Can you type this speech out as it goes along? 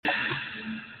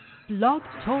Blog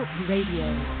Talk Radio.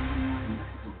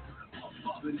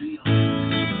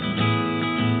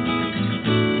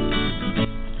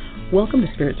 Welcome to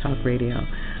Spirit Talk Radio.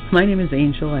 My name is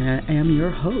Angel and I am your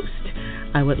host.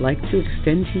 I would like to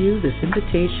extend to you this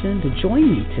invitation to join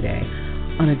me today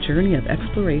on a journey of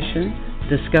exploration,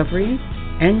 discovery,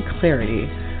 and clarity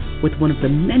with one of the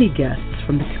many guests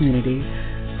from the community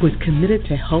who is committed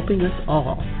to helping us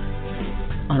all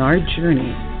on our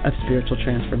journey of spiritual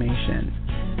transformation.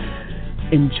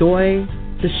 Enjoy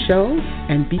the show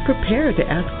and be prepared to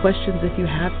ask questions if you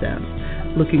have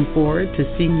them. Looking forward to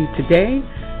seeing you today,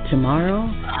 tomorrow,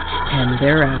 and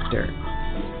thereafter.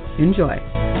 Enjoy.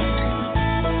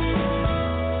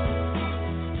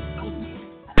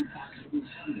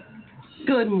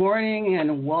 Good morning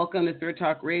and welcome to Spirit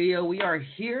Talk Radio. We are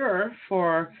here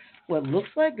for what looks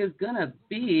like is going to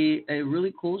be a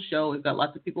really cool show. We've got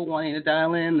lots of people wanting to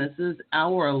dial in. This is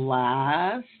our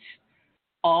last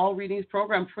all readings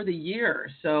program for the year.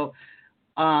 So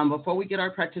before we get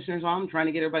our practitioners on, I'm trying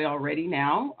to get everybody all ready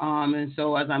now. And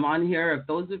so as I'm on here, if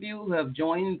those of you who have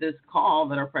joined this call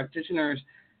that are practitioners,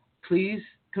 please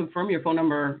confirm your phone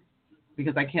number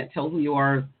because I can't tell who you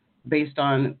are based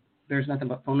on, there's nothing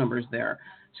but phone numbers there.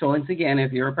 So once again,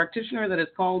 if you're a practitioner that has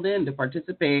called in to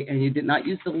participate and you did not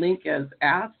use the link as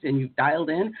asked and you've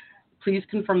dialed in, please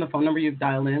confirm the phone number you've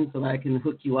dialed in so that I can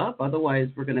hook you up. Otherwise,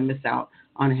 we're going to miss out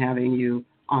on having you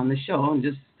on the show, and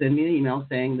just send me an email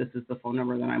saying this is the phone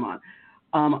number that I'm on.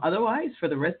 Otherwise, for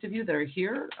the rest of you that are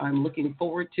here, I'm looking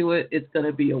forward to it. It's going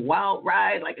to be a wild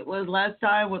ride like it was last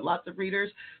time with lots of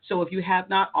readers. So if you have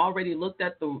not already looked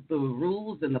at the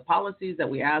rules and the policies that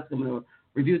we ask, I'm going to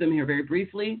review them here very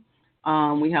briefly.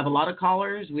 We have a lot of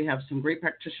callers. We have some great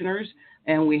practitioners,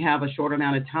 and we have a short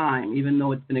amount of time, even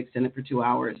though it's been extended for 2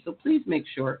 hours. So please make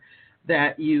sure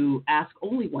that you ask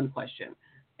only one question,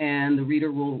 and the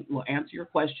reader will answer your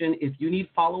question. If you need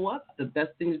follow-up, the best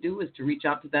thing to do is to reach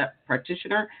out to that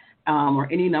practitioner or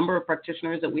any number of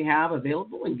practitioners that we have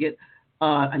available and get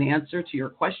an answer to your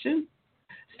question.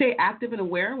 Stay active and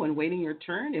aware when waiting your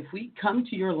turn. If we come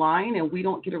to your line and we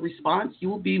don't get a response, you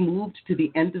will be moved to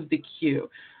the end of the queue.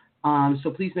 So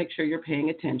please make sure you're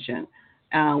paying attention.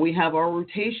 We have our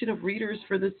rotation of readers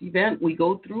for this event. We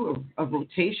go through a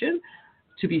rotation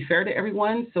to be fair to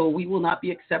everyone, so we will not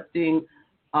be accepting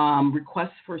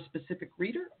requests for a specific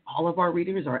reader. All of our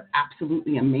readers are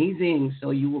absolutely amazing,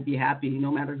 so you will be happy no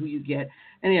matter who you get.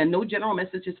 And yeah, no general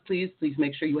messages, please. Please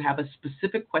make sure you have a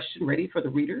specific question ready for the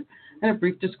reader, and a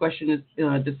brief description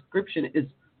is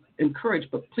encouraged,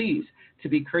 but please, to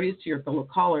be courteous to your fellow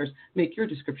callers, make your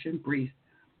description brief.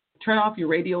 Turn your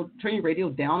radio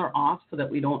down or off so that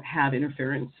we don't have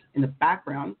interference in the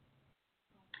background.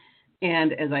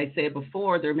 And as I said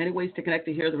before, there are many ways to connect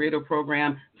to hear the radio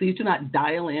program. Please do not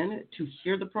dial in to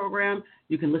hear the program.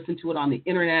 You can listen to it on the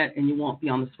internet, and you won't be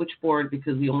on the switchboard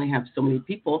because we only have so many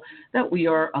people that we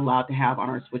are allowed to have on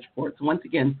our switchboard. So once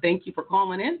again, thank you for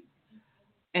calling in.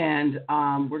 And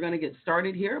we're going to get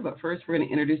started here. But first, we're going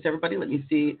to introduce everybody. Let me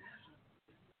see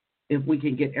if we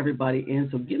can get everybody in.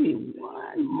 So give me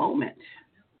one moment.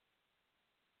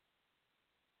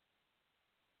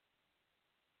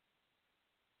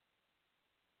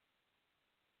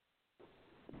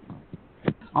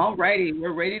 All righty,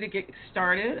 we're ready to get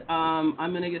started. I'm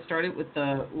going to get started with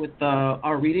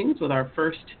our readings with our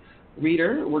first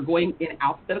reader. We're going in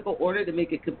alphabetical order to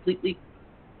make it completely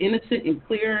innocent and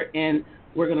clear, and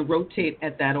we're going to rotate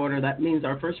at that order. That means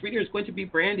our first reader is going to be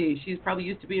Brandy. She's probably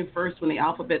used to being first when the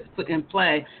alphabet's put in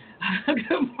play.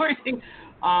 Good morning.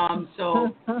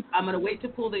 So I'm going to wait to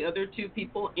pull the other two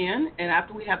people in, and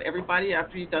after we have everybody,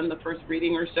 after you've done the first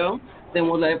reading or so, then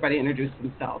we'll let everybody introduce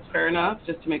themselves. Fair enough?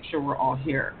 Just to make sure we're all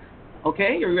here.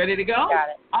 Okay, you ready to go? Got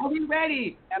it. Are we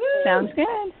ready? Sounds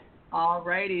good. All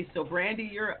righty. So, Brandy,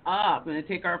 you're up. I'm going to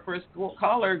take our first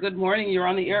caller. Good morning. You're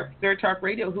on the air, Spirit Talk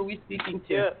Radio. Who are we speaking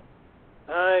to? Yeah.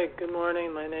 Hi, good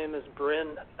morning. My name is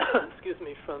Bryn,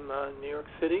 from New York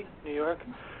City, New York.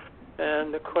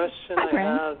 And the question Hi, Bryn.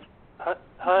 have...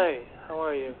 Hi, how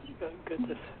are you? Good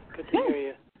to hear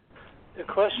you. The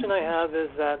question I have is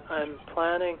that I'm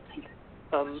planning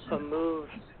a move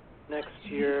next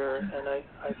year, and I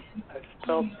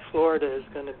felt Florida is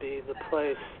going to be the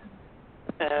place.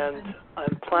 And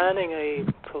I'm planning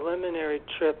a preliminary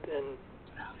trip in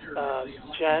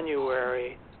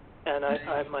January, and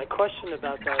my question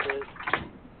about that is,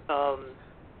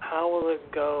 how will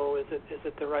it go? Is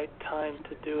it the right time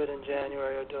to do it in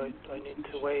January, or do I need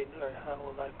to wait, or how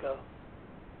will that go?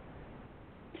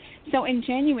 So in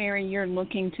January, you're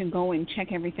looking to go and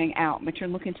check everything out, but you're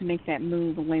looking to make that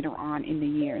move later on in the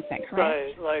year. Is that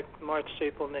correct? Right, like March,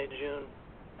 April, May, June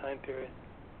time period.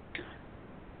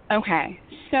 Okay.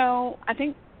 So I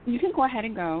think you can go ahead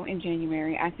and go in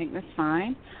January. I think that's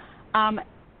fine.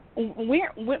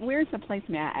 Where's the place,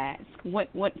 may I ask?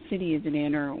 What city is it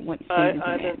in, or what state is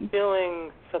I've it been in?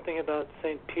 feeling something about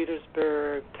St.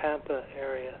 Petersburg, Tampa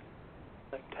area,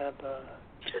 like Tampa.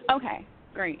 Okay,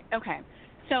 great. Okay.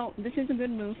 So this is a good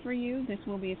move for you. This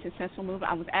will be a successful move.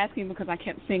 I was asking because I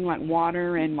kept seeing like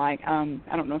water and like I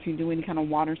don't know if you do any kind of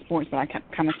water sports, but I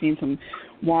kept kind of seeing some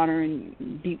water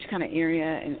and beach kind of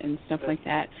area and stuff like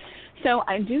that. So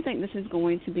I do think this is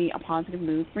going to be a positive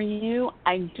move for you.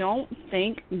 I don't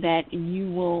think that you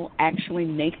will actually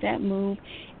make that move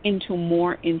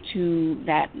into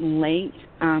that late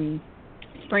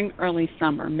spring, early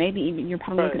summer. Maybe even you're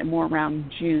probably looking at more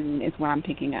around June is what I'm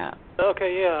picking up.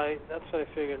 Okay, yeah, that's what I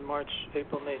figured. March,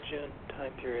 April, May, June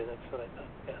time period. That's what I thought.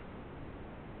 Yeah.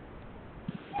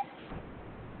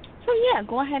 So yeah,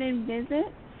 go ahead and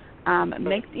visit.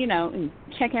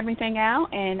 Check everything out,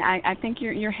 and I think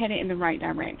you're headed in the right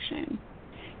direction.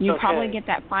 You probably get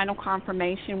that final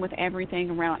confirmation with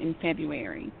everything around in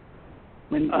February,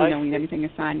 when everything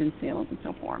is signed and sealed and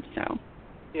so forth. So.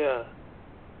 Yeah.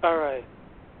 All right.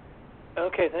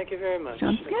 Okay, thank you very much.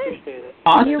 Sounds good. Appreciate it.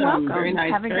 Awesome. You're welcome. Very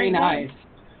nice. Have a very great nice.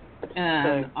 Day.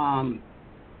 And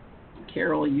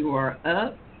Carol, you are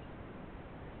up.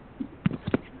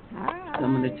 Hi. So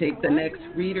I'm going to take the next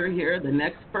reader here, the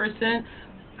next person.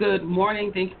 Good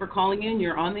morning. Thank you for calling in.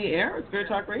 You're on the air with Spirit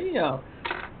Talk Radio.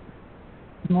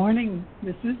 Good morning.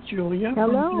 This is Julia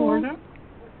from Florida.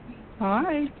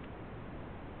 Hi.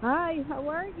 Hi, how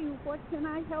are you? What can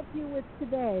I help you with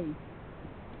today?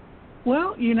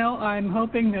 Well, I'm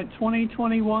hoping that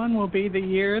 2021 will be the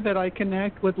year that I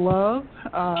connect with love,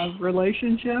 a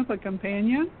relationship, a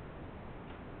companion.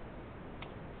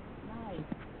 Nice.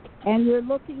 And you're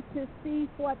looking to see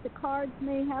what the cards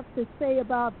may have to say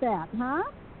about that, huh?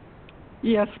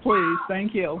 Yes, please.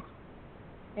 Thank you.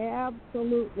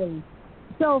 Absolutely.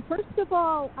 So, first of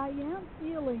all, I am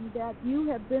feeling that you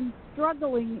have been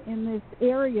struggling in this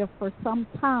area for some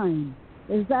time.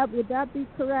 Would that be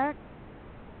correct?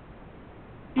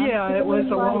 Yeah, it was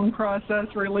a long process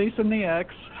releasing the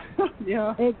ex.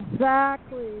 Yeah.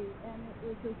 Exactly. And it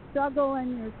was a struggle,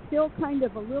 and you're still kind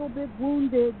of a little bit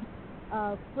wounded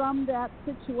from that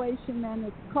situation, and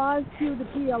it's caused you to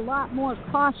be a lot more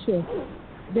cautious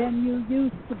than you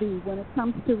used to be when it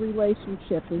comes to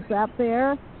relationships. Is that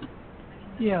fair?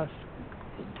 Yes.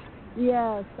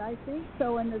 Yes, I think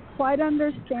so, and it's quite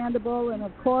understandable. And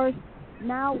of course,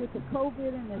 now with the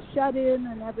COVID and the shut-in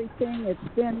and everything,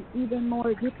 it's been even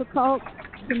more difficult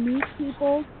to meet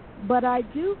people. But I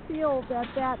do feel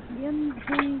that in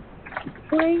the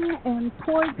spring and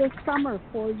toward the summer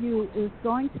for you is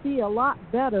going to be a lot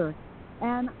better.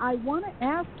 And I want to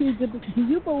ask you, do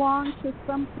you belong to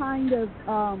some kind of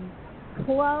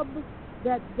club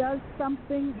that does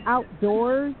something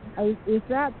outdoors? Is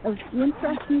that of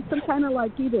interest to you? Some kind of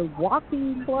like either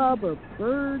walking club or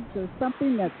birds or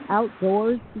something that's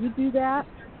outdoors? Do you do that?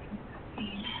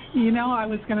 I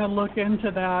was going to look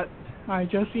into that. I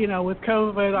just, with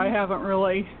COVID, I haven't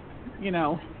really,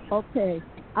 Okay.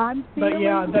 I'm feeling but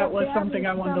yeah, that was is something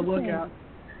I wanted to look at.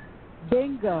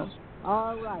 Bingo.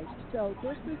 All right. So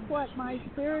this is what my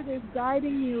spirit is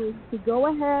guiding you is to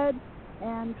go ahead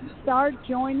and start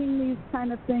joining these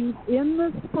kind of things in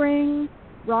the spring,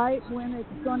 right, when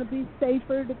it's going to be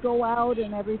safer to go out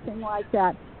and everything like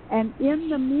that. And in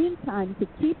the meantime, to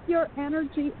keep your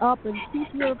energy up and keep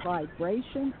your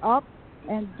vibration up,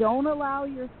 and don't allow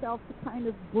yourself to kind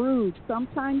of brood.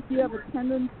 Sometimes you have a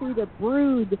tendency to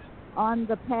brood on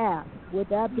the past. Would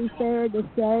that be fair to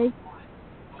say?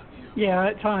 Yeah,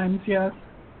 at times, yes.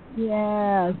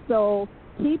 Yeah, so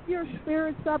keep your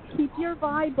spirits up, keep your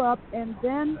vibe up, and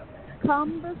then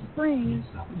come the spring,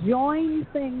 join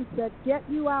things that get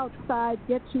you outside,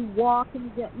 get you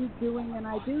walking, get you doing, and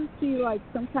I do see like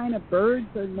some kind of birds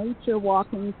or nature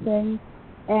walking thing,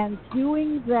 and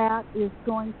doing that is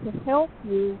going to help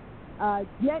you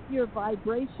get your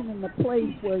vibration in the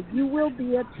place where you will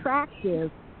be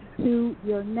attractive to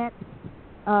your next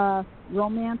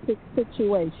romantic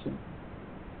situation.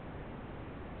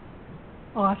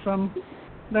 Awesome.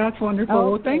 That's wonderful.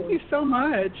 Okay. Well, thank you so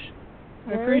much.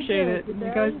 I appreciate it. You're You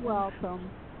very guys... welcome.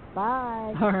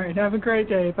 Bye. All right. Have a great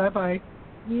day. Bye-bye.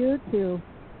 You too.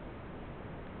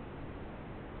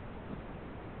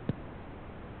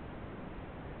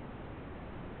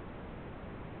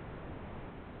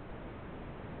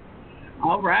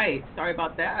 All right. Sorry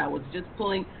about that. I was just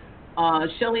pulling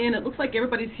Shelly in. It looks like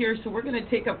everybody's here, so we're going to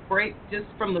take a break just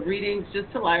from the readings,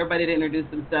 just to allow everybody to introduce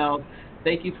themselves.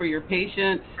 Thank you for your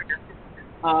patience.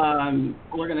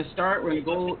 We're going to start. We're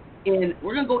going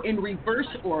to go in reverse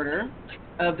order.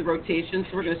 of the rotation.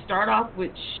 So we're going to start off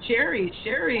with Sherry.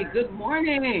 Sherry, good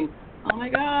morning. Oh my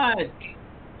God.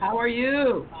 How are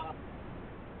you?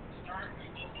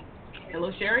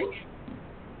 Hello, Sherry?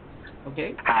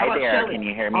 Okay. Hi there. Shelley? Can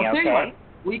you hear me There you are. okay?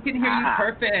 We can hear you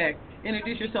perfect.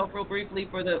 Introduce yourself real briefly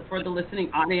for the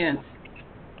listening audience.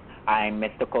 I'm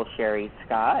Mystical Sherry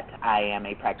Scott. I am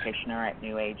a practitioner at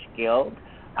New Age Guild.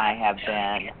 I have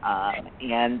been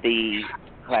in the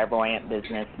clairvoyant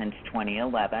business since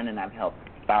 2011, and I've helped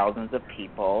thousands of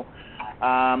people.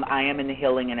 I am in the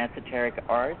healing and esoteric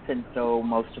arts, and so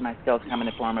most of my skills come in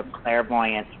the form of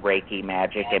clairvoyance, Reiki,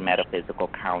 magic, and metaphysical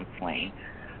counseling.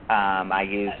 I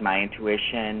use my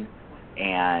intuition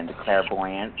and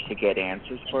clairvoyance to get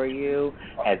answers for you,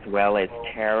 as well as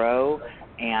tarot.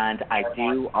 And I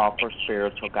do offer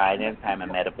spiritual guidance. I'm a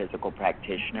metaphysical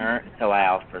practitioner, so I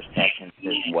offer sessions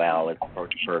as well as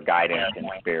for guidance and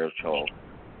spiritual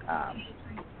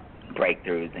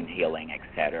breakthroughs and healing,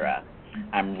 etc.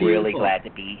 I'm really glad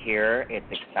to be here. It's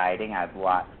exciting. I have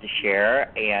lots to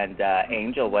share. And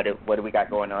Angel, what do we got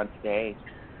going on today?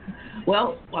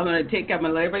 Well, I'm going to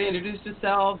let everybody introduce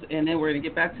themselves, and then we're going to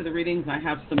get back to the readings. I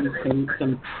have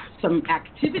some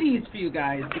activities for you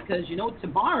guys because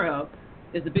tomorrow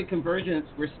is a big convergence.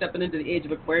 We're stepping into the age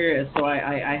of Aquarius, so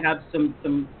I have some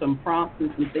prompts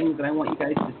and some things that I want you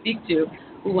guys to speak to.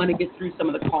 We want to get through some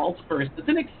of the calls first. It's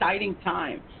an exciting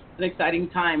time.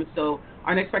 So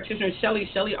our next practitioner is Shelly.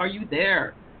 Shelly, are you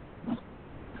there?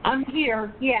 I'm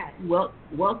here, yes. Well,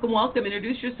 welcome.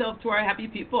 Introduce yourself to our happy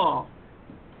people.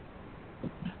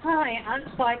 Hi, I'm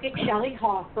Psychic Shelly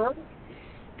Hoffer,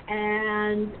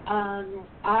 and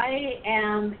I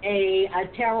am a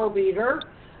tarot reader,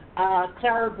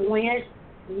 clairvoyant,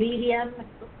 medium,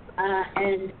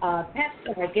 and pet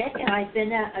psychic, and I've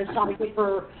been a psychic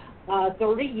for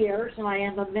 30 years, and I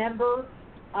am a member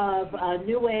of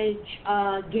New Age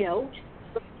Guild.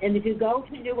 And if you go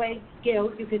to New Age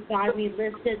Guild, you can find me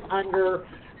listed under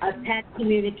pet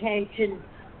communication,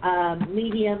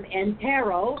 medium, and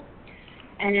tarot.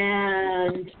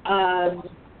 And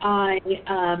I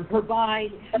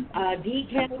provide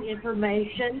detailed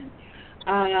information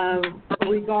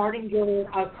regarding your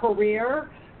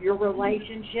career, your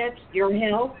relationships, your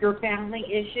health, your family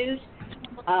issues,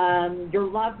 your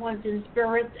loved ones in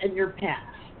spirits, and your pets.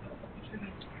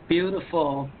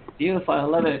 Beautiful. I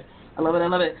love it.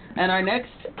 And our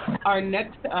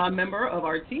next member of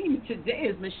our team today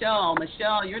is Michelle.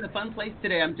 Michelle, you're in a fun place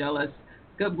today. I'm jealous.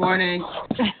 Good morning.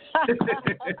 Okay,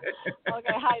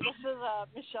 hi, this is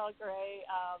Michelle Gray.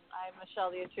 I'm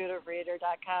Michelle, the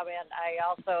intuitivereader.com, and I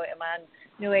also am on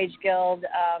New Age Guild.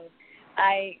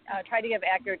 I try to give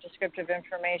accurate descriptive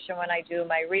information when I do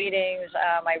my readings.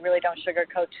 I really don't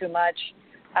sugarcoat too much.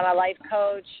 I'm a life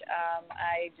coach.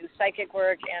 I do psychic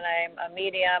work, and I'm a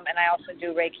medium, and I also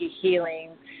do Reiki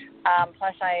healing.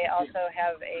 Plus, I also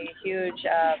have a huge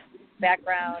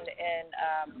background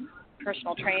in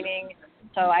personal training.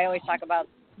 So I always talk about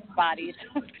bodies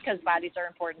because bodies are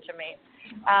important to me.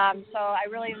 So I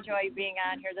really enjoy being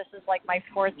on here. This is like my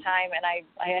fourth time, and I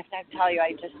have to tell you,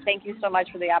 I just thank you so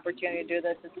much for the opportunity to do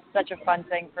this. It's such a fun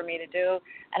thing for me to do,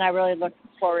 and I really look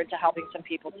forward to helping some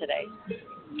people today.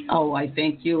 Oh, I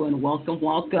thank you, and welcome.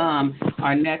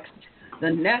 The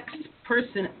next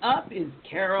person up is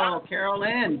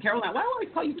Carolyn. Carolyn, why do I always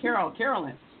call you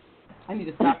Carolyn? I need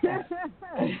to stop that.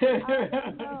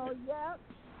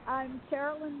 I'm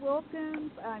Carolyn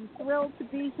Wilkins. I'm thrilled to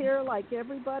be here like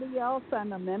everybody else.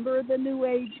 I'm a member of the New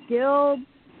Age Guild,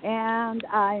 and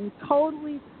I'm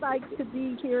totally psyched to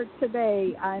be here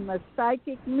today. I'm a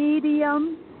psychic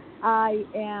medium. I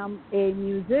am a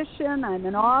musician. I'm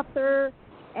an author,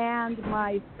 and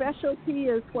my specialty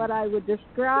is what I would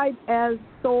describe as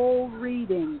soul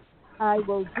reading. I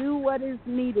will do what is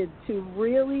needed to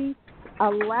really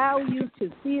allow you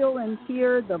to feel and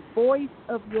hear the voice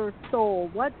of your soul.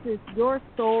 What does your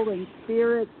soul and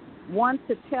spirit want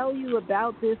to tell you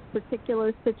about this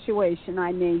particular situation?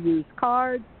 I may use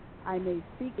cards. I may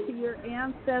speak to your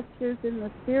ancestors in the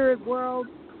spirit world.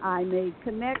 I may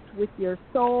connect with your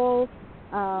soul.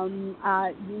 You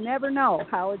never know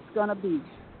how it's going to be,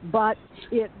 but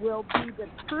it will be the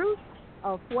truth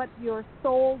of what your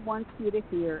soul wants you to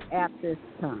hear at this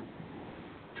time.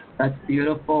 That's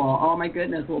beautiful. Oh, my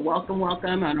goodness. Well, welcome.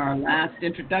 And our last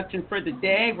introduction for the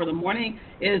day, for the morning,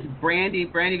 is Brandy.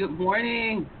 Brandy, good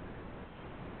morning.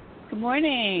 Good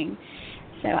morning.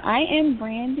 So I am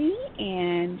Brandy,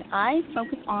 and I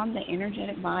focus on the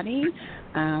energetic body.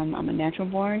 I'm a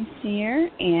natural-born seer,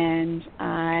 and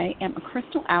I am a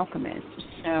crystal alchemist.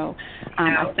 So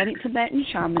I studied Tibetan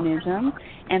shamanism,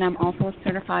 and I'm also a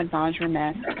certified Vajra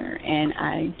master, and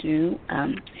I do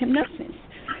hypnosis.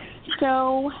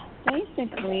 So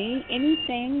basically,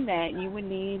 anything that you would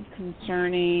need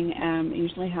concerning,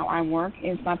 usually how I work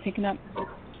is by picking up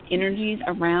energies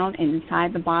around and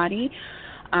inside the body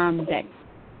that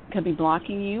could be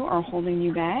blocking you or holding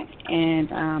you back,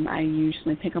 and I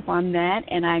usually pick up on that,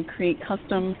 and I create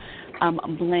custom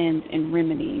blends and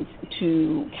remedies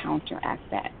to counteract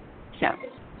that. So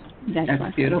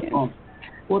that's beautiful.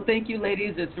 Well, thank you,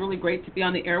 ladies. It's really great to be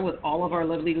on the air with all of our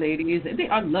lovely ladies. They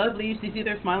are lovely. You see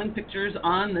their smiling pictures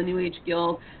on the New Age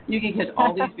Guild. You can catch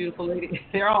all these beautiful ladies.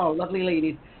 They're all lovely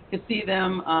ladies. You can see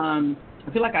them. I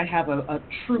feel like I have a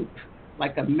troupe,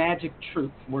 like a magic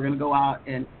troupe. We're going to go out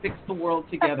and fix the world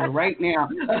together right now.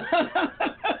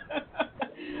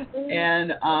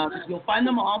 And you'll find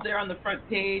them all there on the front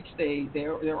page.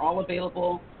 They're all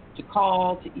available to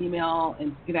call, to email,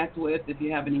 and to connect with if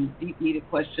you have any deep-needed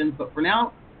questions. But for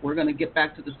now, we're going to get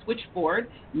back to the switchboard.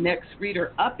 Next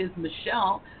reader up is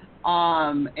Michelle.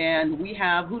 And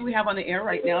who do we have on the air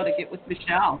right now to get with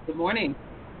Michelle? Good morning.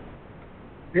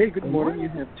 Hey, good morning. You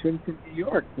have Tim from New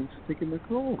York. Thanks for taking the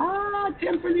call.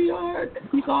 Tim from New York.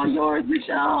 It's all yours,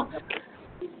 Michelle.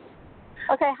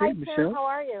 Okay, hi, hey, Tim. Michelle. How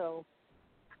are you?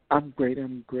 I'm great.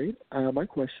 My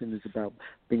question is about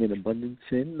bringing abundance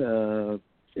in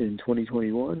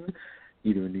 2021,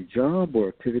 either a new job or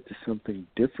a pivot to something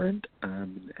different.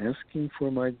 I'm asking for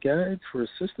my guide for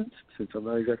assistance since I'm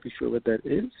not exactly sure what that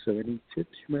is. So any tips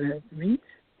you might have for me,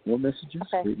 more messages,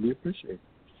 greatly appreciate.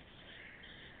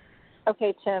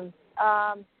 Okay, Tim.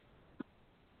 All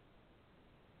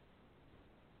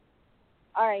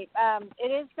right.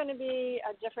 It is going to be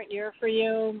a different year for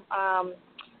you,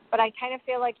 but I kind of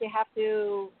feel like you have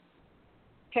to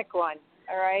pick one,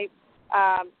 all right?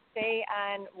 Stay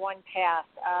on one path.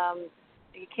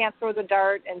 You can't throw the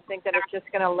dart and think that it's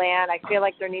just going to land. I feel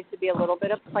like there needs to be a little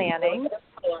bit of planning.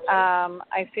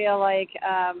 I feel like,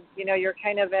 you're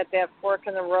kind of at that fork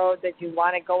in the road that you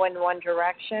want to go in one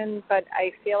direction, but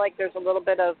I feel like there's a little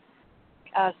bit of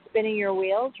spinning your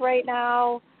wheels right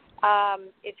now.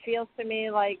 It feels to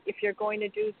me like if you're going to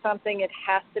do something, it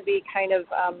has to be kind of,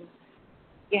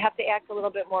 you have to act a little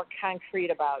bit more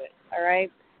concrete about it, all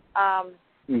right?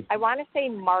 I want to say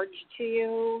March to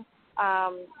you.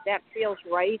 That feels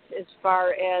right as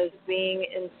far as being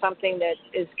in something that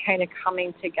is kind of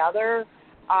coming together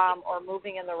or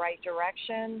moving in the right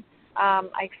direction.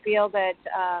 I feel that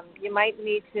you might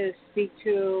need to speak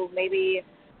to maybe,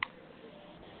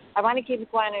 I want to keep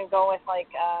going and go with like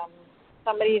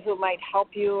somebody who might help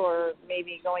you, or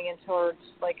maybe going in towards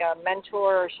like a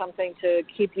mentor or something to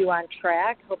keep you on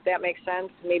track. Hope that makes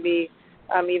sense. Maybe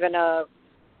even a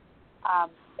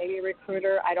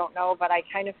recruiter. I don't know, but I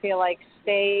kind of feel like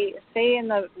stay in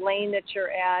the lane that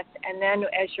you're at, and then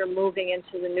as you're moving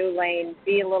into the new lane,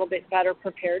 be a little bit better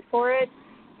prepared for it.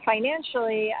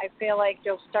 Financially, I feel like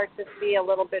you'll start to see a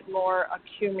little bit more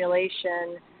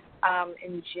accumulation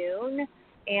in June.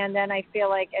 And then I feel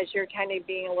like as you're kind of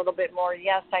being a little bit more,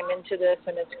 yes, I'm into this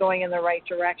and it's going in the right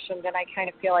direction, then I kind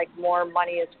of feel like more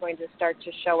money is going to start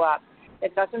to show up.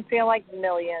 It doesn't feel like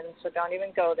millions, so don't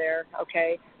even go there,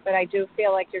 okay? But I do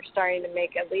feel like you're starting to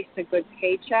make at least a good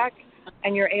paycheck,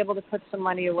 and you're able to put some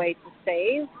money away to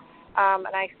save. And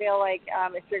I feel like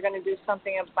if you're going to do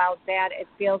something about that, it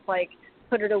feels like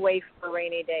put it away for a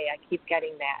rainy day. I keep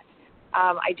getting that.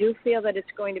 I do feel that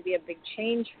it's going to be a big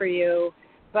change for you,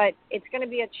 but it's going to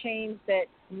be a change that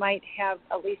might have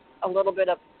at least a little bit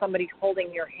of somebody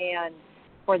holding your hand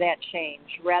for that change,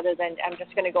 rather than I'm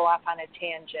just going to go off on a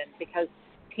tangent, because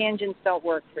tangents don't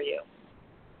work for you.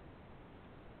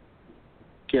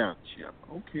 Gotcha.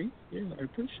 Okay. Yeah, I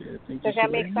appreciate it. Thank you. Does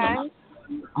that make sense?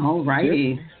 All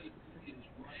righty.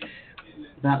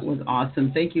 That was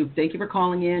awesome. Thank you. Thank you for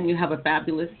calling in. You have a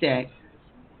fabulous day.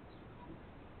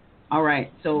 All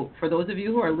right. So for those of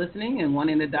you who are listening and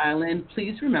wanting to dial in,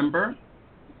 please remember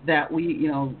that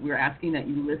we're asking that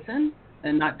you listen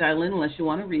and not dial in unless you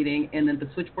want a reading, and then the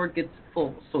switchboard gets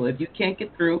full. So if you can't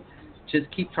get through, just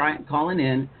keep calling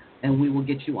in, and we will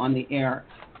get you on the air.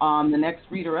 The next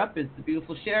reader up is the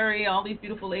beautiful Sherry. All these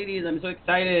beautiful ladies. I'm so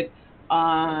excited.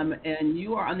 And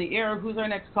you are on the air. Who's our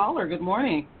next caller? Good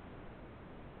morning.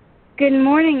 Good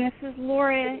morning. This is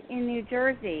Laura in New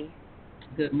Jersey.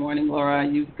 Good morning, Laura.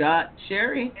 You've got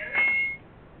Sherry.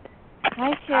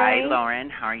 Hi, Sherry. Hi, Lauren.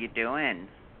 How are you doing?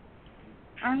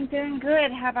 I'm doing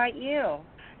good. How about you?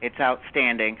 It's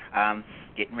outstanding.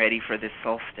 Getting ready for this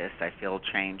solstice. I feel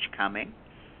change coming.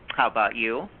 How about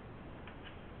you?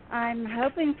 I'm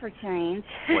hoping for change.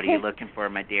 What are you looking for,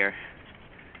 my dear?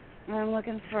 I'm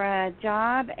looking for a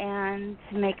job and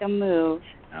to make a move.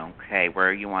 Okay. Where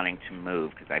are you wanting to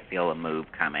move? Because I feel a move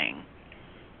coming.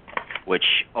 which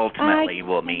ultimately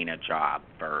will mean a job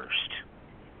first.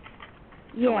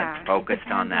 So let's focus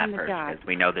on that first, because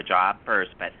we know the job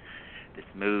first, but this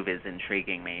move is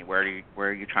intriguing me. Where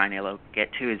are you trying to get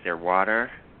to? Is there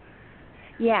water?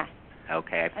 Yes.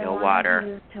 Okay, I feel water. I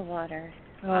move to water.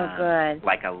 Oh, good.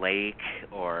 Like a lake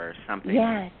or something.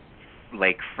 Yes.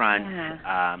 Lakefront.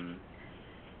 Yeah.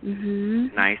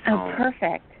 Nice home. Oh,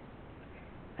 perfect.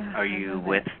 Are you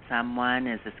with someone?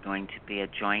 Is this going to be a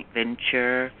joint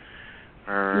venture?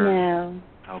 No.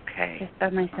 Okay. Just by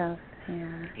myself.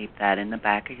 Yeah. Keep that in the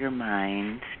back of your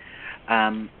mind.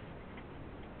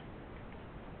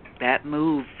 That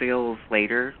move feels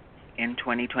later in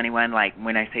 2021. Like,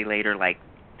 when I say later, like,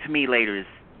 to me, later is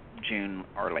June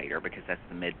or later, because that's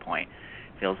the midpoint.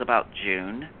 Feels about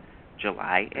June,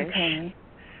 July-ish. Okay.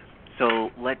 So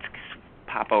let's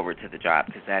pop over to the job,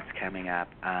 because that's coming up.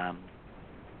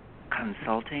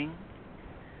 Consulting?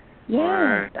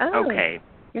 Yes. Okay.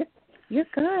 You're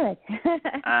good.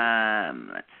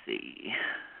 Let's see.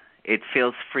 It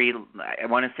feels free. I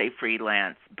want to say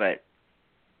freelance, but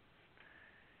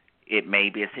it may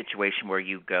be a situation where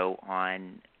you go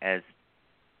on as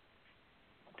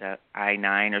the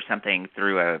I-9 or something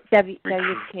through a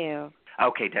W-2.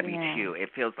 Okay, W-2. Yeah. It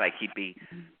feels like you'd be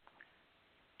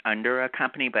under a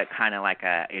company, but kind of like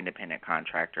a independent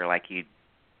contractor, like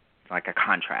a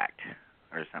contract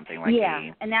or something like that.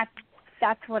 Yeah, and that's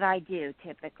what I do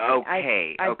typically.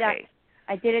 Okay, okay.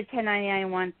 I did a 1099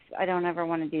 once. I don't ever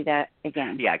want to do that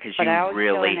again. Yeah, because you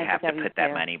really have to put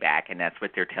that money back, and that's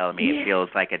what they're telling me. It feels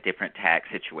like a different tax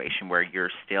situation where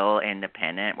you're still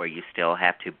independent, where you still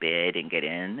have to bid and get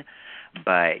in,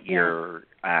 but you're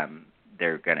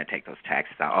they're going to take those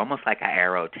taxes out, almost like a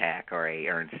Aerotech or a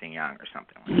Ernst & Young or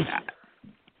something like that.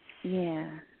 Yeah.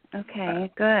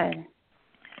 Okay. Good.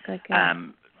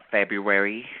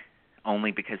 February,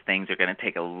 only because things are going to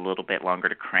take a little bit longer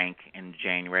to crank in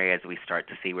January as we start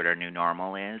to see what our new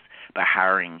normal is. But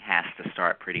hiring has to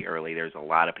start pretty early. There's a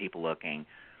lot of people looking,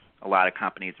 a lot of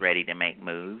companies ready to make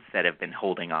moves that have been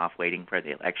holding off, waiting for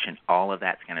the election. All of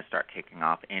that's going to start kicking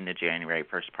off into January,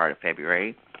 first part of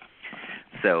February.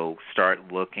 So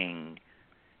start looking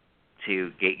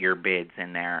to get your bids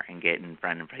in there and get in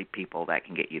front of people that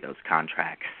can get you those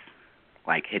contracts.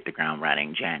 Like hit the ground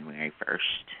running January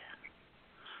 1st.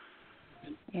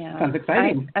 Yeah, sounds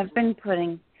exciting. I've been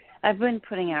putting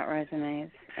out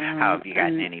resumes. How have you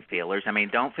gotten any feelers? I mean,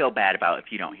 don't feel bad about if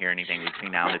you don't hear anything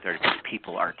between now and the 30th, because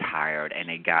people are tired and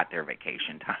they got their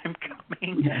vacation time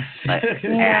coming. Yes. But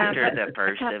after the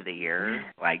first of the year,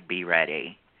 like, be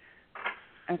ready.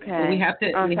 Okay. Well, we have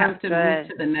to move to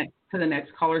the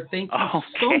next caller. Thank you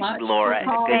so much, Laura.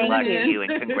 Good luck to you,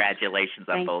 and congratulations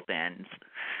on both ends.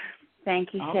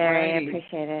 Thank you, Sherry. I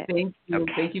appreciate it. Thank you.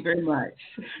 Okay. Thank you very much.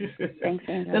 Thanks,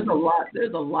 Angel.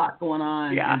 There's a lot going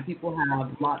on. Yeah. And people have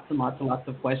lots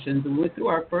of questions. And we went through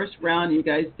our first round. You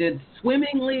guys did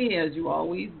swimmingly, as you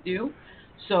always do.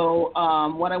 So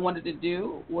what I wanted to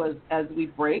do was, as we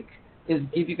break, is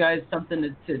give you guys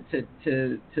something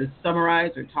to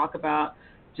summarize or talk about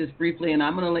just briefly. And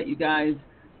I'm going to let you guys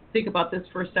think about this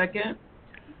for a second.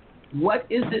 What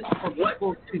is it for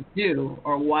people to do,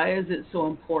 or why is it so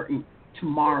important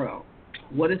tomorrow?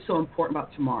 What is so important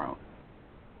about tomorrow?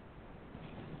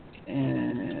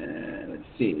 And let's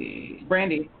see.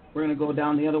 Brandy, we're going to go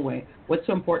down the other way. What's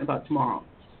so important about tomorrow?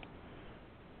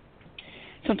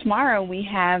 So tomorrow we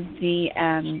have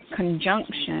the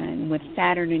conjunction with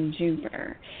Saturn and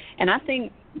Jupiter. And I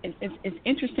think it's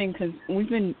interesting because we've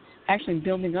been actually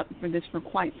building up for this for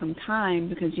quite some time,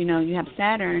 because, you know, you have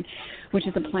Saturn, which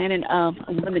is a planet of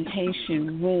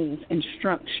limitation, rules, and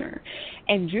structure.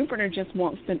 And Jupiter just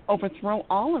wants to overthrow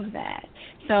all of that.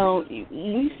 So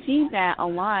we see that a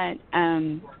lot,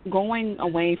 going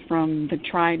away from the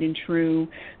tried and true,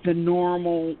 the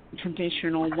normal,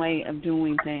 traditional way of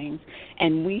doing things.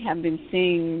 And we have been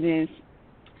seeing this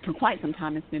for quite some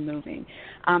time. It's been moving.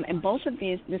 And both of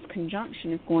this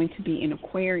conjunction is going to be in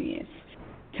Aquarius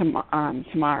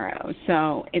tomorrow.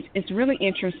 So it's really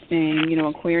interesting. You know,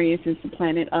 Aquarius is the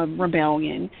planet of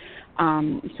rebellion.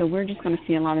 So we're just going to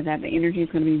see a lot of that. The energy is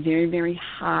going to be very, very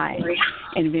high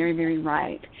and very, very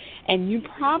ripe. And you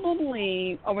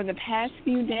probably, over the past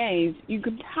few days, you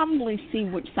could probably see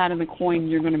which side of the coin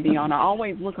you're going to be on. I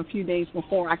always look a few days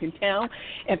before I can tell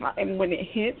and when it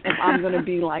hits, if I'm going to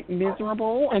be like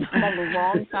miserable and I'm on the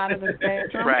wrong side of the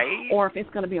spectrum, right, or if it's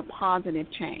going to be a positive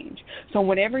change. So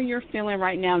whatever you're feeling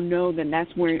right now, know that that's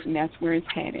where it's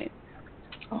headed.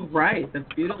 All right, that's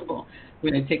beautiful.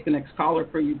 We're going to take the next caller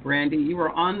for you, Brandy. You are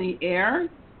on the air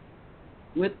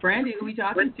with Brandy. Who are we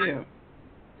talking to?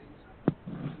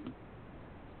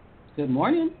 Good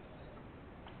morning.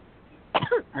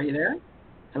 Are you there?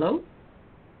 Hello?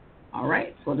 All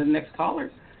right, go to the next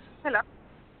caller. Hello.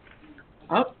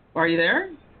 Oh, are you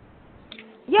there?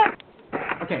 Yes.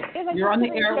 Okay, you're on the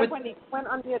air with... When it went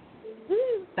on the...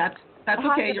 That's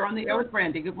okay. You're on the air with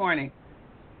Brandy. Good morning.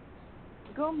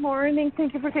 Good morning.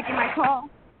 Thank you for taking my call.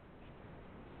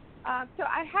 So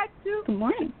I had two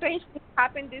strange things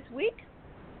happen this week.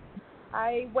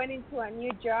 I went into a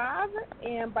new job,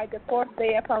 and by the fourth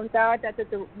day, I found out that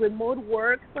the remote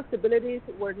work possibilities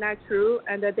were not true,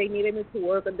 and that they needed me to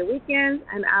work on the weekends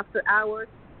and after hours.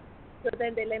 So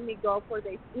then they let me go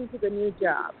into the new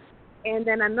job. And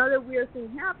then another weird thing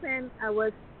happened. I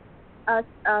was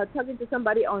talking to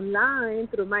somebody online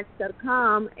through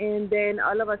Match.com, and then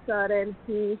all of a sudden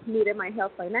he needed my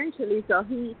help financially, so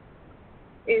he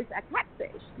is a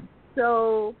catfish.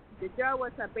 So the job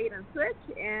was a bait and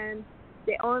switch, and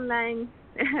the online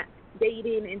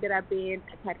dating ended up being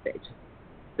a catfish.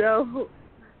 So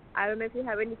I don't know if you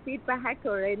have any feedback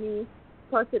or any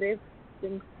positive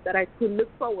things that I could look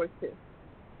forward to.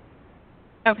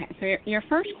 Okay, so your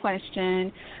first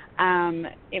question,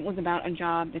 it was about a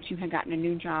job that you had gotten a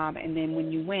new job, and then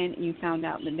when you went, you found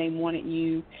out that they wanted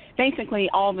you, basically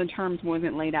all the terms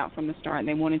wasn't laid out from the start.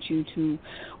 They wanted you to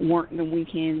work the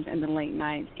weekends and the late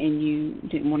nights, and you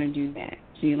didn't want to do that,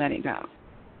 so you let it go.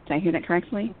 Did I hear that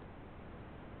correctly?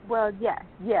 Well, yes.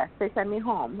 They sent me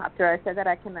home after I said that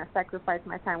I cannot sacrifice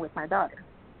my time with my daughter.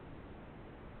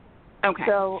 Okay.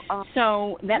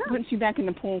 So that puts you back in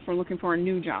the pool for looking for a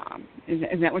new job.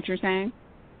 Is that what you're saying?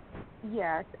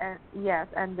 Yes,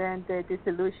 and then the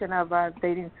disillusion of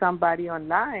dating somebody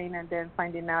online and then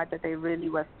finding out that they really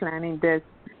was planning this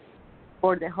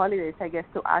for the holidays, I guess,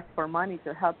 to ask for money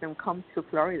to help them come to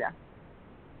Florida.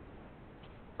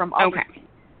 From overseas.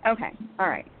 Okay. All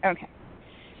right. Okay.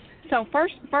 So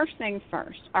first things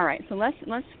first. All right. So let's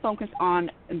focus on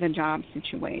the job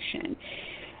situation.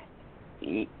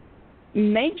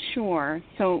 Make sure.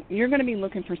 So you're going to be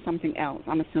looking for something else,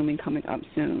 I'm assuming, coming up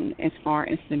soon as far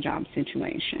as the job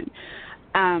situation.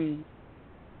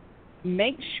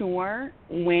 Make sure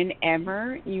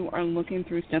whenever you are looking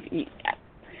through stuff.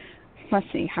 Let's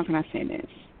see. How can I say this?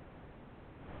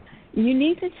 You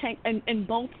need to take in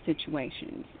both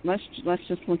situations. Let's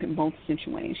just look at both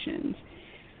situations.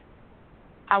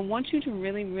 I want you to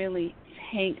really, really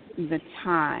take the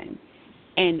time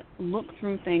and look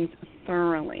through things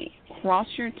thoroughly. Cross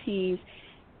your T's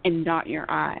and dot your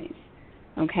I's.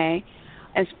 Okay?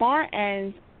 As far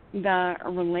as the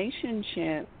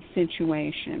relationship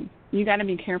situation, you got to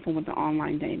be careful with the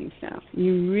online dating stuff.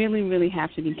 You really, really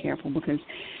have to be careful, because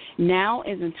now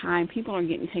is a time people are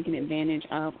getting taken advantage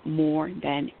of more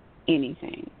than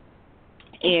anything.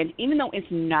 And even though it's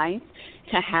nice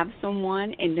to have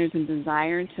someone and there's a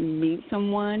desire to meet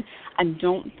someone, I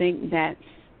don't think that's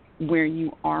where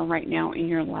you are right now in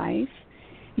your life,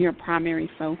 your primary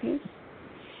focus.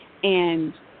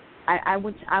 And I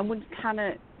would kind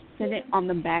of sit it on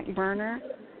the back burner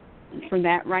for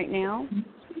that right now,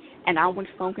 and I would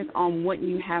focus on what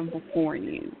you have before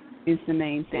you is the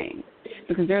main thing.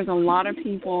 Because there's a lot of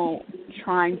people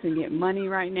trying to get money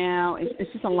right now.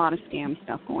 It's just a lot of scam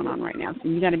stuff going on right now. So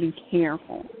you got to be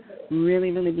careful.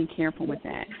 Really, really be careful with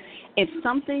that. If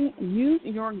something, use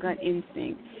your gut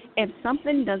instinct. If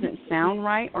something doesn't sound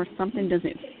right or something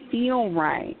doesn't feel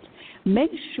right,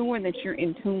 make sure that you're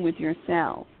in tune with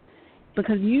yourself.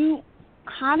 Because you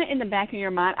kind of in the back of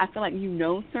your mind, I feel like you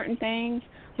know certain things,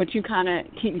 but you kind of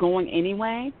keep going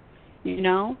anyway, you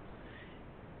know?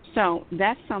 So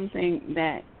that's something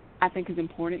that I think is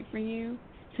important for you,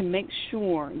 to make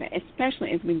sure that,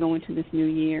 especially as we go into this new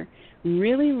year,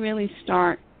 really, really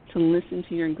start to listen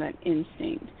to your gut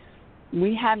instinct.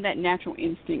 We have that natural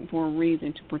instinct for a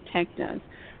reason, to protect us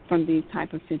from these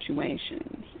type of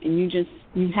situations. And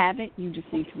you have it, you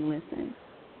just need to listen.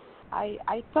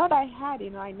 I thought I had,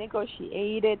 I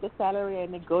negotiated the salary, I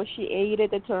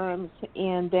negotiated the terms,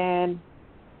 and then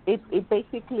it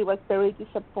basically was very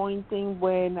disappointing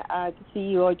when the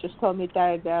CEO just told me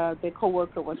that the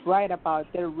coworker was right about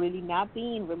there really not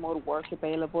being remote work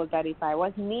available, that if I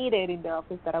was needed in the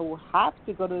office, that I would have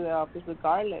to go to the office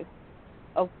regardless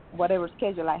of whatever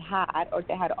schedule I had or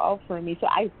they had offered me. So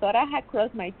I thought I had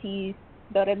crossed my T's,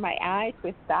 dotted my I's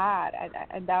with that,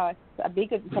 and that was a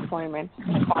bigger disappointment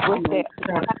with the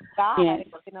God.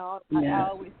 I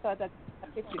always thought that a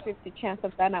 50-50 chance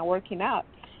of that not working out.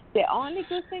 The only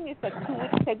good thing is that 2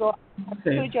 weeks ago,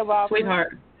 two job offers.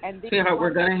 Sweetheart,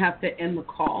 we're going to have to end the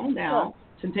call now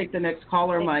to take the next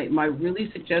caller. My really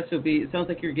suggestion would be, it sounds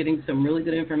like you're getting some really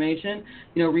good information.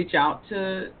 Reach out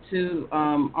to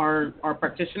our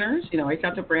practitioners. Reach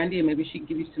out to Brandy, and maybe she can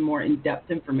give you some more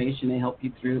in-depth information to help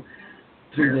you through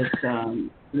through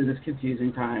this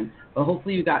confusing time. But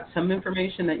hopefully you got some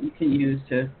information that you can use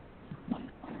to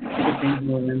get things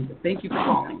moving. Thank you for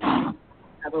calling.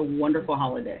 Have a wonderful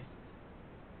holiday.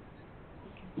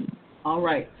 All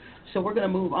right. So we're going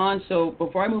to move on. So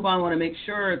before I move on, I want to make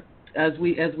sure as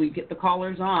we get the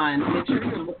callers on, make sure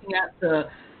you're looking at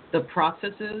the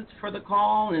processes for the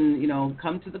call and,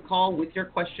 come to the call with your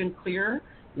question clear.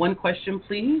 One question,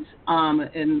 please.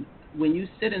 And when you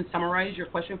sit and summarize your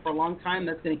question for a long time,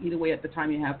 that's going to eat away at the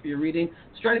time you have for your reading.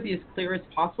 So try to be as clear as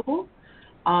possible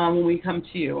when we come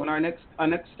to you. And our next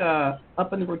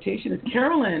up in the rotation is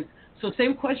Carolyn. So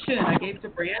same question I gave to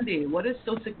Brandy. What is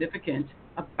so significant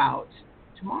about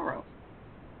tomorrow?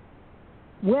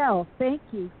 Well, thank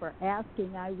you for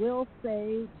asking. I will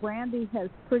say Brandy has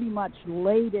pretty much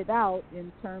laid it out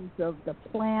in terms of the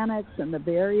planets and the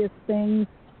various things.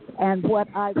 And what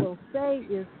I will say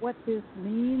is what this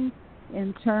means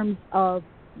in terms of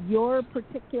your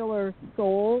particular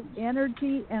soul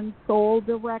energy and soul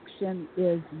direction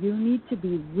is you need to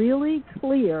be really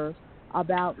clear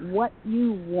about what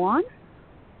you want.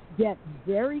 Get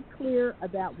very clear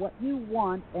about what you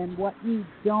want and what you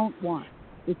don't want,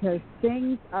 because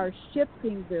things are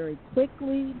shifting very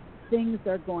quickly. Things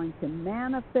are going to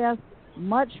manifest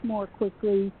much more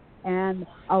quickly, and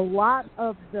a lot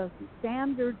of the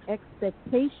standard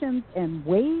expectations and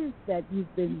ways that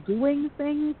you've been doing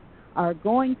things are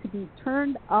going to be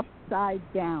turned upside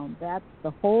down. That's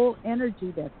the whole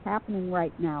energy that's happening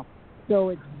right now. So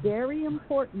it's very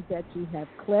important that you have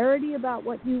clarity about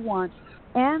what you want,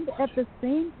 and at the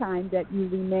same time that you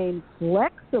remain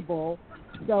flexible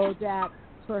so that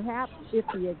perhaps if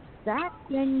the exact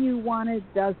thing you wanted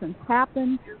doesn't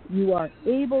happen, you are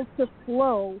able to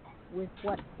flow with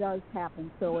what does happen.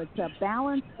 So it's a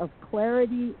balance of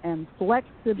clarity and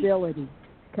flexibility,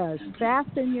 because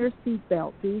fasten your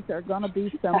seatbelt. These are going to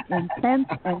be some intense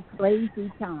and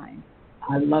crazy times.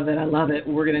 I love it. I love it.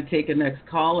 We're going to take a next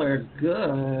caller.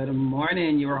 Good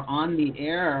morning. You are on the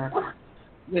air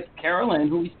with Carolyn.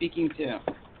 Who are we speaking to?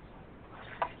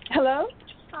 Hello.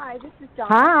 Hi, this is Dawn.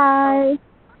 Hi.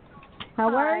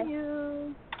 How Hi. are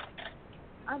you?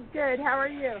 I'm good. How are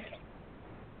you?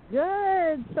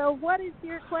 Good. So what is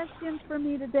your question for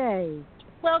me today?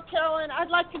 Well, Carolyn, I'd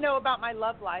like to know about my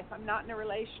love life. I'm not in a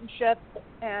relationship,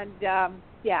 and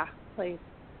please.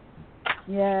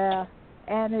 Yeah,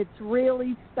 and it's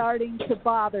really starting to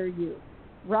bother you,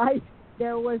 right?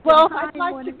 There was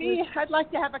I'd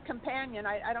like to have a companion.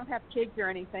 I don't have kids or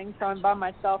anything, so I'm by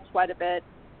myself quite a bit.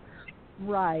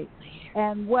 Right.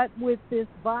 And what with this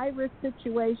virus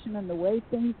situation and the way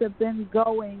things have been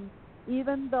going,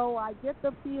 even though I get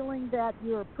the feeling that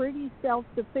you're pretty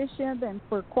self-sufficient, and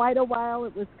for quite a while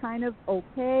it was kind of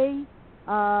okay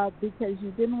because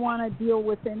you didn't want to deal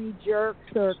with any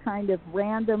jerks or kind of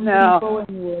random people,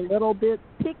 and you were a little bit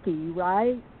picky,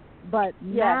 right? But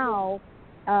now,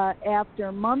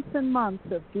 after months and months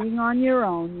of being on your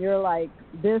own, you're like,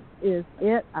 this is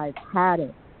it. I've had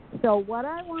it. So what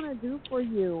I want to do for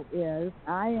you is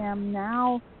I am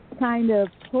now kind of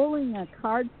pulling a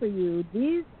card for you.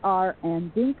 These are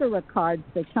Andinkara cards.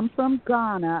 They come from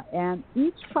Ghana, and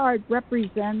each card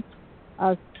represents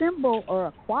a symbol or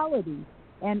a quality.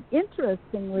 And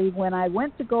interestingly, when I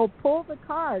went to go pull the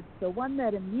cards, the one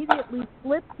that immediately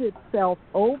flips itself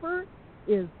over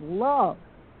is love.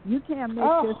 You can't make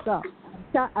this up.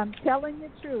 I'm telling the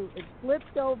truth. It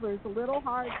flipped over. It's a little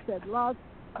hard, said love.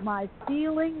 My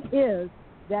feeling is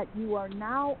that you are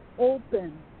now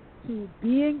open to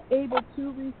being able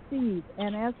to receive.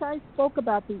 And as I spoke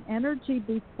about the energy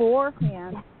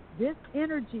beforehand, this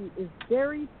energy is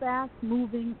very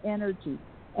fast-moving energy.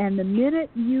 And the minute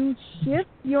you shift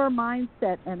your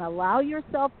mindset and allow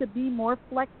yourself to be more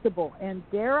flexible and,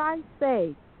 dare I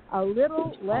say, a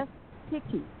little less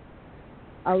picky,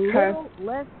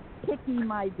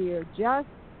 my dear, just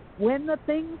when the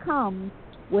thing comes,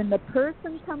 when the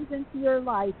person comes into your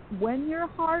life, when your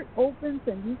heart opens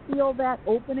and you feel that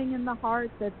opening in the heart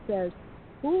that says,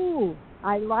 ooh,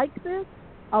 I like this,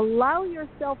 allow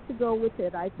yourself to go with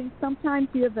it. I think sometimes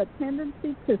you have a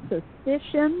tendency to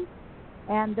suspicion,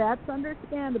 and that's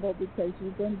understandable because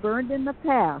you've been burned in the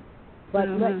past. But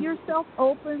let yourself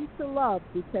open to love,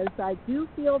 because I do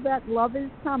feel that love is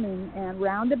coming, and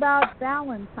round about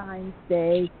Valentine's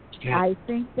Day, I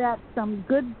think that some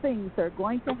good things are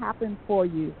going to happen for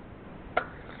you.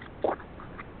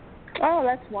 Oh,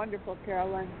 that's wonderful,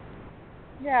 Carolyn.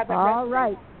 Yeah, that's all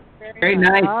right. Very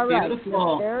nice. All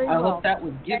beautiful. Right. I hope that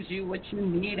gives you what you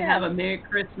need. Have a Merry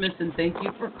Christmas, and thank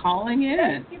you for calling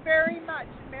in. Thank you very much.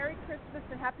 Merry Christmas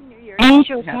and Happy New Year.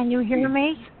 Angel, can you hear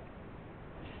me?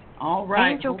 All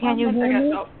right. Angel, can you hear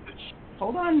me?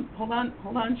 Hold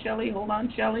on, Shelley.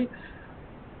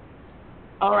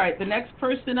 All right, the next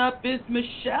person up is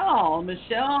Michelle.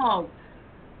 Michelle,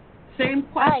 same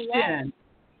question. Hi, yes.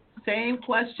 Same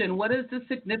question. What is the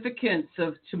significance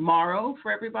of tomorrow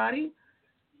for everybody?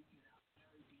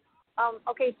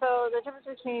 Okay, so the difference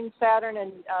between Saturn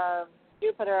and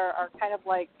Jupiter are kind of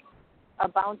like a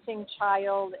bouncing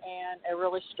child and a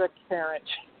really strict parent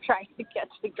trying to get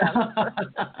together.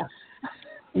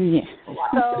 Yeah.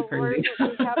 So we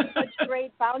have such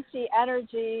great bouncy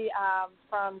energy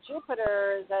from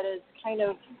Jupiter that is kind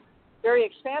of very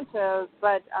expansive,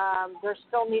 but there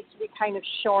still needs to be kind of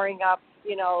shoring up,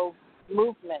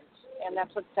 movement, and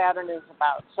that's what Saturn is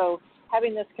about. So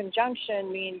having this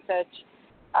conjunction means that,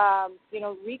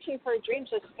 reaching for dreams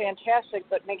is fantastic,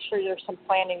 but make sure there's some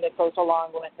planning that goes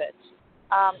along with it.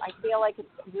 I feel like it's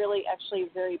really actually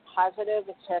very positive.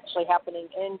 It's actually happening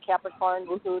in Capricorn.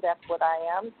 Woohoo, that's what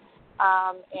I am.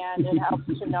 And it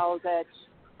helps to know that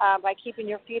by keeping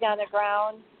your feet on the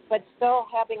ground, but still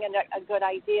having a good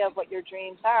idea of what your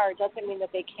dreams are, doesn't mean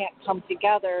that they can't come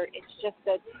together. It's just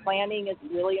that planning is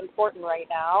really important right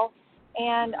now,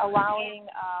 and allowing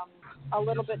a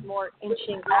little bit more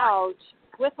inching out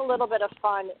with a little bit of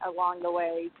fun along the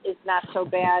way is not so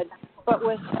bad, but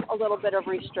with a little bit of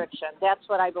restriction. That's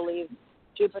what I believe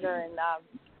Jupiter and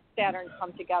Saturn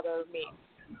come together mean.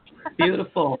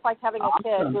 Beautiful. It's like having a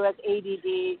kid who has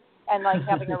ADD and like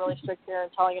having a really strict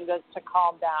parent telling him to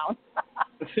calm down.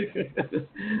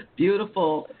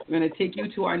 Beautiful. I'm going to take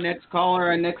you to our next caller.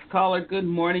 Our next caller, good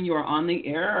morning. You are on the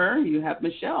air. You have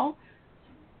Michelle.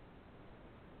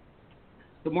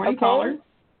 Good morning, caller.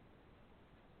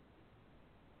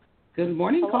 Good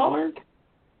morning, caller.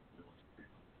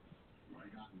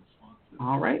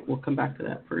 All right, we'll come back to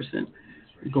that person.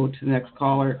 Go to the next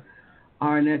caller.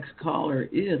 Our next caller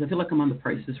is, I feel like I'm on The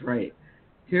Price is Right.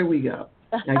 Here we go.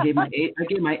 I gave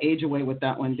my age away with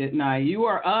that one, didn't I? You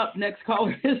are up. Next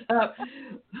caller is up.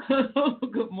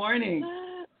 Good morning.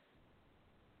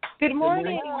 Good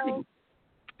morning. Good morning.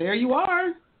 There you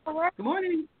are. Good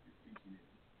morning.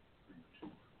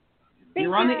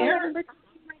 You're on the air.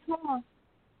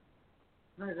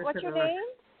 What's your name?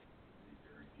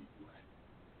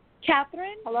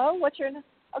 Catherine. Hello. What's your name?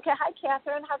 Okay. Hi,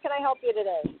 Catherine. How can I help you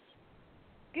today?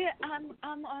 Good.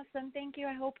 I'm awesome. Thank you.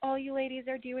 I hope all you ladies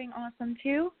are doing awesome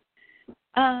too.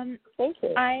 Thank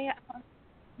you.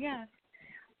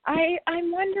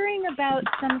 I'm wondering about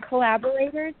some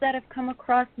collaborators that have come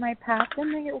across my path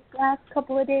in the last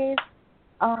couple of days.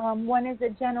 One is a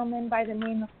gentleman by the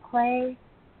name of Clay.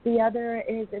 The other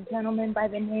is a gentleman by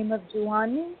the name of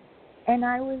Giovanni. And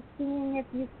I was seeing if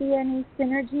you see any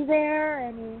synergy there,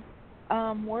 any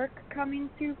work coming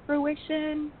to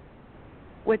fruition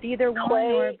with either one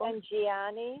or both. Clay and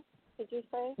Gianni, did you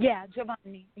say? Yeah,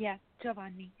 Giovanni. Yes,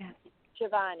 Giovanni. Yes.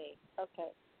 Giovanni. Okay.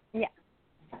 Yeah.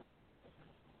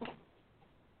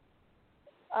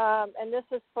 And this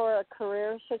is for a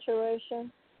career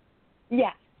situation?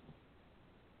 Yes.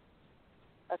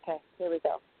 Okay, here we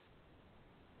go.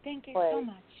 Thank you Clay. so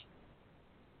much.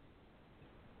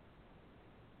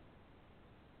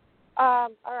 All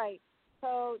right.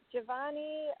 So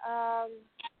Giovanni,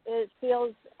 it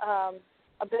feels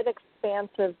a bit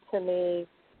expansive to me,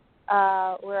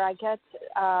 where I get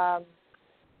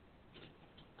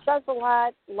does a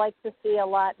lot, like to see a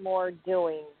lot more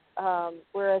doing.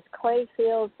 Whereas Clay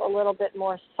feels a little bit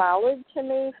more solid to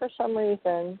me for some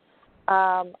reason.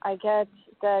 I get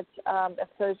that if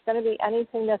there's going to be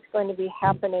anything that's going to be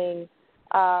happening,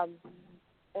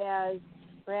 as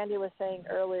Randy was saying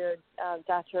earlier,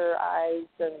 dot your I's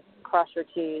and cross your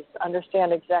T's.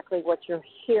 Understand exactly what you're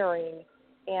hearing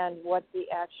and what the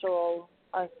actual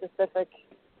specific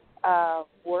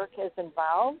work is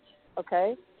involved.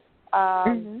 Okay.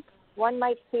 One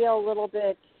might feel a little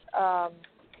bit,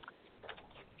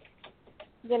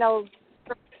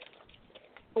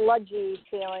 sludgy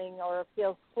feeling or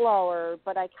feel slower,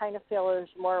 but I kind of feel there's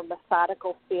more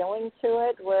methodical feeling to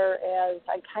it, whereas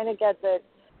I kind of get that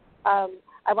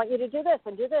I want you to do this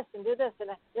and do this and do this, and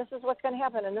this is what's going to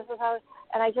happen, and this is how,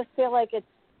 and I just feel like it's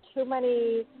too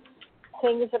many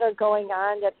things that are going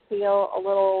on that feel a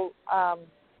little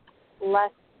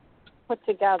less put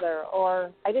together,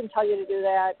 or I didn't tell you to do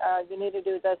that, you need to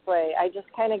do it this way. I just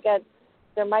kind of get,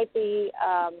 there might be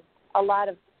a lot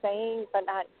of saying but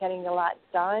not getting a lot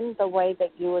done the way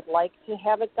that you would like to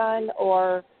have it done,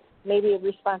 or maybe a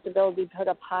responsibility put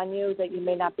upon you that you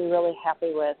may not be really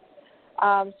happy with.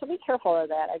 So be careful of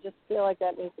that. I just feel like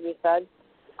that needs to be said.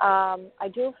 I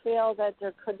do feel that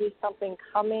there could be something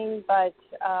coming, but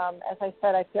as I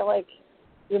said, I feel like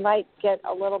you might get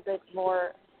a little bit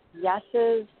more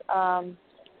yeses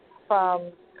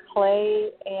from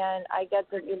Clay, and I get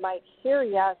that you might hear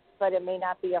yes, but it may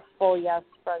not be a full yes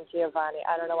from Giovanni.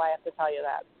 I don't know why I have to tell you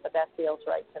that, but that feels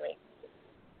right to me.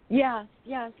 Yes.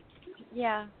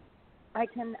 Yeah. I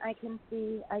can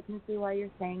see why you're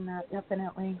saying that,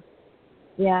 definitely.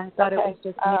 Yeah, I thought it was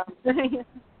just me.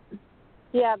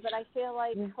 Yeah, but I feel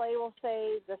like Clay will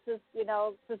say, this is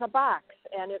a box,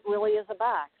 and it really is a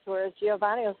box. Whereas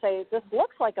Giovanni will say, this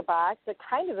looks like a box, it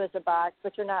kind of is a box,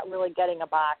 but you're not really getting a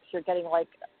box. You're getting like,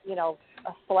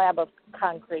 a slab of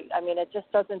concrete. I mean, it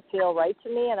just doesn't feel right to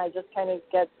me, and I just kind of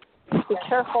be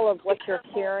careful of what you're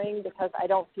hearing because I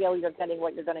don't feel you're getting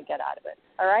what you're going to get out of it.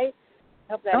 All right?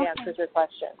 I hope that answers your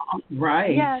question.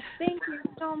 Right. Yes, thank you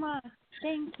so much.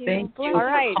 Thank you. Thank you. All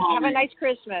right. Have a nice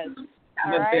Christmas.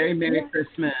 Have a very Merry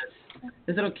Christmas.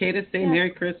 Is it okay to say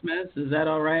Merry Christmas? Is that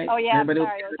all right? Oh yeah. Everybody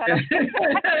Sorry.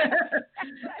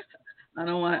 I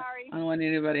don't want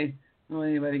anybody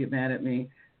to get mad at me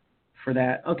for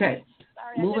that. Okay.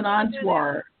 Sorry, moving on to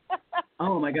our.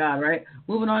 Oh my God! Right.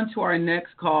 Moving on to our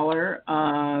next caller.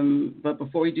 But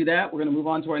before we do that, we're going to move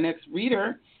on to our next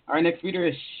reader. Our next reader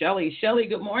is Shelley. Shelley,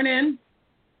 good morning.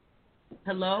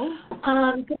 Hello.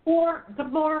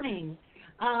 Good morning.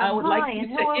 I would like you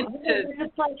to.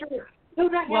 Who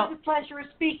do I have the pleasure of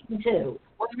speaking to?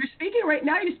 Well, you're speaking right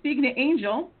now. You're speaking to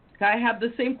Angel. I have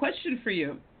the same question for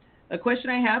you. The question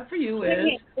I have for you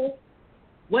is,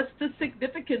 what's the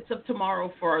significance of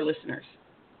tomorrow for our listeners?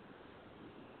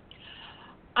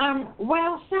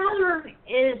 Well, Saturn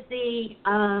is the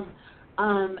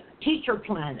teacher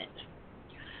planet,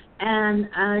 and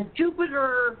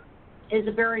Jupiter is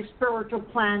a very spiritual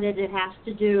planet. It has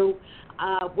to do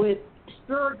with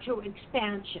spiritual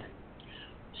expansion.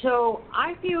 So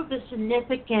I feel the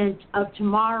significance of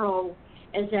tomorrow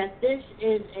is that this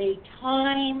is a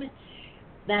time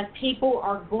that people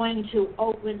are going to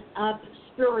open up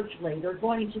spiritually.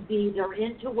 Their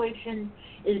intuition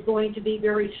is going to be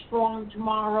very strong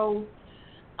tomorrow.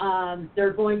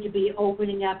 They're going to be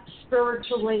opening up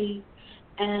spiritually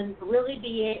and really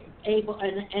be able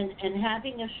and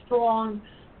having a strong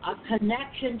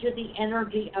connection to the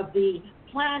energy of the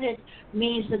planet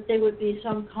means that there would be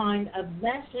some kind of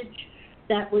message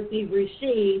that would be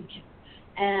received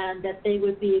and that they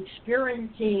would be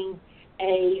experiencing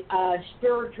a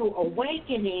spiritual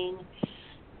awakening,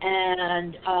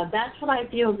 and that's what I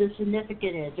feel the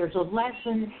significance is. There's a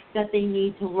lesson that they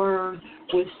need to learn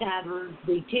with Saturn,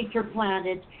 the teacher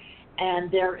planet, and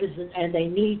they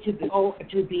need to be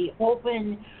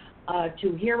open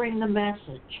to hearing the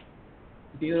message.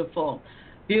 Beautiful.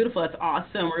 Beautiful. That's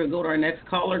awesome. We're going to go to our next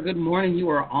caller. Good morning. You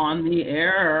are on the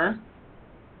air.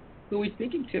 Who are we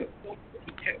speaking to?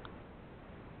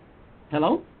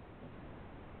 Hello?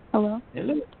 Hello?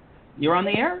 Hello. You're on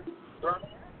the air?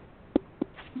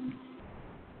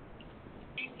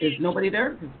 Is nobody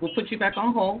there? We'll put you back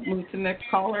on hold. Move to the next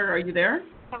caller. Are you there?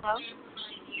 Hello?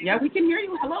 Yeah, we can hear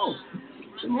you. Hello.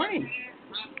 Good morning.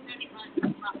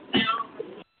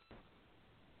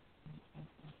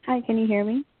 Hi, can you hear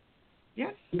me?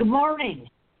 Yes. Good morning.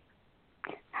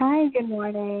 Hi, good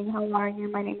morning. How are you?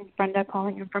 My name is Brenda,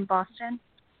 calling in from Boston.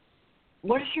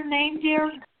 What is your name,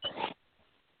 dear?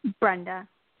 Brenda.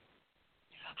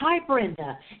 Hi,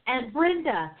 Brenda. And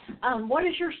Brenda, what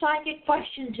is your psychic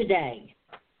question today?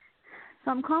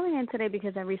 So I'm calling in today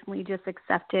because I recently just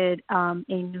accepted a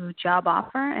new job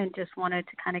offer and just wanted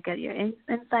to kind of get your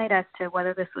insight as to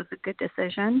whether this was a good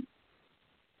decision.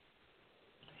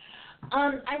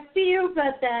 I feel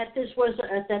that this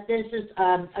is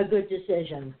a good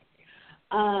decision.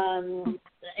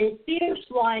 It feels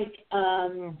like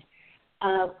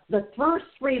the first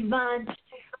 3 months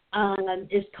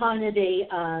is kind of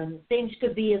things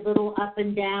could be a little up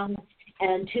and down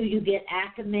until you get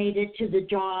acclimated to the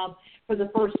job. For the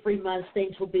first 3 months,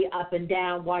 things will be up and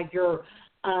down while you're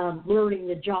learning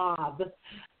the job.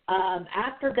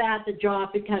 After that, the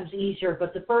job becomes easier,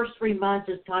 but the first 3 months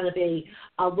is kind of a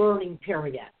learning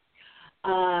period.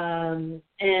 And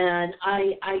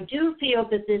I do feel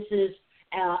that this is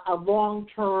a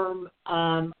long-term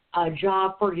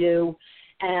job for you.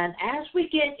 And as we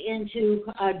get into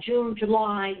June,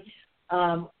 July,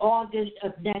 August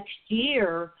of next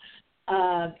year,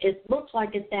 it looks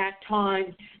like at that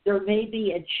time there may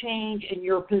be a change in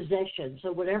your position.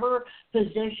 So whatever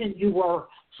position you were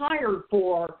hired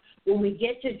for, when we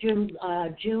get to June,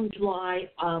 July,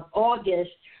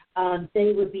 August,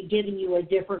 they would be giving you a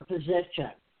different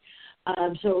position.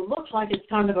 So it looks like it's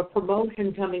kind of a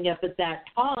promotion coming up at that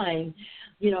time,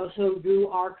 so you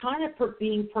are kind of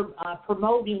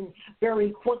promoting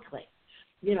very quickly,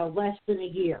 less than a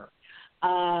year.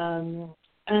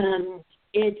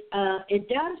 it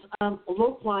does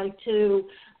look like, too,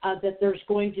 that there's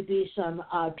going to be some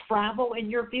travel in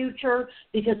your future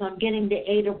because I'm getting the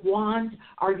Eight of Wands.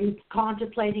 Are you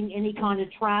contemplating any kind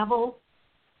of travel?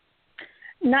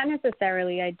 Not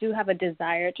necessarily. I do have a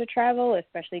desire to travel,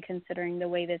 especially considering the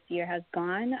way this year has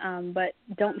gone, but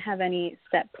don't have any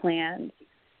set plans.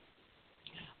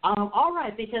 All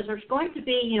right, because there's going to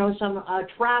be, some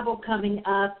travel coming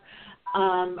up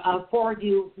for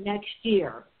you next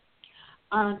year.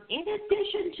 In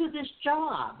addition to this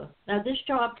job, now this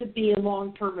job could be a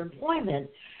long-term employment,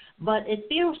 but it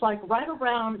feels like right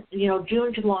around,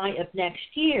 June, July of next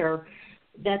year,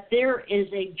 that there is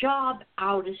a job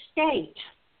out of state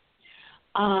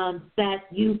that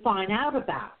you find out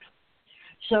about.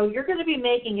 So you're going to be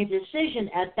making a decision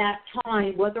at that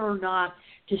time whether or not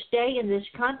to stay in this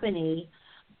company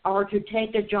or to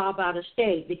take a job out of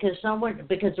state because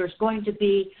there's going to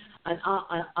be an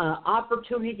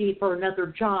opportunity for another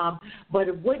job, but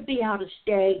it would be out of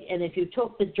state, and if you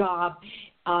took the job,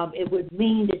 it would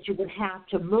mean that you would have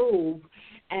to move,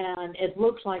 and it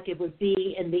looks like it would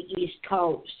be in the East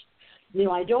Coast.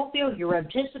 I don't feel you're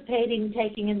anticipating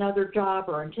taking another job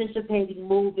or anticipating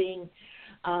moving,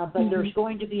 but there's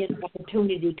going to be an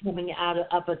opportunity coming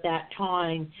up at that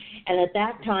time, and at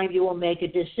that time you will make a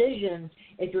decision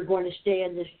if you're going to stay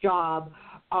in this job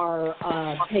or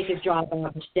take a job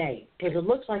out of state, because it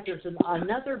looks like there's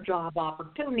another job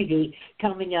opportunity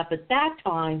coming up at that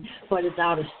time, but it's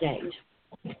out of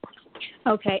state.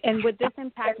 Okay, and would this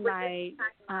impact my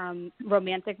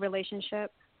romantic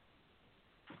relationship?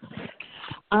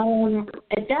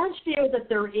 It does feel that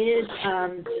there is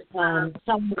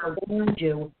someone around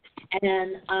you,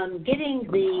 and getting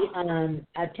the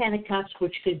Ten of Cups,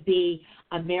 which could be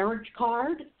a marriage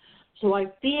card. So I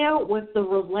feel with the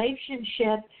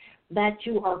relationship that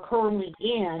you are currently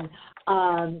in,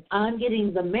 I'm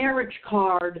getting the marriage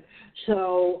card,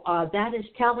 so that is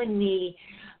telling me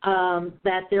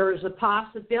that there is a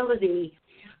possibility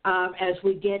as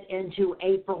we get into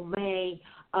April, May,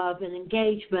 of an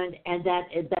engagement, and that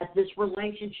this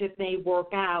relationship may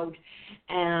work out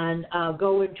and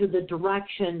go into the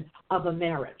direction of a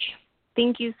marriage.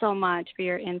 Thank you so much for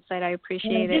your insight. I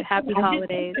appreciate it. Happy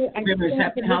holidays.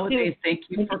 Happy holidays. Thank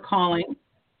you for calling.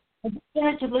 I just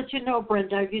wanted to let you know,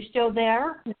 Brenda, are you still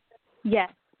there? Yes.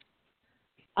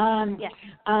 Yes.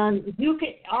 You can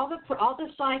all the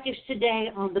psychics today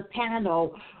on the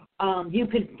panel. You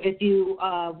could, if you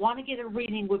want to get a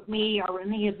reading with me or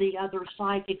any of the other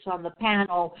psychics on the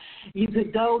panel, you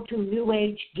could go to New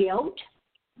Age Guild.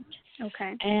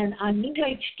 Okay. And on New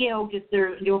Age Guild,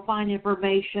 you'll find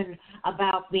information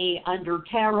about me under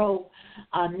tarot,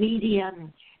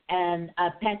 medium, and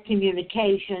pet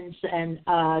communications. And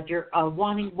you're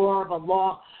wanting more of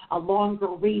a longer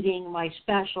reading. My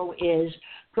special is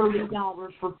 $30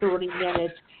 for 30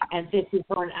 minutes and $50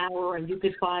 for an hour, and you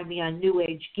can find me on New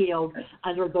Age Guild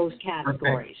under those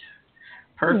categories.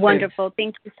 Perfect. Wonderful.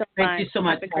 Thank you so much. Thank you so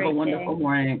much. Have a wonderful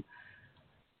morning.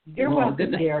 You're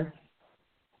welcome, dear.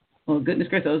 Well, goodness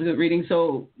gracious, that was a good reading.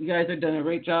 So you guys have done a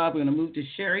great job. We're going to move to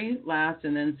Sherry last,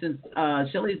 and then since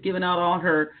Shelly's given out all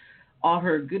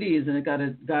her goodies and it got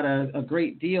a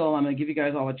great deal, I'm going to give you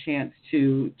guys all a chance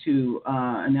to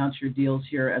announce your deals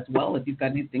here as well if you've got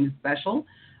anything special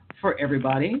for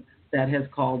everybody that has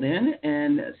called in.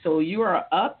 And so you are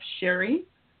up, Sherry.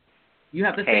 You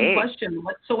have the same question.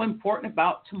 What's so important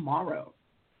about tomorrow?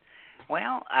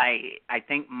 Well, I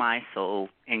think my soul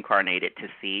incarnated to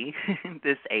see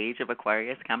this age of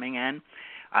Aquarius coming in.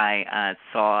 I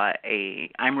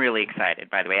I'm really excited,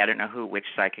 by the way. I don't know which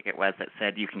psychic it was that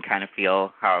said you can kind of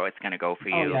feel how it's going to go for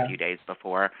you a few days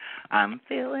before. I'm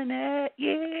feeling it,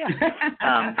 yeah.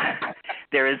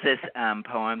 There is this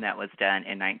poem that was done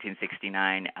in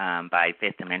 1969 by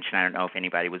Fifth Dimension. I don't know if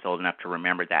anybody was old enough to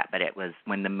remember that, but it was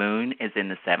when the moon is in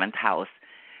the 7th house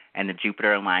and the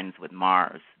Jupiter aligns with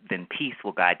Mars, then peace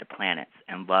will guide the planets,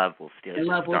 and love will steal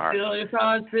your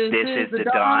stars. This is the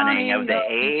dawning of the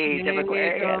age of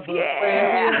Aquarius.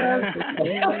 Yeah.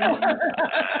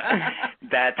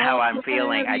 That's how I'm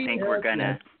feeling. I think we're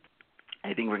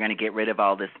gonna get rid of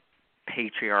all this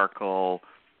patriarchal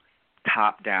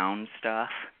top-down stuff.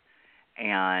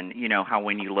 And you know how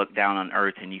when you look down on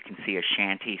Earth and you can see a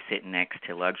shanty sitting next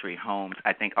to luxury homes,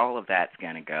 I think all of that's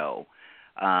going to go.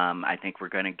 I think we're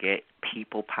going to get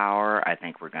people power. I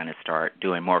think we're going to start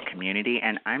doing more community.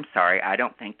 And I'm sorry, I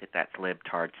don't think that that's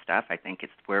libtard stuff. I think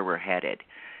it's where we're headed.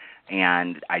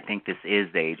 And I think this is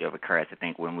the age of Aquarius. I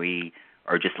think when we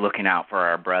are just looking out for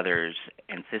our brothers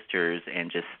and sisters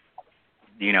and just,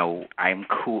 you know, I'm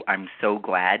so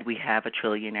glad we have a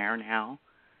trillionaire now.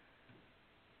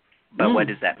 But what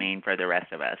does that mean for the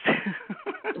rest of us?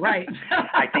 Right.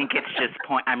 I think it's just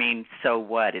so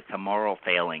what? It's a moral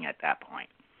failing at that point.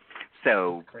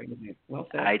 So well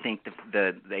said. I think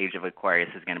the age of Aquarius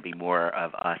is going to be more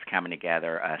of us coming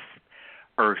together, us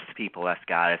Earth people, us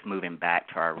goddess, moving back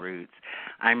to our roots.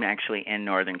 I'm actually in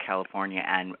Northern California,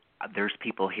 and there's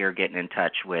people here getting in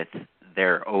touch with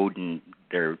their Odin,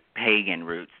 their pagan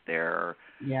roots, their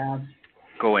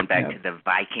going back to the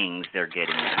Vikings. They're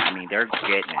getting it. They're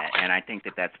getting it, and I think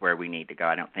that that's where we need to go.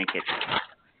 I don't think it's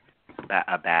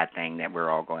a bad thing that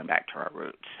we're all going back to our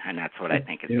roots, and that's what I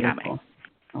think is coming.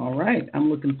 All right. I'm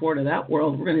looking forward to that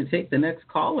world. We're going to take the next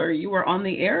caller. You are on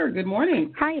the air. Good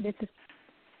morning. Hi, this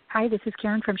is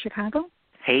Karen from Chicago.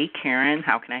 Hey, Karen.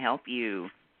 How can I help you?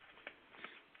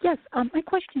 Yes. My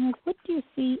question is, what do you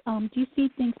see? Do you see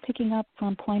things picking up for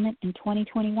employment in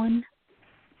 2021?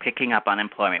 Picking up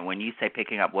unemployment. When you say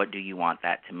picking up, what do you want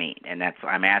that to mean? And that's what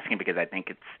I'm asking because I think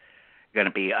it's going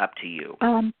to be up to you.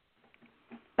 Going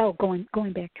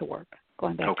back to work.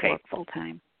 Going back to work full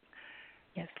time.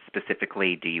 Yes.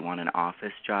 Specifically, do you want an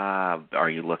office job? Are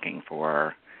you looking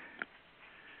for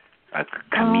a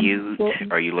commute?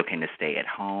 Are you looking to stay at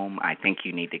home? I think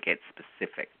you need to get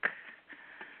specific.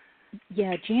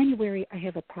 Yeah, January I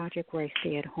have a project where I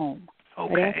stay at home.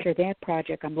 Okay. But after that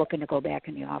project, I'm looking to go back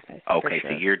in the office. Okay,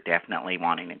 sure. So you're definitely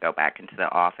wanting to go back into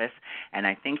the office. And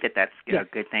I think that that's a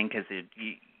good thing because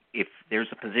if there's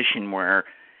a position where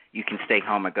you can stay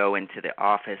home or go into the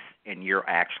office and you're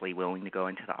actually willing to go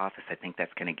into the office, I think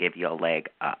that's going to give you a leg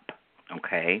up,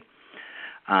 okay?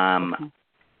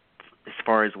 As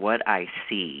far as what I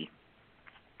see,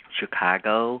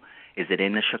 Chicago, is it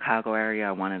in the Chicago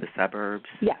area, one of the suburbs?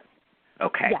 Yes.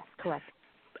 Okay. Yes, correct.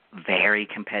 Very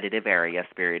competitive area,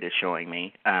 Spirit is showing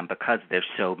me, because there's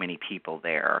so many people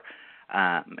there.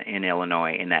 In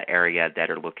Illinois, in that area that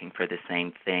are looking for the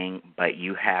same thing, but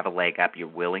you have a leg up. You're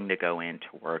willing to go into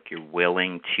work. You're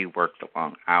willing to work the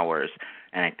long hours,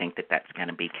 and I think that that's going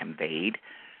to be conveyed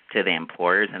to the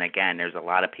employers. And, again, there's a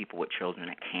lot of people with children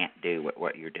that can't do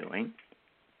what you're doing.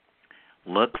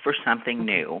 Look for something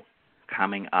new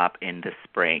coming up in the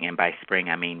spring, and by spring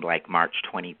I mean like March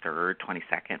 23rd,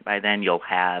 22nd. By then you'll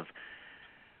have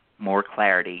more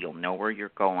clarity. You'll know where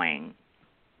you're going.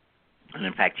 And,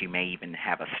 in fact, you may even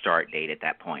have a start date at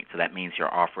that point. So that means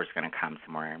your offer is going to come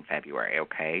somewhere in February,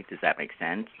 okay? Does that make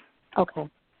sense? Okay.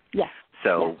 Yes.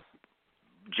 So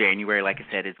January, like I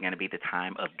said, is going to be the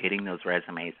time of getting those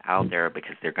resumes out there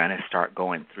because they're going to start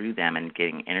going through them and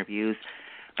getting interviews.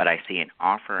 But I see an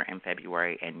offer in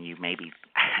February, and you maybe,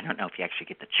 I don't know if you actually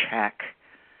get the check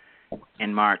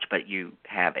in March, but you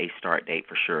have a start date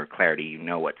for sure. Clarity, you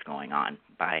know what's going on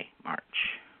by March.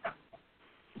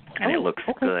 And it looks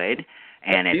good.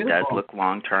 And it does look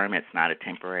long-term. It's not a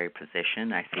temporary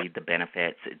position. I see the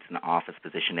benefits. It's an office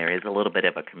position. There is a little bit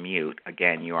of a commute.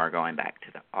 Again, you are going back to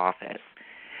the office.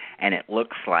 And it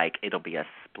looks like it'll be a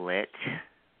split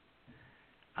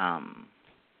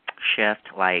shift.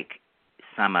 Like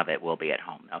some of it will be at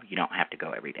home, though. You don't have to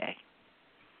go every day.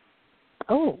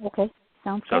 Oh, okay.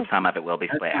 Sounds good. So some of it will be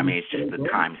split. It's just the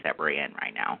times that we're in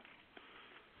right now.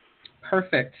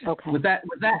 Perfect. Okay. Was that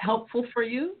helpful for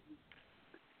you?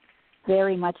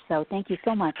 Very much so. Thank you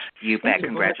so much. You bet.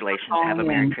 Congratulations. Have a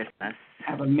Merry Christmas.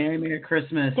 Have a Merry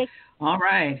Christmas. All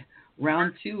right.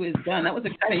 Round 2 is done. That was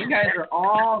exciting. You guys are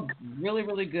all really,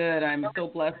 really good. I'm so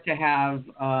blessed to have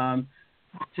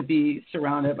to be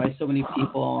surrounded by so many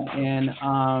people. And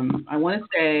I want to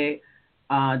say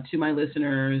to my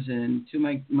listeners and to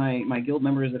my guild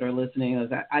members that are listening, is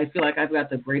that I feel like I've got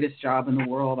the greatest job in the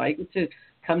world. I get to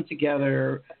come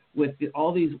together with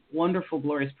all these wonderful,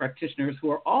 glorious practitioners who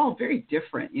are all very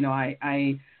different.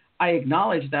 I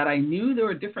acknowledge that. I knew there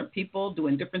were different people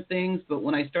doing different things, but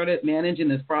when I started managing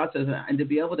this process and to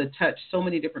be able to touch so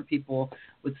many different people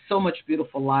with so much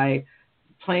beautiful light,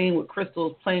 playing with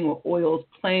crystals, playing with oils,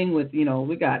 playing with,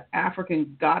 we got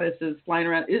African goddesses flying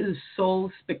around. It is so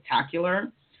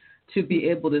spectacular to be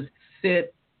able to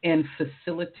sit and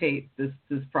facilitate this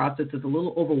process. Is a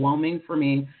little overwhelming for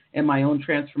me in my own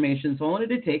transformation. So I wanted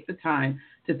to take the time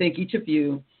to thank each of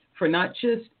you for not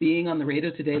just being on the radio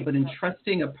today, but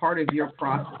entrusting a part of your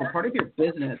process, a part of your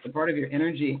business, a part of your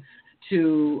energy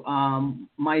to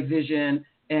my vision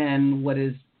and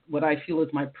what I feel is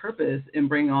my purpose in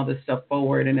bringing all this stuff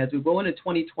forward. And as we go into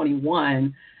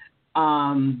 2021,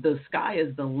 the sky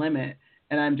is the limit.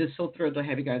 And I'm just so thrilled to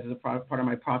have you guys as a part of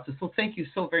my process. So thank you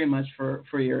so very much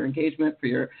for your engagement,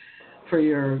 for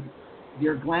your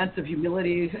glance of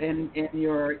humility and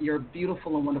your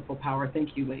beautiful and wonderful power.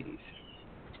 Thank you, ladies.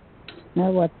 No,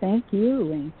 well, thank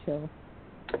you, Rachel.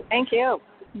 Thank you.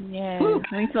 Yes,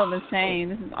 we feel the same.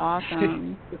 This is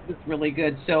awesome. This is really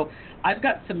good. So I've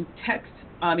got some chat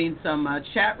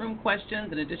room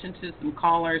questions in addition to some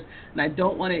callers, and I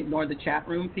don't want to ignore the chat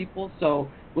room people. So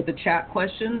with the chat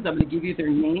questions, I'm going to give you their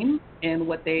name and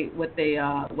what their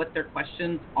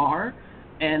questions are,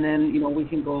 and then we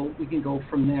can go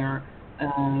from there,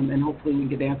 and hopefully we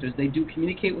get answers. They do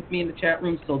communicate with me in the chat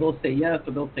room, so they'll say yes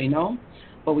or they'll say no.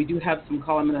 But we do have some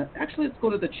call. Let's go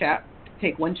to the chat.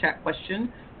 Take one chat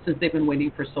question since they've been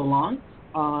waiting for so long.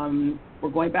 We're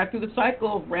going back through the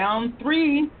cycle. Round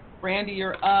 3. Brandy,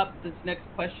 you're up. This next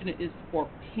question is for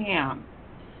Pam.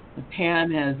 And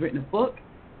Pam has written a book,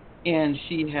 and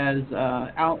she has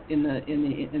out in the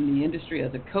industry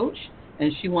as a coach,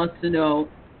 and she wants to know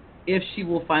if she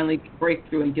will finally break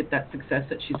through and get that success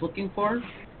that she's looking for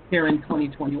here in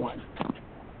 2021.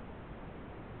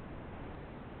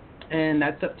 And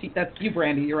that's you,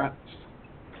 Brandy. You're up.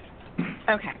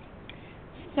 Okay.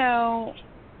 So,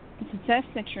 the success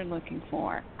that you're looking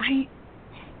for.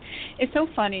 It's so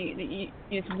funny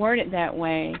that it's worded that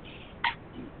way.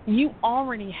 You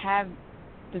already have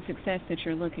the success that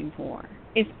you're looking for.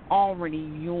 It's already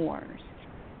yours.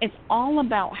 It's all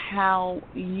about how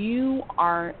you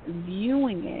are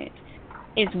viewing it.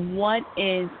 It's what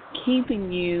is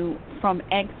keeping you from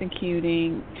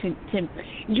executing.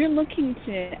 You're looking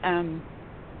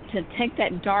to take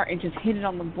that dart and just hit it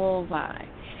on the bullseye.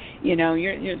 You're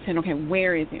saying, okay,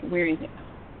 where is it? Where is it?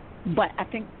 But I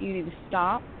think you need to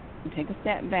stop and take a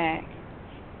step back.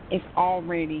 It's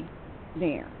already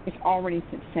there. It's already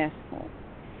successful.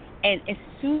 And as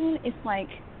soon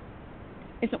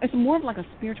it's more of like a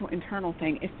spiritual internal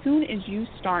thing. As soon as you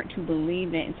start to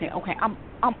believe that and say, okay, I'm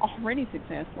already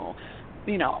successful.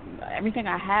 Everything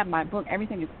I have, my book,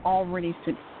 everything is already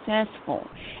successful.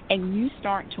 And you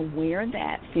start to wear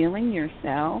that feeling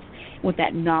yourself with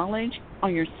that knowledge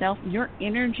on yourself, your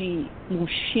energy will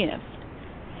shift.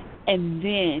 And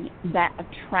then that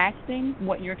attracting,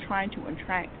 what you're trying to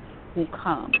attract, will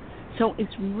come. So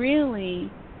it's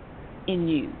really in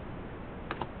you.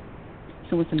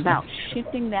 So it's about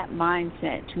shifting that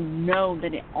mindset to know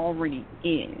that it already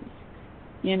is.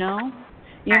 You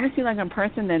ever see like a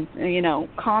person that's,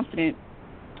 confident?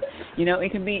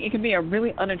 It can be a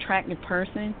really unattractive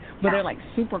person, but they're like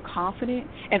super confident,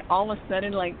 and all of a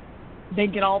sudden like they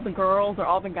get all the girls or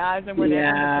all the guys or whatever.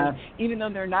 Yeah. Because even though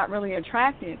they're not really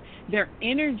attractive, their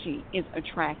energy is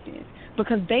attractive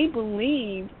because they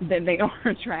believe that they are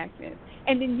attractive,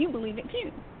 and then you believe it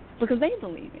too because they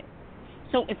believe it.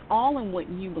 So it's all in what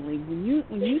you believe. When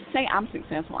you say I'm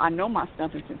successful, I know my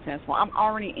stuff is successful, I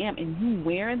already am, and you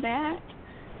wear that,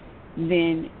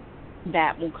 then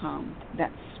that will come.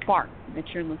 That spark that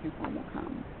you're looking for will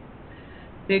come.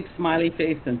 Big smiley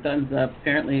face and thumbs up.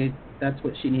 Apparently that's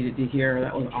what she needed to hear.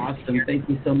 That was awesome. Thank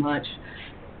you so much.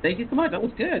 Thank you so much. That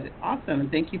was good. Awesome. And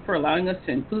thank you for allowing us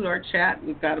to include our chat.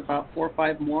 We've got about 4 or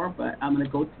 5 more, but I'm going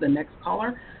to go to the next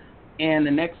caller. And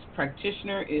the next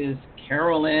practitioner is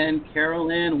Carolyn.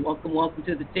 Carolyn, welcome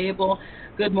to the table.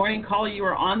 Good morning, caller. You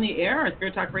are on the air at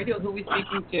Spirit Talk Radio. Who are we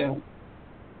speaking to?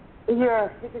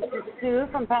 You're speaking to Sue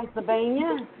from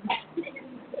Pennsylvania.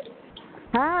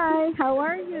 Hi, how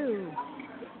are you?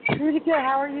 Pretty good.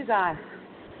 How are you guys?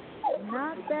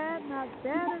 Not bad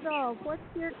at all. What's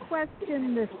your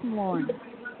question this morning?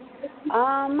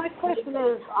 My question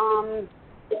is,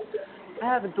 I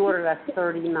have a daughter that's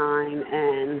 39,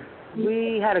 and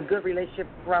we had a good relationship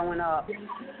growing up,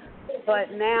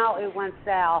 but now it went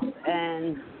south,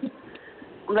 and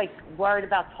I'm like worried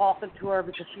about talking to her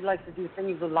because she likes to do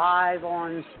things live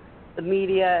on the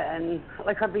media, and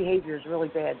like her behavior is really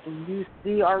bad. Do you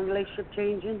see our relationship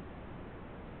changing?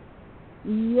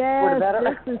 Yes,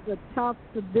 this is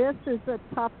a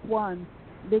tough one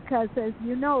because, as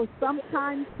you know,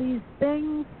 sometimes these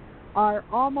things are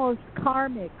almost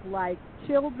karmic, like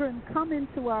children come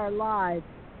into our lives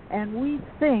and we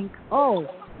think, oh,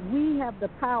 we have the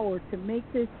power to make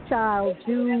this child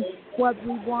do what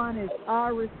we want. It's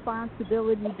our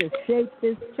responsibility to shape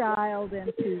this child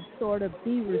and to sort of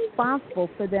be responsible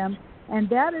for them. And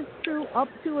that is true up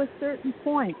to a certain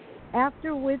point,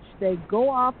 after which they go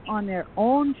off on their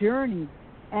own journey.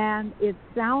 And it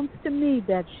sounds to me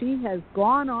that she has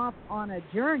gone off on a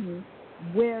journey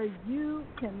where you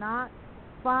cannot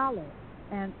follow,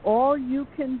 and all you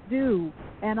can do,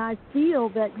 and I feel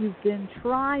that you've been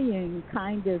trying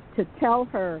kind of to tell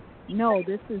her, no,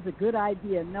 this is a good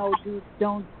idea, no,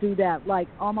 don't do that, like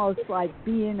almost like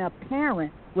being a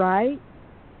parent, right?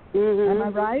 Mm-hmm. Am I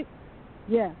right?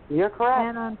 Yes. You're correct.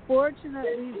 And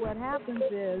unfortunately what happens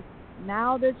is,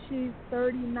 now that she's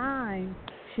 39,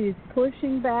 she's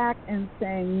pushing back and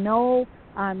saying, no,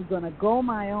 I'm going to go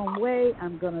my own way.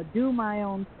 I'm going to do my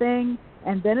own thing.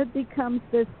 And then it becomes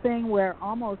this thing where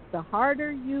almost the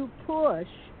harder you push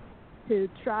to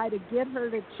try to get her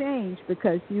to change,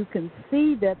 because you can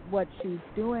see that what she's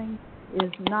doing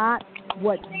is not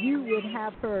what you would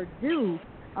have her do.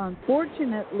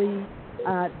 Unfortunately,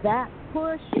 that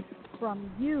push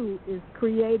from you is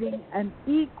creating an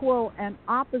equal and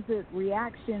opposite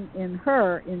reaction in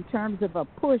her in terms of a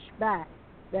pushback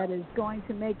that is going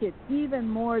to make it even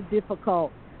more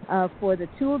difficult for the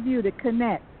two of you to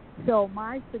connect. So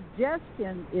my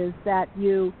suggestion is that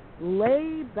you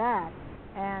lay back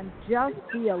and just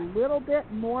be a little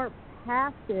bit more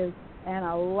passive and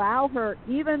allow her,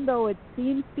 even though it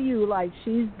seems to you like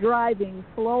she's driving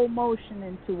slow motion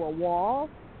into a wall,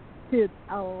 to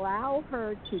allow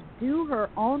her to do her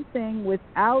own thing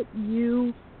without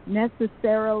you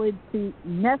necessarily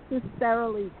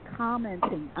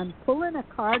commenting. I'm pulling a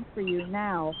card for you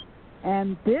now,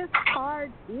 and this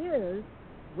card is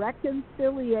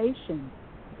reconciliation.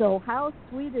 So how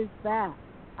sweet is that?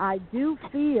 I do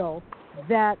feel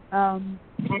that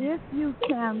if you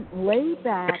can lay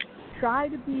back, try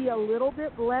to be a little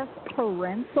bit less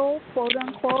parental, quote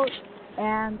unquote,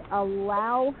 and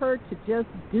allow her to just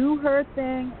do her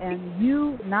thing and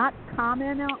you not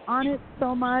comment on it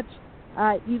so much,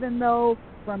 even though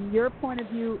from your point of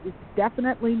view it's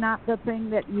definitely not the thing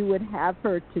that you would have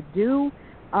her to do.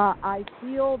 I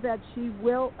feel that she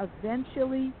will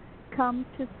eventually come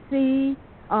to see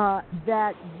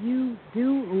that you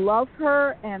do love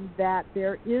her and that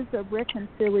there is a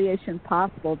reconciliation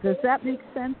possible. Does that make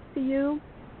sense to you?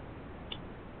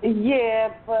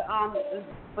 Yeah,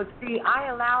 but see, I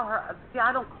allow her. See,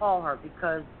 I don't call her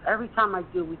because every time I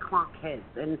do, we clock heads,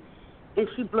 and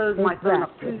she blows my phone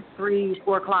up 2, 3,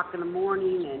 4 o'clock in the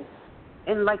morning,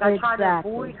 and like I try to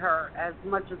avoid her as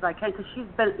much as I can because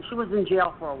she was in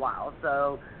jail for a while,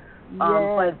 so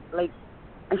but like.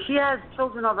 And she has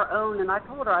children of her own, and I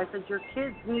told her, I said, your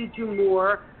kids need you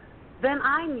more than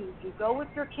I need you. Go with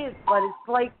your kids. But it's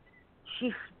like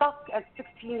she's stuck at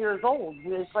 16 years old.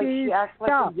 It's like she acts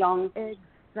like a young...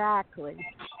 Exactly.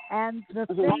 And the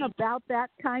thing about that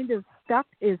kind of stuff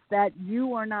is that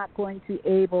you are not going to be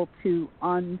able to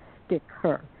unstick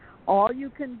her. All you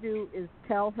can do is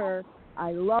tell her,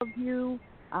 I love you,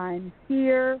 I'm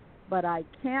here, but I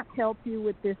can't help you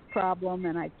with this problem,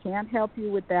 and I can't help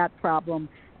you with that problem.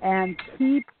 And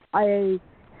keep a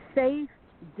safe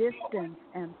distance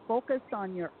and focus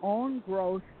on your own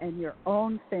growth and your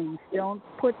own things. Don't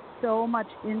put so much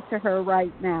into her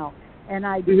right now. And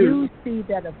I do see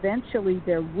that eventually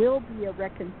there will be a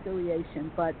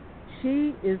reconciliation, but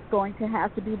she is going to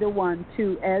have to be the one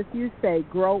to, as you say,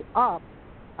 grow up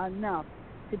enough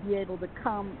to be able to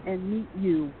come and meet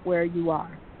you where you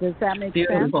are. Does that make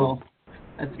sense?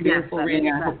 That's beautiful,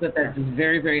 reading. I hope that that's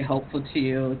very, very helpful to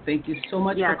you. Thank you so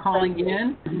much for calling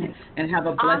in, and have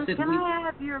a blessed week. Can I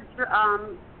have your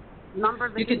number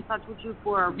that get in touch with you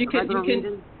for regular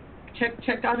readings?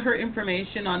 Check out her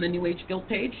information on the New Age Guild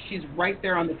page. She's right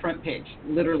there on the front page.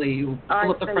 Literally, you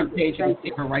pull up the front page and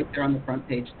see her right there on the front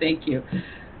page. Thank you.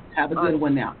 Have a good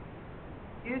one now.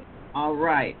 All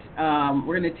right.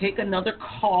 We're going to take another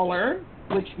caller,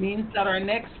 which means that our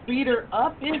next reader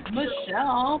up is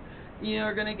Michelle.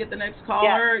 You're going to get the next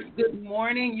caller. Yes. Good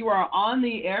morning. You are on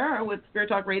the air with Spirit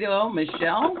Talk Radio.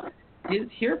 Michelle is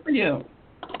here for you.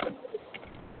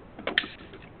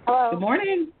 Hello. Good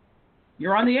morning.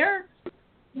 You're on the air.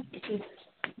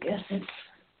 Yes.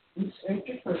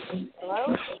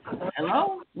 Hello?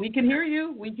 Hello. We can hear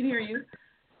you. We can hear you.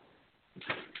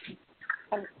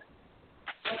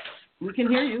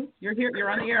 You're here.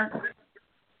 You're on the air.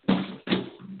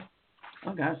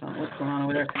 Oh, gosh, I don't know what's going on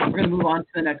over there. We're going to move on to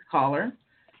the next caller.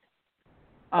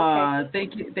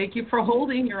 Thank you for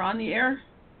holding. You're on the air.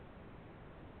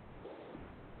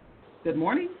 Good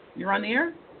morning. You're on the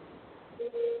air.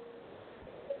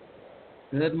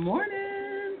 Good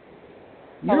morning.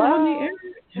 You're on the air.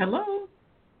 Hello.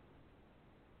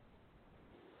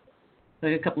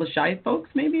 Like a couple of shy folks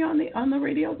maybe on the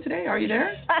radio today. Are you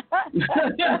there?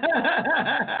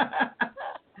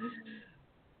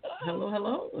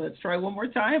 Hello. Let's try one more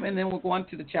time, and then we'll go on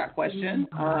to the chat question.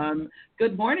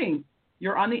 Good morning.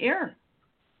 You're on the air.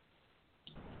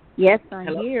 Yes,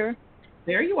 I'm here.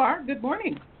 There you are. Good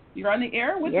morning. You're on the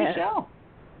air with Michelle.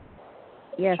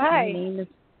 Yes. Hi.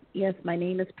 My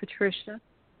name is Patricia.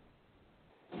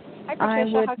 Hi,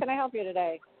 Patricia. How can I help you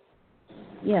today?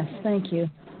 Yes, thank you.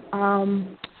 I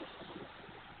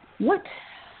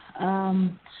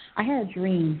had a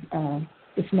dream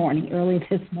early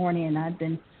this morning, and I've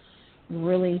been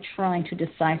really trying to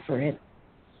decipher it.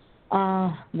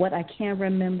 What I can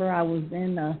remember, I was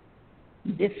in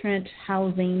different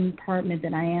housing apartment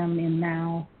that I am in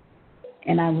now,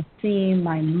 and I was seeing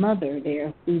my mother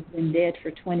there, who's been dead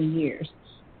for 20 years.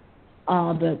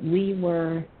 But we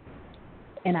were,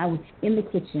 and I was in the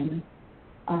kitchen,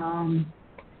 and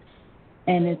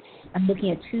I'm looking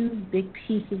at two big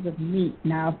pieces of meat.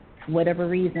 Now, for whatever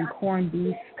reason, corned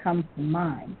beef comes to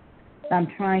mind. So I'm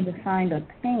trying to find a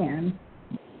pan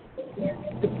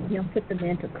to put them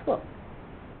in to cook.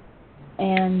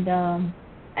 And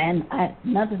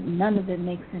none of it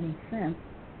makes any sense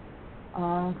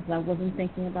because I wasn't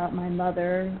thinking about my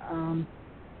mother,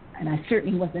 and I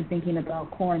certainly wasn't thinking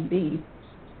about corned beef.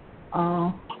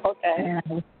 Okay.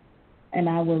 And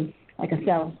I was, like I said,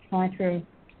 I was trying to.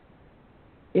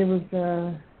 It was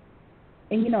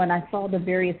and I saw the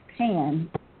various pans,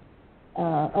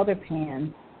 other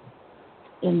pans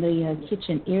in the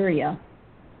kitchen area,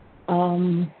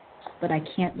 but I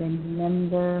can't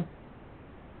remember.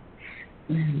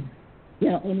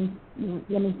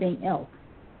 Anything else.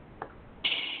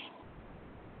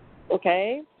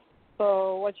 Okay.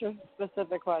 So what's your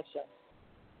specific question?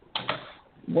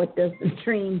 What does the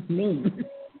dream mean?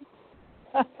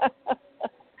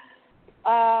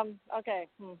 Okay.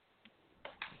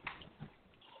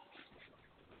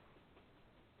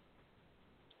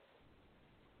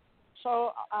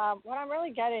 So what I'm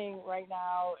really getting right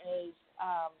now is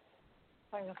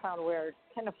something that sounds weird.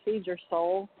 Kind of feed your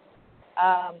soul.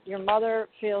 Your mother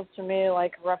feels to me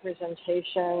like a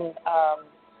representation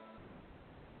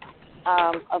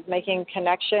of making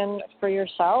connection for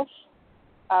yourself.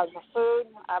 The food,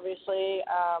 obviously,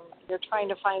 you're trying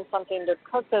to find something to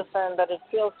cook this in, but it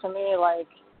feels to me like,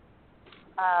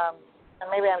 and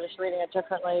maybe I'm just reading it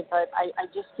differently, but I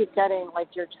just keep getting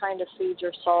like you're trying to feed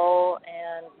your soul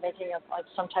and making like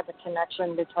some type of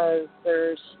connection because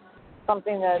there's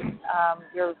something that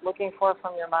you're looking for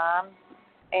from your mom.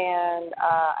 And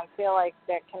I feel like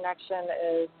that connection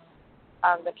is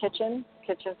the kitchen.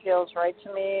 Kitchen feels right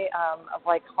to me of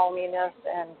like hominess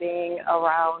and being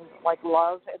around like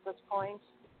love at this point.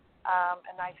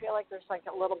 And I feel like there's like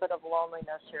a little bit of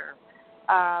loneliness here.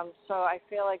 So I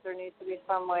feel like there needs to be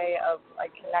some way of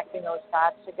like connecting those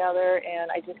dots together. And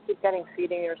I just keep getting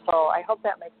feeding your soul. I hope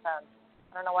that makes sense.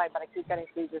 I don't know why, but I keep getting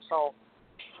feed your soul.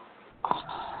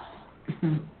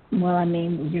 Well, I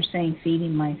mean, you're saying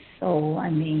feeding my soul. I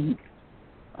mean,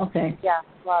 okay. Yeah,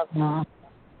 love.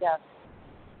 Yes.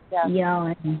 Yes.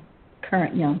 Yeah, and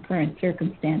current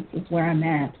circumstances where I'm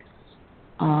at,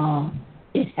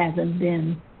 it hasn't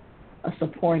been a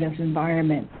supportive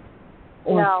environment.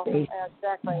 No,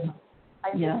 exactly.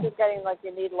 I just keep getting like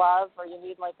you need love or you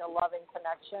need like a loving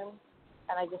connection,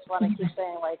 and I just want to keep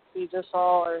saying like feed your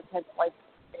soul or like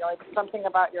like something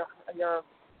about your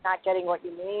not getting what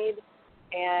you need.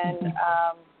 And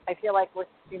I feel like with,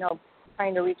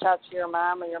 trying to reach out to your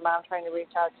mom and your mom trying to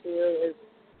reach out to you is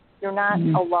you're not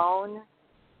alone.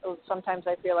 So sometimes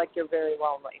I feel like you're very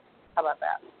lonely. How about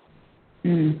that?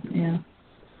 Yeah.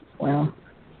 Well,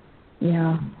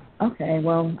 yeah. Okay.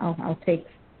 Well, I'll take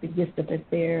the gist of it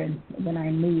there, and when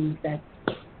I move, that's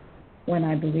when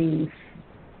I believe,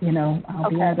 I'll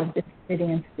be out of this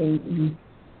sit-in state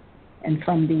and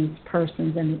from these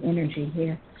persons and the energy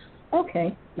here.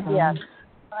 Okay. Yes.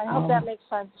 I hope that makes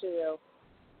sense to you.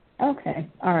 Okay.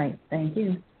 All right. Thank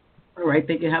you. All right.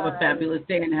 Thank you. Have a fabulous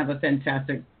day and have a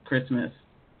fantastic Christmas.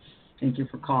 Thank you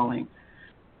for calling.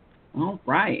 All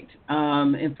right.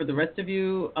 And for the rest of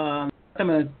you, I'm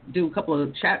going to do a couple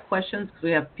of chat questions because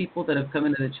we have people that have come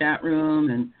into the chat room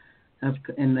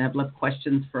and have left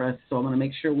questions for us. So I want to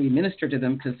make sure we minister to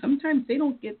them because sometimes they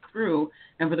don't get through.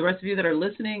 And for the rest of you that are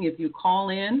listening, if you call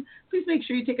in, please make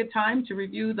sure you take a time to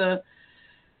review the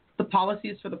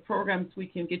policies for the program so we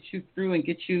can get you through and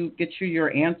get you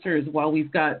your answers while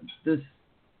we've got this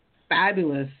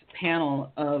fabulous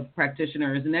panel of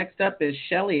practitioners. Next up is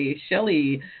Shelley.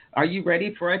 Shelley, are you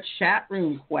ready for a chat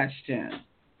room question?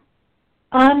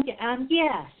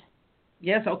 Yes.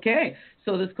 Yes, okay.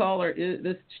 So this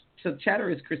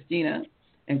chatter is Christina,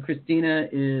 and Christina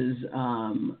is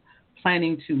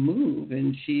planning to move,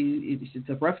 and it's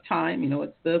a rough time.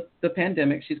 It's the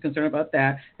pandemic. She's concerned about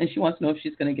that, and she wants to know if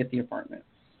she's going to get the apartment.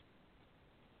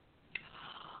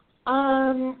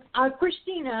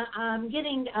 Christina, I'm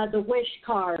getting the wish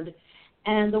card,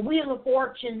 and the Wheel of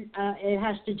Fortune, it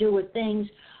has to do with things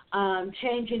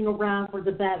changing around for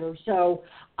the better. So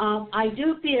I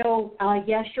do feel,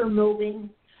 yes, you're moving.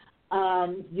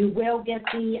 You will get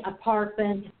the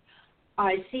apartment.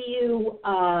 I see you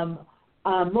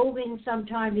moving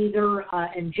sometime either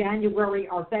in January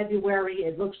or February.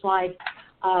 It looks like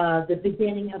the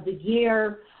beginning of the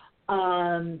year.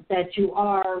 that you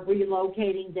are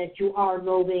relocating, that you are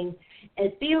moving.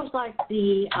 It feels like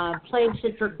the place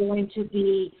that you're going to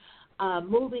be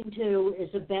moving to is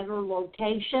a better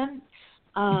location,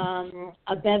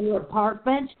 a better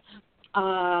apartment.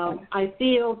 I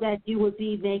feel that you would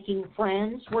be making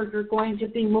friends where you're going to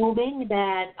be moving,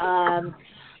 that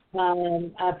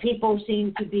people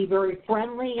seem to be very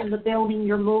friendly in the building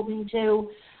you're moving to.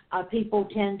 People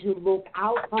tend to look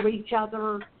out for each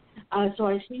other. So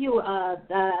I see you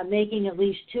making at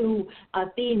least 2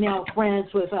 female friends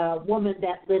with a woman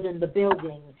that live in the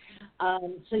building.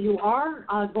 So you are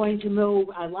going to move.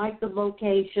 I like the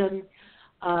location.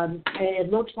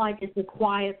 It looks like it's a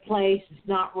quiet place. It's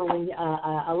not really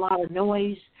a lot of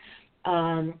noise.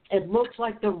 It looks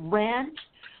like the rent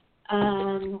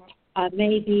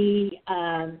may be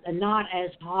not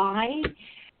as high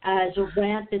as a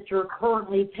rent that you're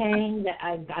currently paying. That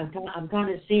I'm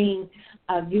kind of seeing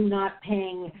you not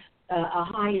paying a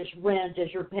highest rent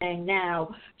as you're paying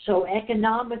now. So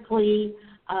economically,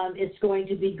 it's going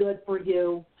to be good for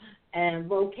you. And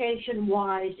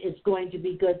location-wise, it's going to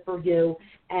be good for you.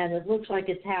 And it looks like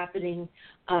it's happening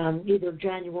either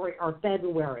January or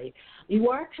February.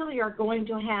 You actually are going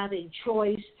to have a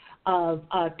choice of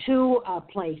 2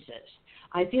 places.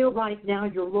 I feel right now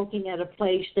you're looking at a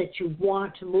place that you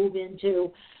want to move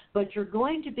into, but you're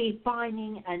going to be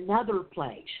finding another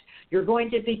place. You're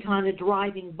going to be kind of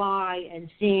driving by and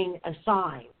seeing a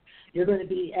sign. You're going to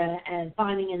be and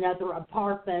finding another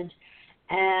apartment.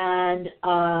 And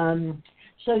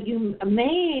so you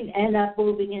may end up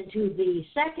moving into the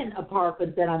second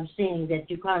apartment that I'm seeing that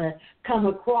you kind of come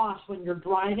across when you're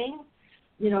driving.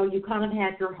 You know, you kind of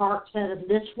had your heart set on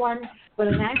this one, but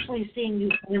I'm actually seeing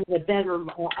you having a better,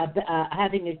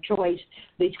 having a choice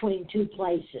between 2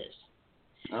 places.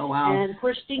 Oh wow! And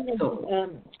Christine,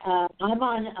 I'm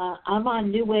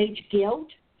on New Age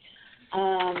Guild.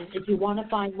 If you want to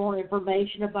find more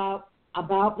information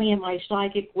about me and my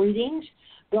psychic readings,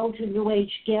 go to New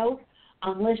Age Guild.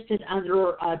 I'm listed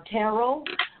under tarot,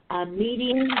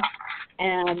 medium,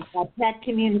 and pet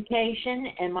communication,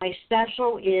 and my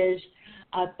special is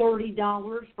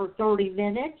 $30 for 30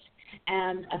 minutes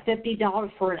and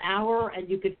 $50 for an hour, and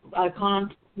you could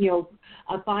find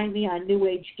me on New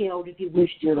Age Guild if you wish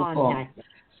to contact me.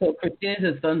 So Christine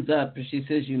says thumbs up. She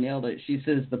says you nailed it. She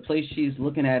says the place she's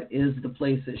looking at is the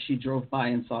place that she drove by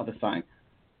and saw the sign.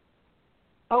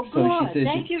 Oh, so good.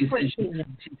 Thank you, Christine.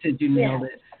 She said you nailed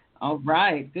it. All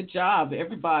right. Good job,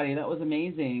 everybody. That was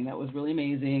amazing. That was really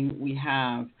amazing. We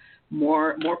have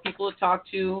more people to talk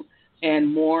to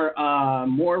and more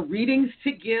readings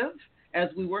to give as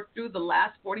we work through the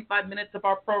last 45 minutes of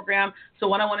our program. So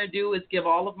what I want to do is give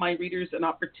all of my readers an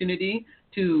opportunity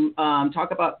to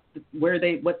talk about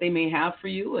what they may have for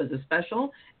you as a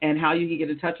special and how you can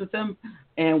get in touch with them.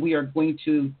 And we are going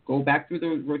to go back through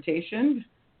the rotation.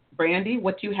 Brandy,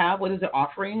 what do you have? What is it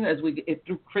offering as we get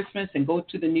through Christmas and go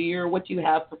to the New Year? What do you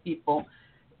have for people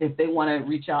if they want to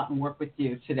reach out and work with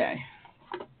you today?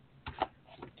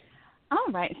 All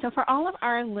right. So for all of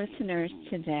our listeners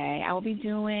today, I will be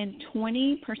doing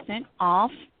 20%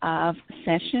 off of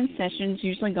sessions. Sessions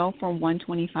usually go for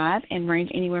 $125 and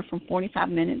range anywhere from 45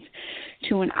 minutes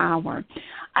to an hour.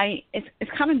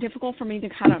 It's kind of difficult for me to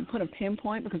kind of put a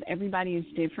pinpoint because everybody is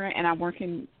different, and I work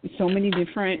in so many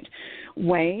different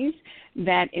ways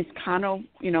that it's kind of,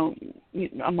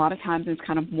 a lot of times it's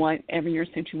kind of whatever your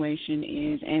situation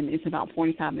is, and it's about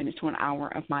 45 minutes to an hour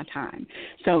of my time.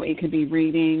 So it could be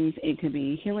readings, it could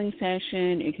be healing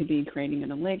session, it could be creating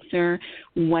an elixir,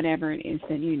 whatever it is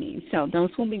that you need. So those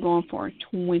will be going for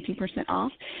 20%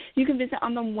 off. You can visit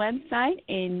on the website,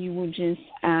 and you will just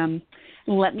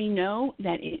let me know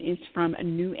that it is from a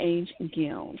New Age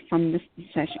Guild from the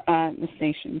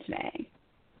station today.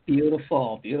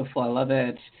 Beautiful, beautiful. I love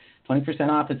it. 20%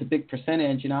 off is a big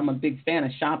percentage. I'm a big fan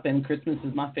of shopping. Christmas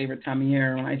is my favorite time of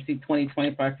year. When I see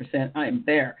 20-25%, I am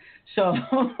there. So,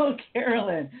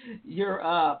 Carolyn, you're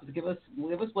up. Give us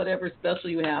whatever special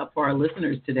you have for our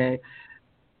listeners today.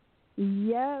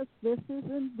 Yes, this is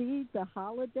indeed the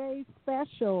holiday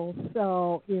special.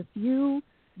 So if you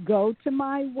go to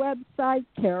my website,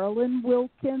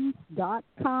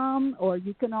 carolynwilkins.com, or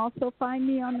you can also find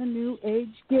me on the New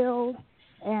Age Guild.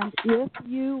 And if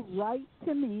you write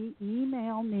to me,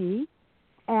 email me,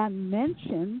 and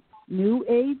mention New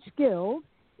Age Guild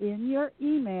in your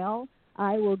email,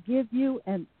 I will give you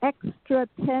an extra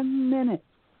 10 minutes.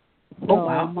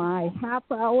 So my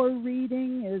half-hour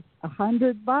reading is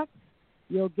 $100.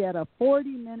 You'll get a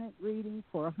 40-minute reading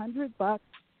for $100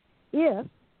 if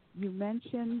you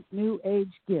mention New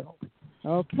Age Guild.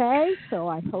 Okay? So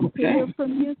I hope to hear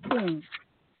from you soon.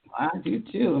 I do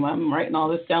too. I'm writing all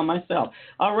this down myself.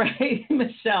 All right,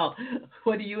 Michelle,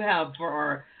 what do you have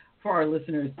for our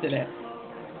listeners today?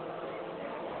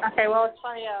 Okay, well, it's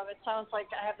funny. It sounds like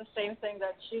I have the same thing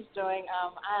that she's doing.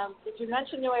 If you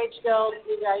mention New Age Guild,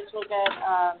 you guys will get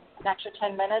an extra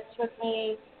 10 minutes with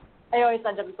me. I always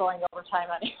end up going overtime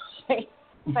anyway.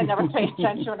 I never pay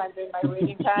attention when I'm doing my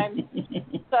reading time.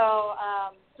 So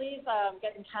please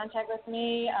get in contact with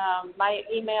me. My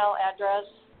email address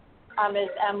is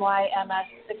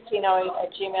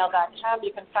myms1608@gmail.com.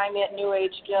 You can find me at New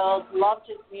Age Guild. Love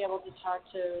to be able to talk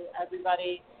to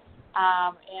everybody.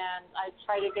 And I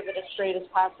try to give it as straight as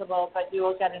possible, but you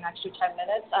will get an extra 10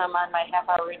 minutes on my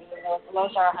half-hour reading.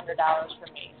 Those are $100 for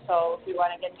me. So if you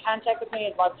want to get in contact with me,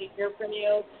 I'd love to hear from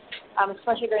you,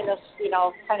 especially during this,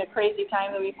 kind of crazy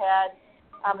time that we've had.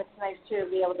 It's nice to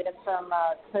be able to get some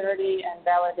clarity and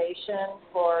validation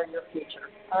for your future.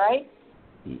 All right?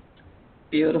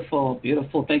 Beautiful,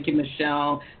 beautiful. Thank you,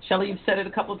 Michelle. Shelley, you've said it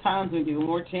a couple of times. We'll give you one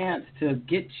more chance to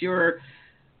get your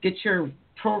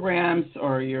programs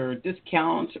or your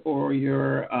discount or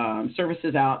your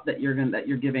services out that you're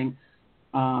giving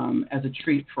as a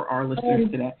treat for our listeners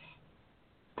today.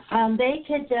 They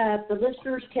could the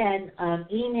listeners can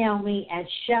email me at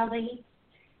Shelley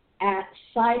at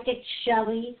Psychic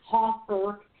Shelley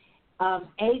Hoffer,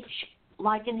 H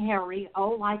like in Harry,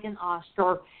 O like in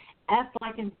Oscar, F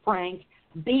like in Frank,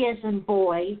 B as in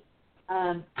boy,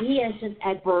 E as in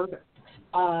Edward,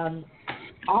 R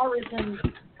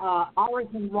as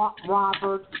in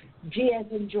Robert, G as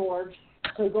in George.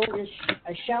 So go to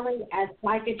Shelley at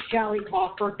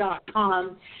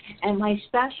psychicshelleyhoffer.com, and my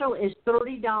special is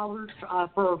 $30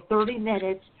 for 30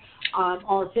 minutes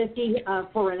or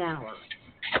 $50 for an hour.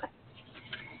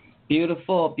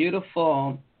 Beautiful,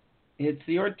 beautiful. It's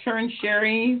your turn,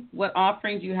 Sherry. What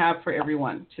offerings do you have for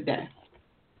everyone today?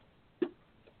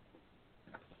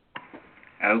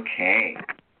 Okay.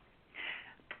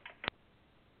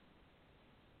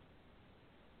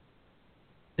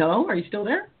 Hello, are you still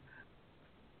there?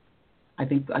 I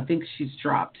think she's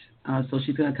dropped, so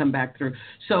she's going to come back through.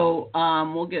 So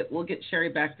we'll get Sherry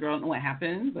back through. I don't know what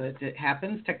happened, but it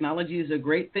happens. Technology is a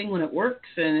great thing when it works,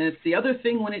 and it's the other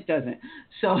thing when it doesn't.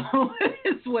 So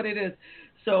it's what it is.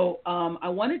 So I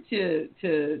wanted to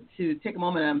take a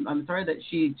moment. I'm sorry that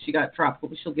she got dropped.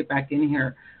 Hopefully she'll get back in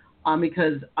here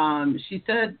because she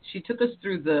said she took us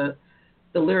through the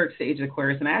lyrics to Age of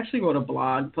Aquarius, and I actually wrote a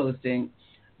blog posting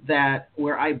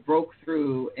where I broke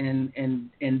through and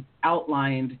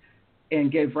outlined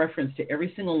and gave reference to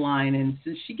every single line. And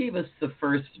since she gave us the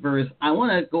first verse, I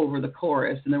want to go over the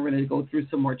chorus, and then we're going to go through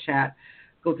some more chat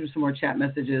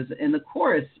messages. And the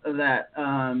chorus of that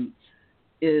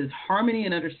is harmony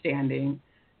and understanding,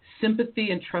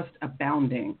 sympathy and trust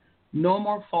abounding, no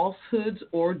more falsehoods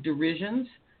or derisions,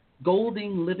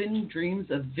 golden living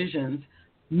dreams of visions,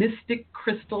 mystic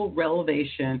crystal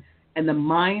revelation, and the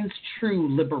mind's true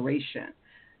liberation.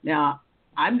 Now,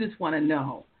 I just want to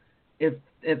know if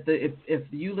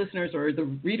you listeners or the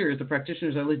readers, the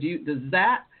practitioners, does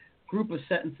that group of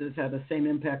sentences have the same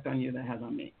impact on you that it has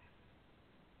on me?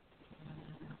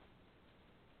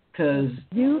 Because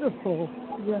beautiful,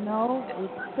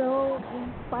 it's so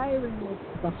inspiring.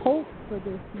 It's the hope for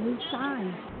this new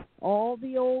time. All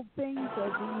the old things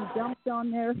are being dumped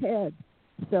on their head,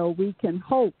 so we can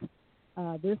hope.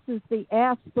 This is the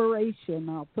aspiration,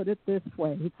 I'll put it this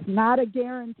way. It's not a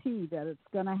guarantee that it's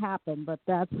going to happen, but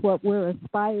that's what we're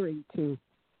aspiring to.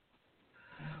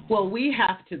 Well, we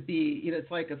have to be,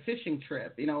 it's like a fishing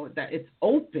trip, that it's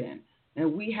open,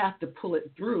 and we have to pull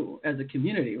it through as a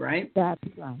community, right? That's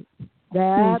right.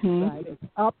 That's right. It's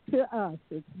up to us.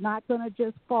 It's not going to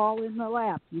just fall in the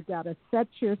lap. You got to set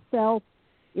yourself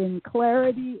in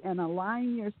clarity and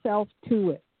align yourself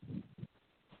to it.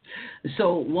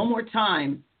 So one more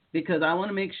time, because I want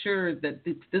to make sure that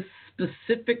this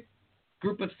specific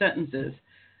group of sentences,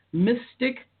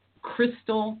 mystic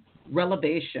crystal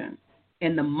revelation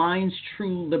and the mind's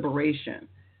true liberation,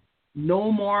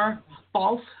 no more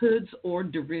falsehoods or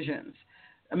derisions.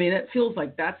 I mean, it feels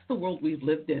like that's the world we've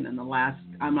lived in the last,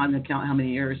 I'm not going to count how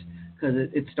many years, because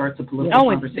it starts a political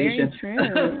conversation. It's very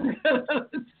true.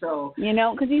 So,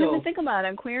 because you have to think about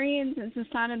it. Aquarians is the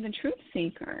sign of the truth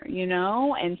seeker,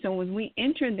 and so when we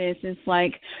enter this, it's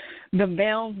like the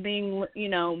veil's being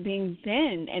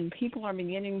thinned, and people are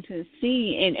beginning to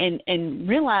see and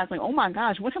realize, like, oh my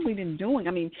gosh, what have we been doing?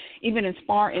 I mean, even as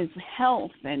far as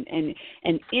health and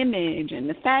image and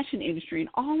the fashion industry, and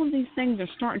all of these things are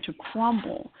starting to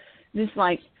crumble. This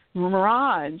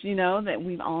mirage, that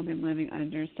we've all been living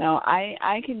under. So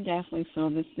I can definitely feel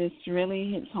this. This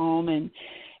really hits home, and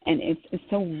it's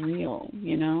so real,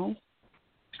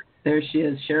 There she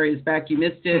is. Sherry is back. You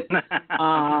missed it.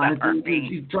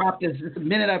 You dropped this. The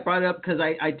minute I brought it up, because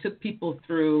I took people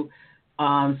through,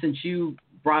 since you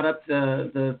brought up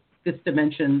the Fifth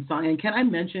Dimension song. And can I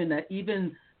mention that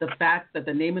even the fact that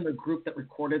the name of the group that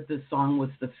recorded this song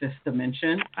was the Fifth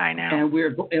Dimension? I know. And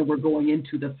we're going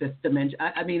into the Fifth Dimension.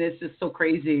 I mean, it's just so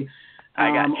crazy.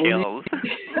 I got chills.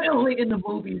 Only in the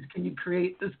movies can you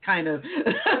create this kind of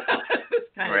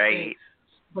thing.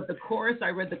 But the chorus, I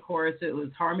read the chorus. It was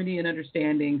harmony and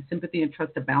understanding, sympathy and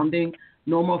trust abounding,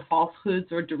 no more falsehoods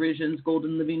or derisions,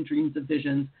 golden living dreams of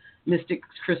visions, mystic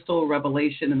crystal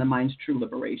revelation, and the mind's true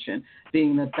liberation.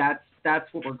 Being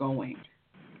that's what we're going.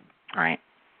 Right.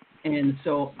 And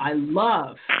so I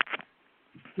love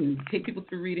to take people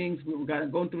through readings. We're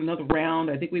going through another round.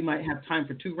 I think we might have time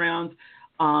for 2 rounds.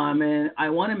 And I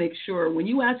want to make sure when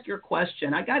you ask your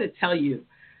question, I got to tell you,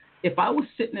 if I was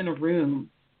sitting in a room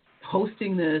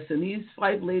hosting this and these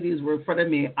 5 ladies were in front of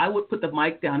me, I would put the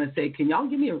mic down and say, can y'all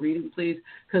give me a reading, please?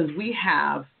 Because we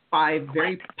have 5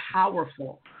 very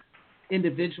powerful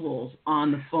individuals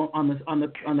on the phone, on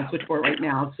the switchboard right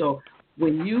now. So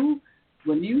when you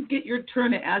get your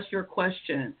turn to ask your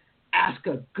question, ask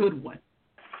a good one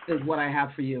is what I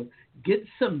have for you. Get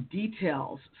some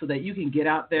details so that you can get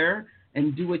out there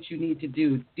and do what you need to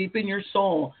do. Deep in your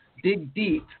soul, dig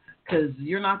deep, because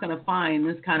you're not going to find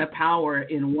this kind of power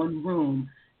in one room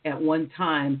at one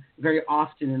time very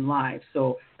often in life.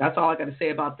 So that's all I got to say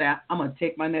about that. I'm going to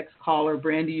take my next caller.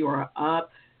 Brandy, you are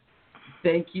up.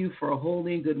 Thank you for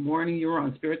holding. Good morning. You're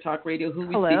on Spirit Talk Radio. Who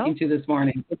are we speaking to this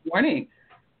morning? Good morning.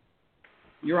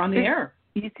 You're on the air.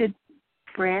 You said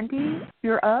Brandy,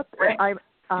 you're up?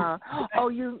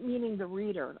 You're meaning the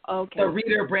reader. Okay. The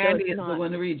reader, Brandy, is the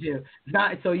one to read you.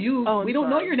 Not, so you, we don't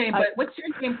know your name, but what's your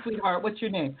name, sweetheart? What's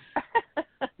your name?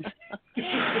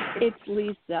 It's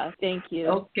Lisa. Thank you.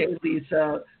 Okay,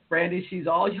 Lisa. Brandy, she's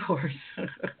all yours.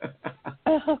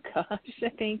 Oh,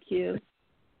 gosh. Thank you.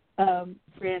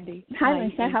 Brandy. Hi,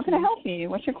 Lisa. How can I help you?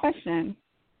 What's your question?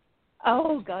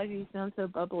 Oh, God, you sound so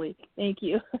bubbly. Thank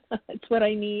you. It's what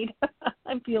I need.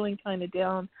 I'm feeling kind of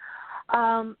down.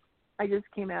 I just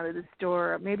came out of the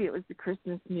store. Maybe it was the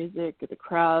Christmas music or the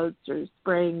crowds or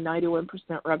spraying 91%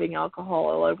 rubbing alcohol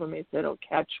all over me so it'll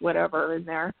catch whatever in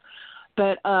there.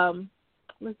 But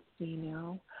let's see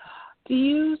now. Do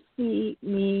you see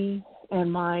me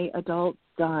and my adult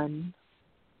son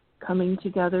coming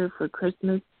together for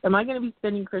Christmas? Am I going to be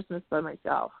spending Christmas by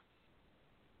myself?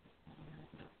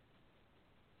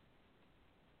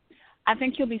 I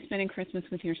think you'll be spending Christmas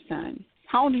with your son.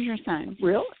 How old is your son?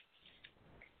 Really?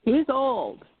 He's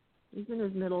old. He's in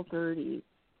his middle 30s.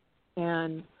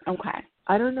 And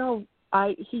I don't know.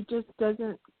 He just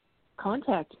doesn't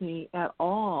contact me at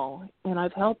all. And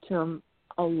I've helped him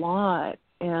a lot.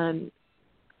 And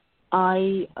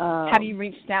have you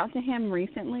reached out to him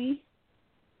recently?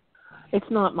 It's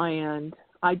not my end.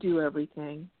 I do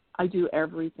everything.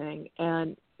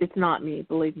 And it's not me,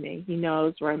 believe me. He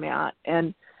knows where I'm at.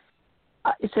 And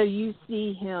so you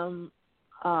see him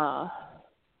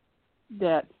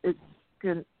that it's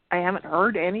good. I haven't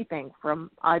heard anything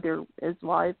from either his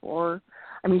wife or,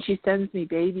 I mean, she sends me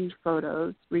baby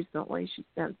photos. Recently she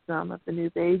sent some of the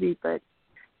new baby,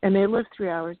 and they live 3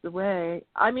 hours away.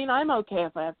 I mean, I'm okay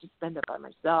if I have to spend it by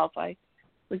myself. I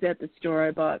was at the store.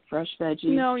 I bought fresh veggies.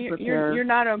 No, you're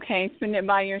not okay spending it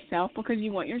by yourself because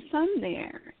you want your son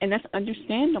there, and that's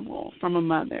understandable from a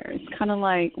mother. It's kind of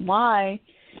like, why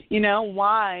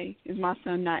is my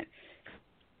son not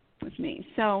with me?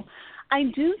 So I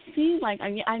do see like a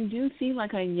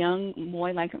young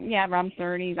boy, like around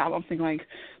 30s. I was thinking like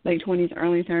late 20s,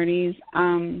 early 30s.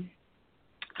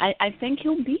 I think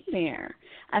he'll be there.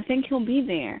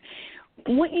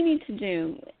 What you need to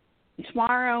do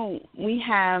tomorrow, we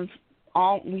have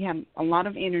a lot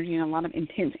of energy and a lot of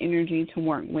intense energy to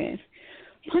work with.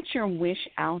 Put your wish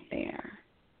out there.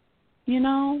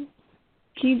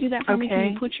 Can you do that for me?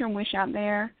 Can you put your wish out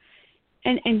there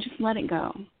and just let it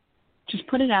go? Just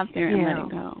put it out there and let it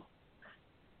go.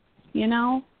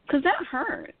 Because that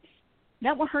hurts.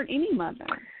 That will hurt any mother.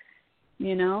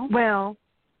 Well,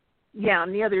 yeah.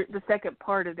 And the second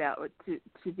part of that would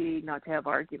to be not to have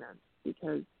arguments,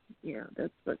 because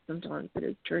that's what sometimes it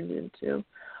is turned into.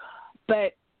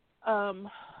 But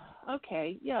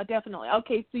okay, yeah, definitely.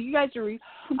 Okay, so you guys are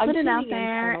put it out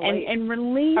there and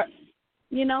release.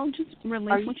 Just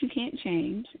release what you can't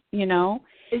change.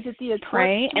 Is it the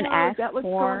pray and ask is that what's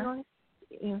for? Going on?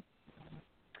 Yeah.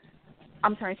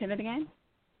 I'm sorry, say that again.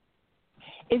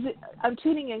 I'm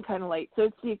tuning in kind of late, so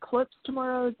it's the eclipse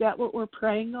tomorrow. Is that what we're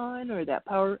praying on, or that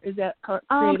power? Is that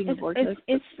creating a vortex?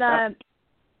 It's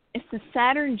the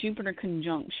Saturn-Jupiter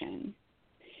conjunction.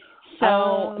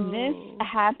 So this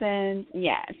happens,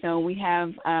 so we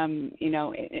have,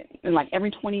 like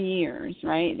every 20 years,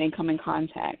 right, they come in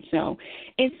contact. So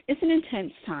it's an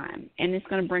intense time, and it's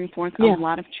going to bring forth a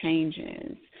lot of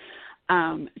changes.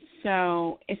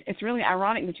 So it's really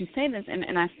ironic that you say this,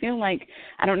 and I feel like,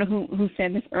 I don't know who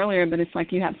said this earlier, but it's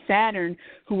like you have Saturn,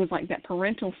 who was like that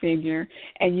parental figure,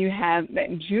 and you have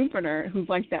that Jupiter, who's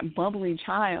like that bubbly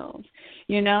child,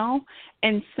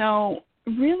 And so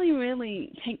really,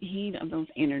 really take heed of those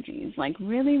energies. Like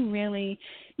really, really,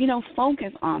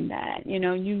 focus on that.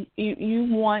 You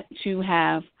want to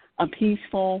have a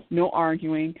peaceful, no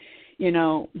arguing,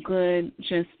 good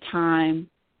just time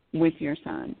with your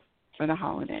son for the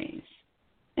holidays,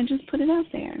 and just put it out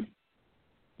there.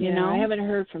 I haven't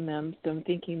heard from them, so I'm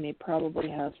thinking they probably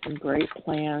have some great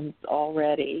plans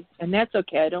already, and that's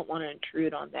okay. I don't want to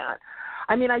intrude on that.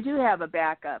 I mean, I do have a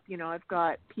backup. I've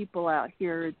got people out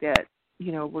here that,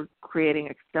 we're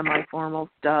creating semi-formal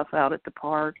stuff out at the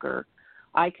park, or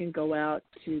I can go out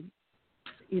to,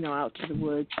 out to the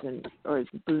woods or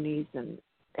the boonies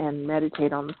and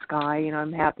meditate on the sky.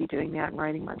 I'm happy doing that and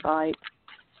riding my bike.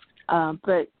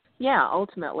 But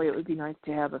ultimately it would be nice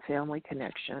to have a family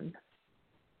connection.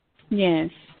 Yes,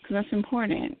 because that's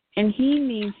important. And he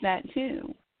needs that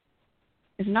too.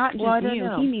 It's not just you.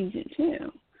 He needs it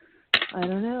too. I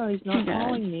don't know. He's not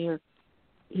calling me, or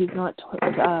he's not,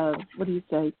 what do you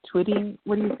say, twitting?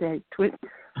 What do you say?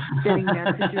 Sending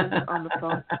messages on the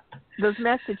phone. Those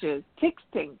messages,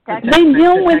 texting. Men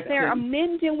deal with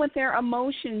their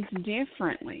emotions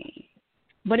differently.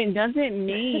 But it doesn't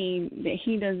mean that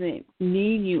he doesn't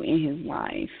need you in his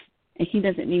life, and he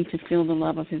doesn't need to feel the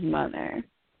love of his mother.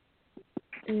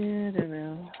 I don't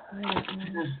know.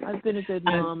 I've been a good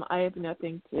mom. I have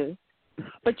nothing to.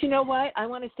 But you know what? I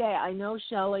want to say I know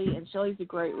Shelley, and Shelley's a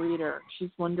great reader. She's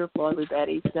wonderful,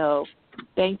 everybody. So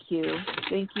thank you.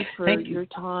 Thank you for your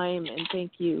time, and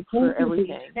thank you for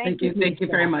everything. Thank you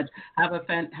very much. Have a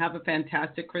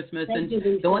fantastic Christmas. And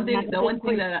the one thing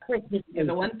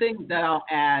that I'll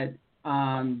add,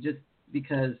 just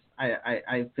because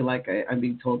I feel like I'm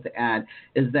being told to add,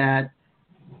 is that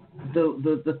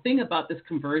the thing about this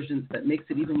convergence that makes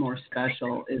it even more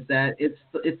special is that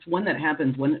it's one that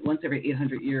happens once every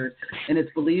 800 years, and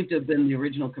it's believed to have been the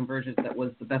original convergence that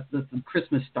was the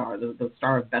Christmas star, the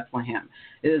Star of Bethlehem.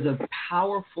 It is a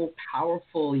powerful,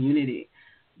 powerful unity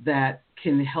that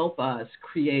can help us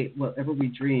create whatever we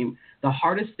dream. The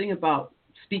hardest thing about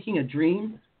speaking a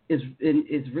dream is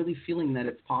really feeling that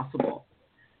it's possible.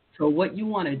 So what you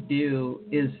want to do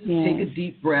is take a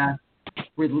deep breath,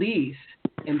 release,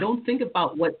 and don't think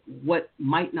about what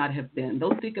might not have been.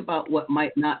 Don't think about what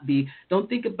might not be. Don't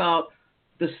think about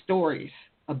the stories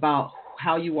about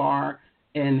how you are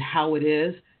and how it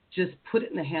is. Just put it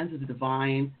in the hands of the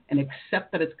divine and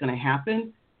accept that it's going to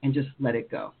happen, and just let it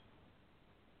go.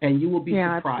 And you will be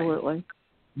surprised. Absolutely.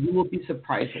 You will be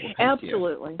surprised.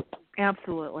 Absolutely.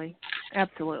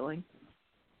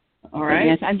 All right.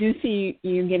 Yes, I do see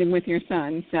you getting with your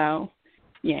son, so...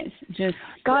 Yes, just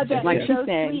God, that like is she so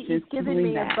said, sweet. just You've given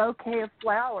me that. a bouquet of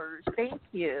flowers. Thank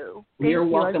you. You're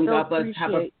welcome. God bless.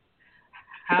 Appreciate.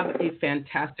 Have a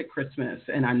fantastic Christmas,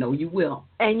 and I know you will.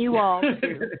 And you all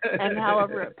too. And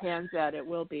however it pans out, it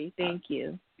will be. Thank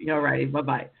you. All right.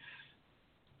 Bye-bye.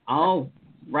 All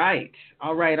right.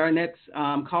 Our next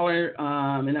caller,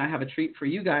 and I have a treat for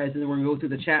you guys, and then we're going to go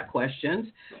through the chat questions.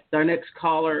 Our next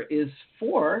caller is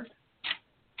for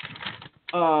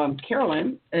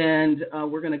Carolyn, and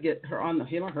we're going to get her on the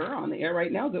air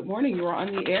right now. Good morning. You are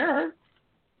on the air.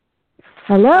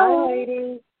 Hello. Hi,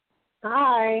 ladies.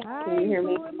 Hi. Can you hear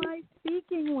me? Who am I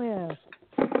speaking with?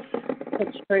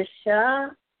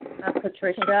 Patricia.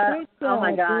 Patricia. Oh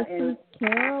my God. This is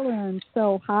Carolyn.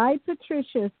 So, hi,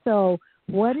 Patricia. So,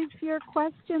 what is your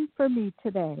question for me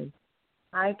today?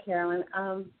 Hi, Carolyn.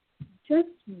 Just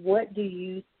what do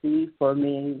you see for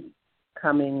me?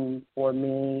 Coming for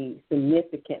me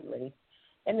significantly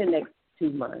in the next 2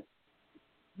 months.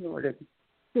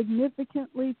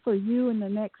 Significantly for you in the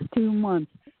next 2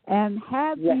 months. And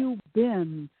have you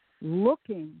been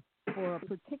looking for a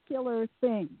particular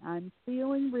thing? I'm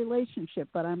feeling relationship,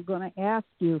 but I'm going to ask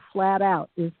you flat out,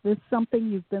 is this something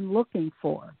you've been looking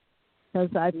for?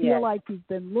 Because I feel like you've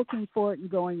been looking for it and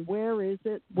going, where is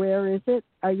it? Where is it?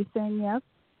 Are you saying yes?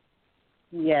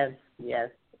 Yes. Yes.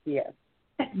 Yes.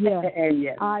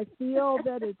 I feel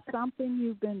that it's something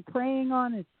you've been praying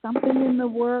on. It's something in the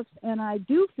works, and I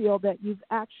do feel that you've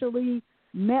actually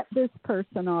met this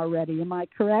person already. Am I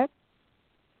correct?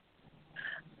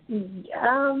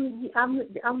 I'm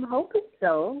hoping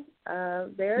so.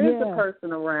 There is a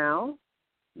person around.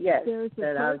 Yes. There's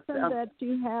a person that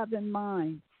you have in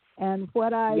mind. And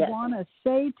what I want to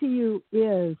say to you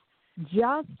is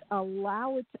just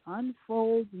allow it to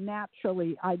unfold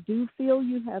naturally. I do feel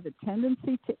you have a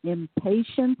tendency to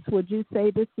impatience. Would you say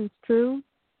this is true?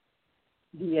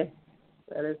 Yes,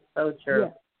 that is so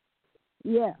true.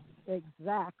 Yes,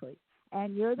 exactly.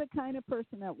 And you're the kind of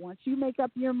person that once you make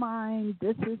up your mind,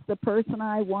 this is the person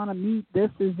I want to meet, this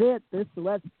is it,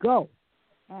 let's go.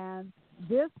 And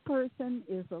this person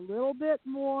is a little bit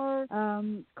more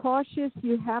cautious.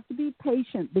 You have to be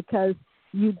patient because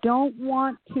you don't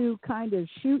want to kind of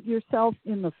shoot yourself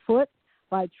in the foot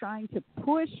by trying to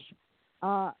push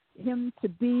him to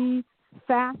be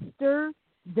faster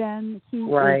than he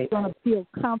is going to feel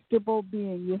comfortable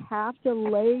being. You have to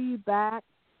lay back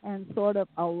and sort of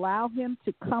allow him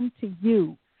to come to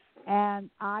you. And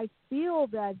I feel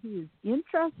that he is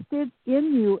interested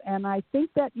in you, and I think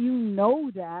that you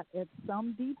know that at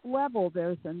some deep level.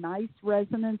 There's a nice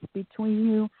resonance between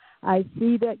you. I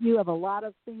see that you have a lot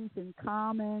of things in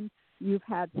common. You've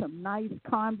had some nice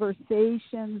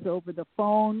conversations over the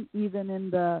phone, even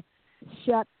in the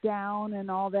shutdown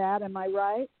and all that. Am I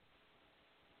right?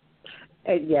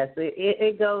 Yes,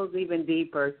 it goes even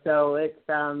deeper. So it's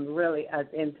really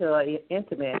into an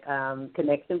intimate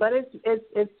connection. But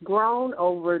it's grown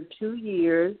over 2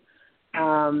 years,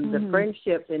 the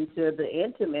friendship into the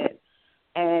intimate.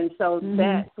 And so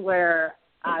that's where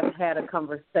I've had a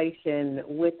conversation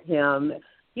with him,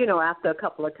 you know, after a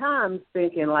couple of times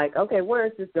thinking like, okay, where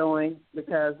is this going?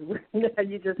 Because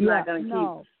you're just not going to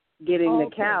keep getting the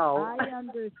cow. I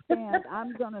understand.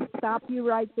 I'm going to stop you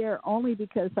right there only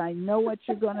because I know what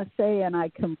you're going to say, and I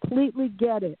completely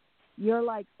get it. You're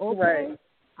like, okay,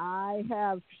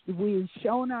 we've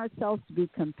shown ourselves to be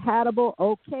compatible.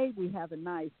 Okay, we have a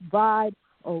nice vibe.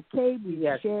 Okay, we've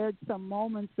shared some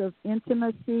moments of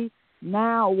intimacy.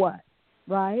 Now what?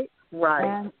 Right? Right.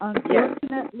 And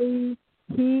unfortunately,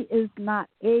 he is not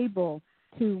able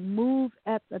to move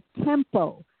at the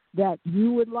tempo that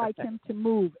you would like him to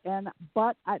move.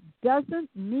 But it doesn't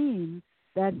mean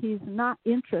that he's not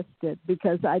interested,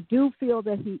 because I do feel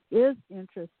that he is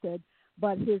interested,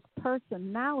 but his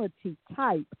personality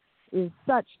type is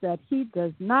such that he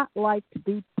does not like to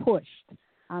be pushed.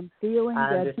 I'm feeling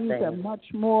that he's a much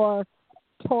more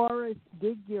Taurus,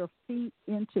 dig your feet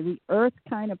into the earth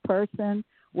kind of person,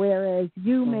 whereas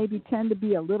you maybe tend to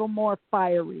be a little more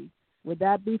fiery. Would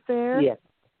that be fair? Yes.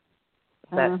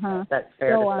 That's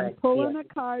fair so to I'm say. pulling a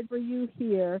card for you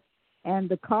here, and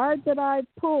the card that I've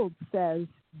pulled says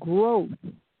growth.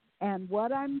 And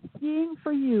what I'm seeing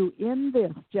for you in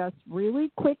this, just really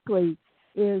quickly,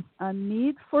 is a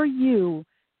need for you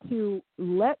to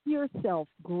let yourself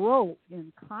grow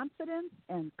in confidence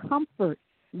and comfort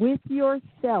with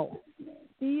yourself.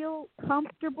 Feel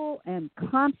comfortable and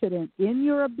confident in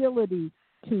your ability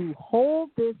to hold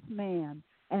this man,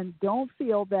 and don't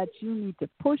feel that you need to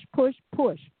push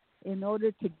in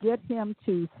order to get him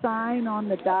to sign on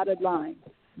the dotted line,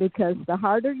 because the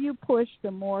harder you push,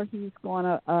 the more he's going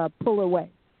to pull away.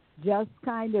 Just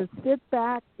kind of sit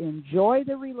back, enjoy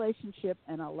the relationship,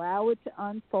 and allow it to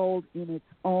unfold in its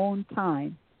own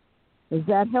time. Is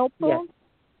that helpful?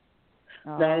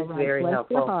 Yes. That is very Bless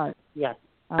helpful. Your heart. Yes.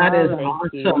 That is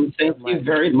awesome. Thank you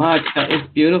very much. That was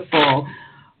beautiful.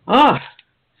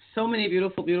 So many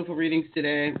beautiful, beautiful readings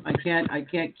today. I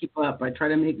can't keep up. I try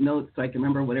to make notes so I can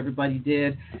remember what everybody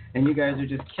did, and you guys are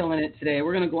just killing it today.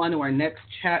 We're going to go on to our next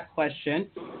chat question.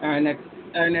 Our next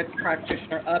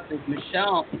practitioner up is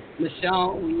Michelle.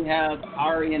 Michelle, we have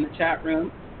Ari in the chat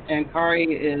room, and Kari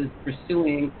is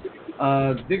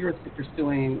vigorously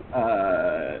pursuing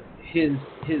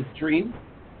his dream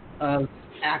of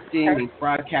acting and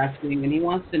broadcasting, and he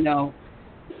wants to know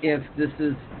if this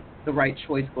is the right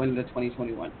choice going into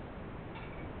 2021.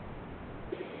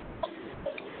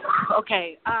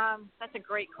 Okay, that's a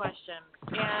great question.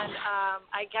 And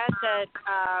I get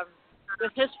that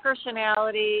with his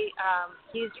personality,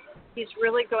 he's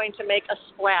really going to make a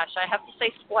splash. I have to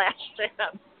say splash to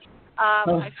him.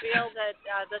 I feel that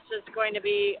this is going to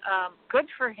be good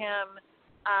for him.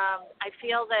 I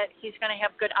feel that he's going to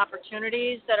have good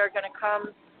opportunities that are going to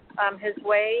come his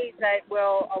way that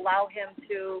will allow him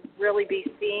to really be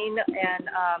seen.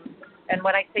 And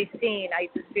when I say seen, I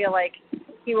just feel like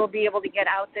he will be able to get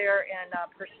out there and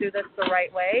pursue this the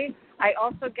right way. I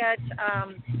also get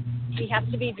he has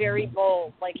to be very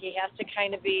bold. Like, he has to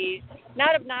kind of be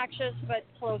not obnoxious, but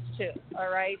close to, all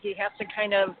right? He has to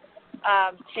kind of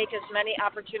take as many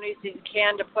opportunities as he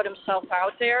can to put himself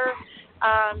out there.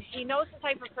 He knows the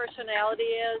type of personality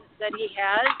that he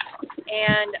has,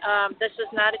 and this is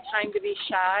not a time to be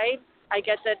shy. I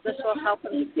get that this will help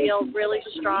him to feel really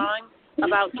strong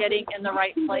about getting in the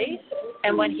right place.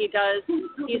 And when he does,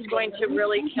 he's going to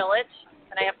really kill it.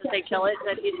 And I have to say kill it,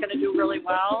 that he's going to do really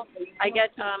well. I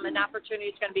get an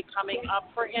opportunity that's going to be coming up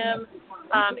for him.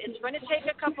 It's going to take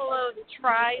a couple of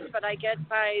tries, but I get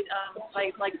by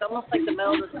almost like the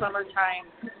middle of the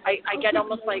summertime, I get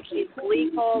almost like he's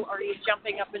gleeful or he's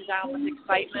jumping up and down with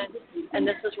excitement, and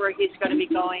this is where he's going to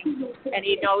be going, and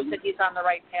he knows that he's on the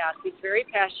right path. He's very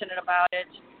passionate about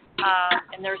it,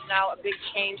 and there's now a big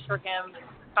change for him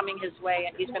coming his way,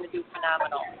 and he's going to do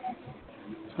phenomenal.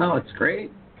 Oh, it's great.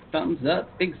 Thumbs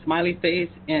up, big smiley face,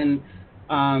 and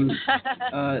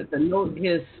the note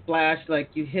his splash, like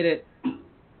you hit it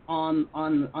on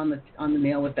the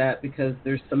nail with that, because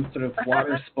there's some sort of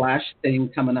water splash thing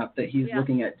coming up that he's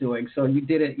looking at doing. So you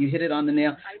did it. You hit it on the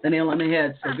nail on the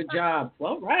head. So good job.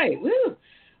 All right. Woo.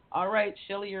 All right,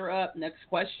 Shelly, you're up. Next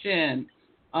question.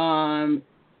 I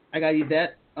got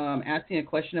Yvette asking a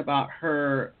question about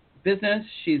her business.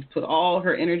 She's put all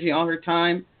her energy, all her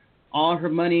time, all her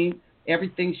money,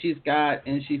 everything she's got,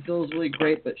 and she feels really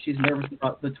great, but she's nervous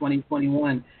about the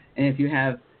 2021. And if you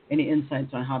have any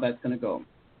insights on how that's going to go.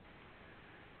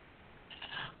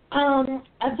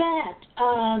 Yvette,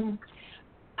 I'm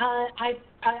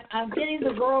getting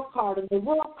the world card, and the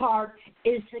world card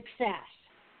is success.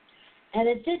 And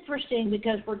it's interesting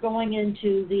because we're going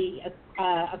into the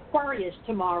Aquarius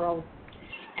tomorrow,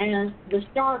 and the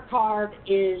star card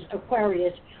is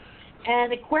Aquarius.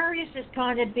 And Aquarius is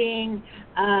kind of being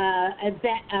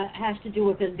has to do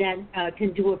with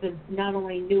can do with not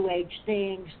only New Age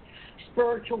things,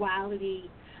 spirituality,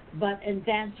 but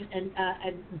events and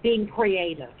being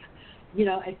creative. You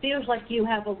know, it feels like you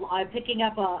have picking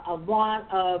up a lot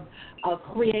of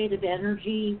creative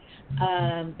energy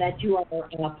that you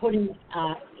are putting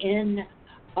in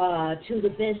to the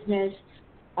business.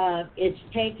 It's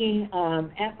taking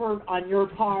effort on your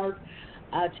part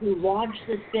to launch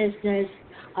this business,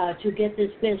 to get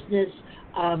this business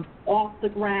off the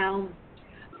ground.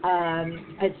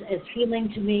 It's feeling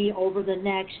to me over the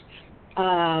next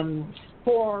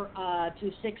 4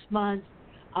 to 6 months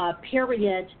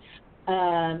period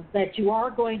that you are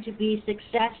going to be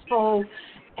successful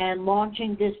in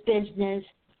launching this business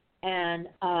and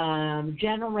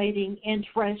generating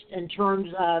interest in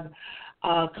terms of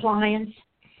clients.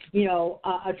 You know,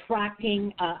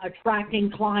 attracting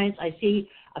clients. I see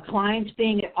clients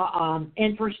being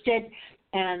interested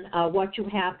in what you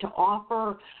have to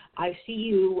offer. I see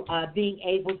you being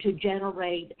able to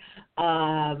generate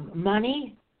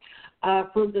money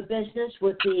through the business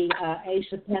with the Ace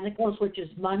of Pentacles, which is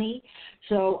money.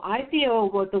 So I feel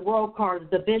with the World card,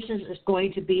 the business is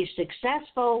going to be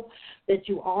successful, that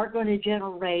you are going to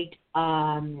generate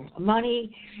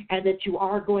money, and that you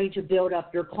are going to build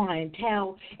up your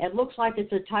clientele. It looks like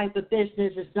it's a type of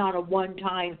business. It's not a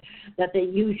one-time that they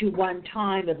use you one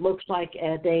time. It looks like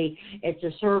it's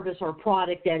a service or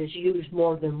product that is used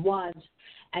more than once,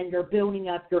 and you're building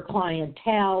up your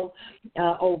clientele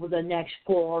over the next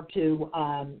 4 to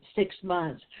 6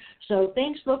 months. So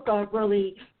things look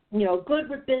really, good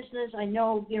with business. I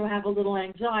know you have a little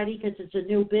anxiety because it's a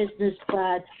new business,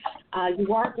 but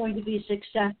you are going to be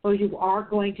successful. You are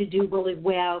going to do really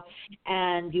well,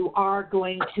 and you are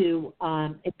going to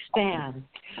expand.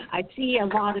 I see a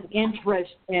lot of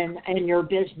interest in your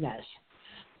business.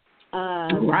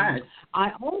 Right.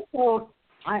 I also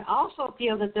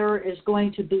feel that there is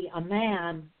going to be a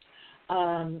man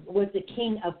with the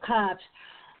King of Cups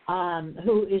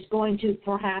who is going to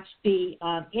perhaps be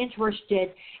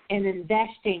interested in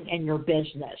investing in your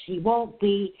business. He won't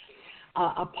be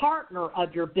a partner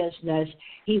of your business.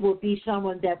 He will be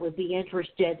someone that would be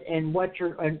interested in what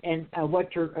you're investing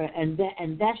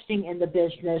in the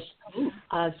business.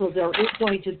 So there is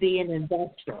going to be an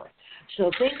investor.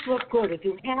 So things look good. If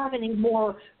you have any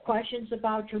more questions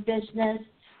about your business,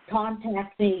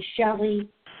 contact me, Shelly,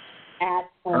 at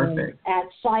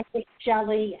Psychic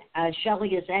Shelly.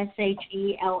 Shelly is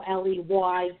SHELLEY,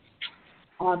 HOFBERG.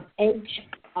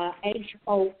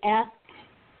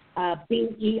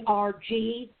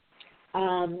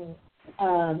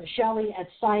 Shelly at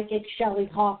Psychic,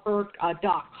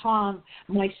 ShellyHoffer.com.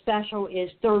 My special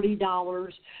is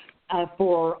 $30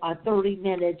 for 30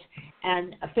 minutes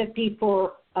and $50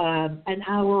 for an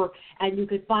hour, and you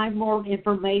can find more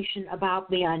information about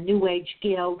me on New Age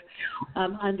Guild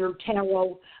under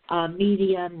Tarot,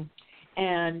 Medium,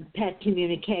 and Pet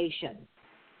Communication.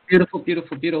 Beautiful,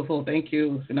 beautiful, beautiful. Thank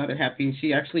you. Another happy.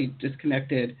 She actually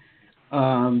disconnected, so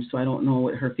I don't know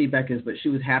what her feedback is, but she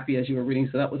was happy as you were reading,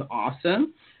 so that was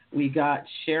awesome. We got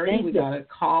Sherry. We got a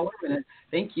caller.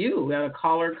 Thank you. We got a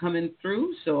caller coming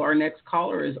through, so our next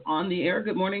caller is on the air.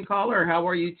 Good morning, caller. How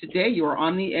are you today? You are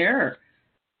on the air.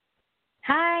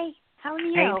 Hi, how are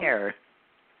you? Hey there.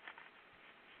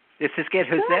 This is good.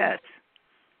 Who's this?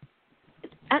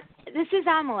 This is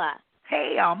Amala.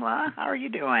 Hey, Amala. How are you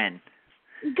doing?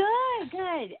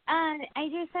 Good. I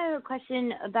just have a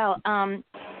question about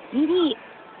maybe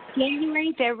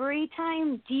January, February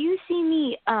time. Do you see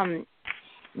me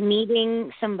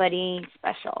meeting somebody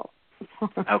special?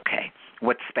 Okay.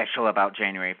 What's special about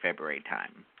January, February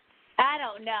time? I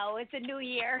don't know. It's a new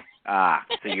year.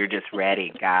 So you're just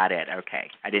ready. Got it. Okay.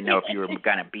 I didn't know if you were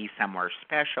going to be somewhere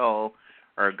special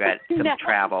or got some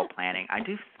travel planning. I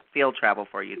do feel travel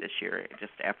for you this year,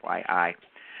 just FYI.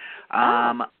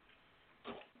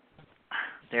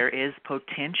 There is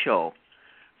potential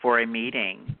for a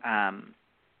meeting.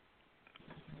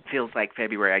 Feels like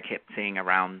February. I kept seeing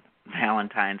around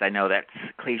Valentine's. I know that's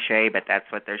cliche, but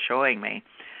that's what they're showing me.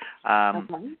 I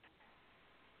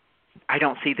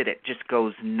don't see that it just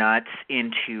goes nuts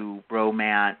into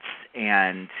romance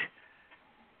and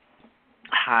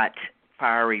hot,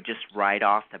 fiery just right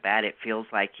off the bat. It feels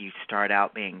like you start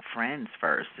out being friends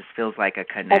first. This feels like a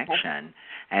connection,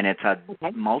 and it's a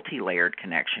multi-layered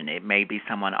connection. It may be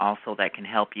someone also that can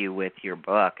help you with your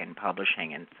book and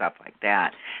publishing and stuff like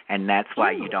that, and that's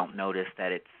why you don't notice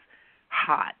that it's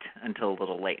hot until a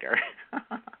little later.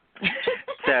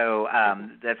 So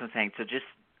that's what I'm saying. So just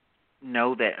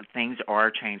know that things are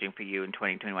changing for you in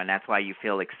 2021. That's why you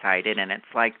feel excited. And it's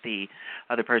like the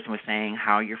other person was saying,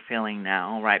 how you're feeling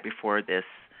now right before this,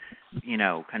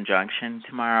 conjunction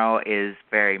tomorrow is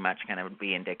very much going to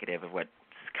be indicative of what's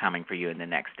coming for you in the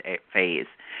next phase.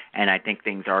 And I think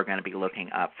things are going to be looking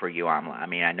up for you, Amla. I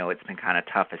mean, I know it's been kind of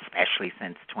tough, especially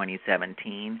since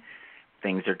 2017.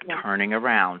 Things are turning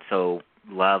around. So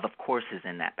love, of course, is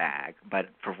in that bag. But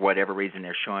for whatever reason,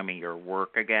 they're showing me your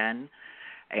work again.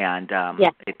 And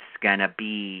it's going to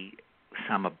be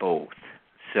some of both.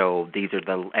 So these are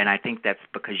and I think that's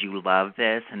because you love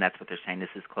this, and that's what they're saying. This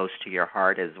is close to your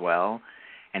heart as well.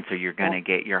 And so you're going to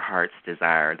get your heart's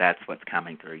desire. That's what's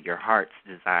coming through, your heart's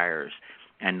desires.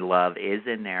 And love is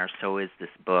in there. So is this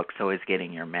book. So is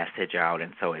getting your message out,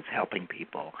 and so is helping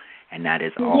people. And that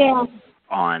is all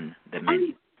on the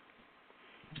menu.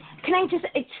 Can I just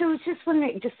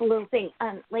wondering, just a little thing,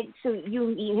 so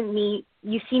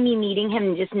you see me meeting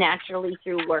him just naturally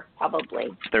through work, probably.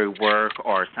 Through work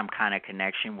or some kind of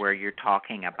connection where you're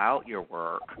talking about your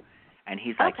work, and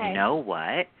he's like, you know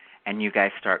what? And you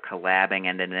guys start collabing,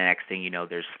 and then the next thing you know,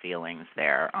 there's feelings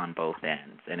there on both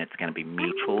ends, and it's going to be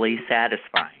mutually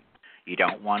satisfying. You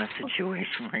don't want a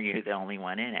situation where you're the only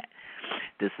one in it.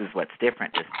 This is what's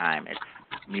different this time. It's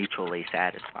mutually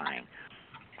satisfying.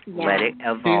 Let it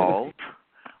evolve.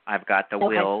 I've got the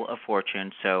wheel of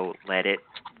fortune, so let it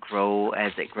grow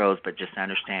as it grows, but just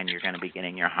understand you're going to be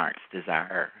getting your heart's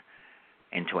desire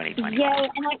in 2020. Yeah,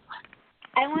 and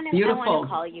I want to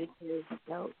call you too.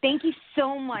 So thank you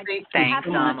so much. Thanks,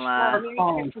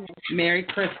 Amla. Merry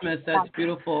Christmas. That's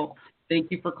beautiful. Thank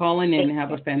you for calling in.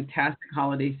 Have a fantastic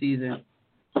holiday season.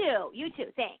 You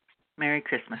too. Thanks. Merry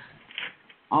Christmas.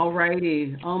 All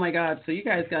righty. Oh, my God. So you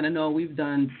guys got to know we've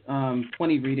done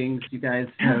 20 readings. You guys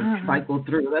have cycled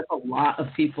through. That's a lot of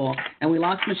people. And we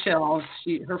lost Michelle.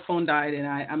 Her phone died, and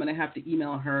I'm going to have to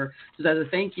email her. So as a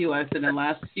thank you, I said in the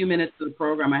last few minutes of the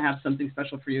program, I have something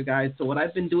special for you guys. So what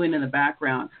I've been doing in the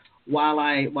background while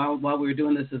we were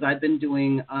doing this is I've been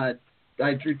doing, I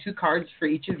drew 2 cards for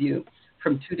each of you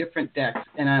from 2 different decks,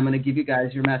 and I'm going to give you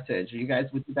guys your message.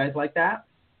 Would you guys like that?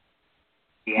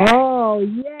 Yeah. Oh,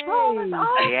 yay. Oh, that's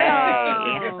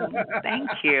awesome. Yay. Thank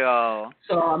you.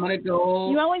 So I'm going to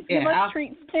go. You always give us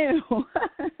treats, too.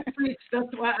 Treats. That's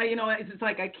why, it's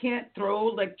like I can't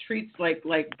throw, treats like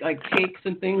cakes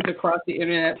and things across the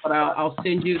internet, but I'll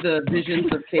send you the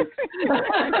visions of cakes.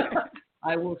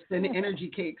 I will send energy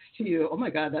cakes to you. Oh,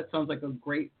 my God, that sounds like a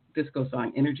great disco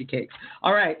song, Energy Cakes.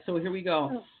 All right, so here we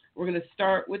go. We're going to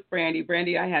start with Brandy.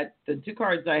 Brandy, I had the 2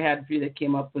 cards I had for you that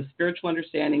came up with spiritual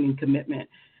understanding and commitment.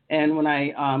 And when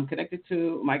I connected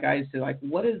to my guys to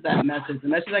what is that message? The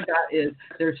message I got is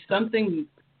there's something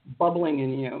bubbling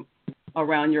in you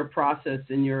around your process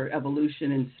and your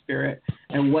evolution in spirit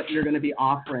and what you're going to be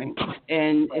offering.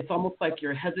 And it's almost like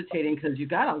you're hesitating because you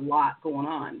got a lot going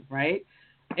on, right?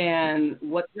 And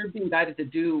what you're being guided to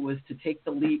do was to take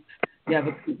the leap.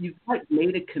 You've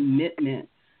made a commitment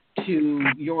to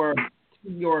your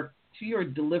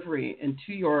delivery and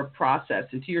to your process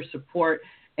and to your support,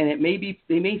 and it may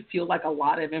feel like a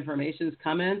lot of information is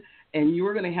coming, and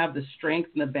you're going to have the strength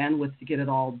and the bandwidth to get it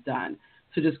all done.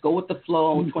 So just go with the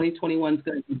flow. 2021 is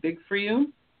going to be big for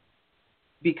you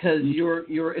because you're.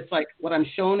 It's like what I'm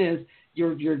shown is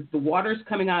the water's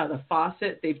coming out of the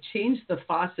faucet. They've changed the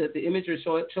faucet. The imager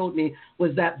showed me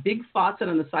was that big faucet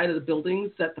on the side of the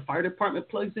buildings that the fire department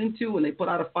plugs into when they put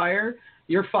out a fire.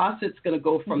 Your faucet's going to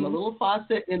go from the little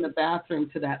faucet in the bathroom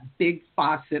to that big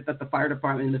faucet that the fire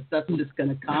department, and the stuff's just going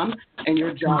to come, and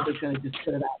your job is going to just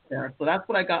put it out there. So that's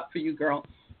what I got for you, girl.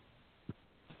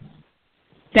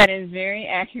 That is very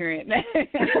accurate.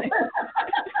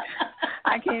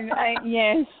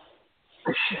 Yes.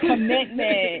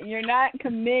 Commitment. You're not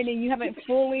committing. You haven't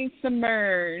fully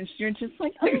submerged. You're just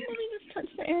like, let me just touch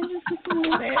the edge just a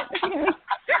little bit.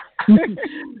 So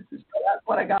that's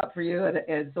what I got for you,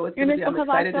 and so it's going to be. Because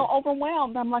I feel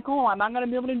overwhelmed. I'm like, oh, am I going to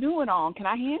be able to do it all? Can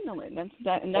I handle it?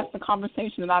 That's the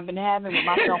conversation that I've been having with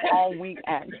myself all week,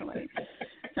 actually.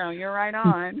 So you're right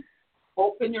on.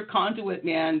 Open your conduit,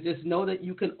 man. Just know that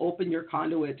you can open your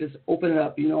conduit. Just open it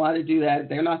up. You know how to do that.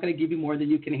 They're not going to give you more than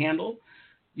you can handle.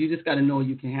 You just got to know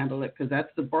you can handle it, because that's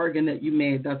the bargain that you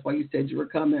made. That's why you said you were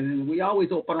coming. And we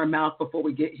always open our mouth before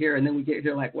we get here, and then we get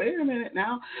here like, wait a minute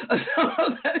now.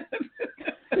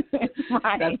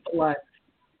 Right. That's a lot.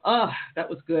 Oh, that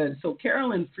was good. So,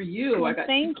 Carolyn, for you, I got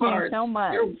two cards. Thank you so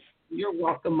much. You're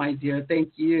welcome, my dear.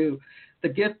 Thank you. The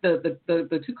gift,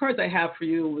 the two cards I have for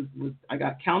you was I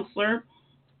got counselor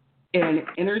and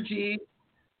energy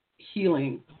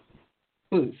healing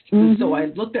boost. And so I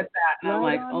looked at that and I'm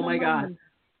like, oh my God.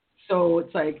 So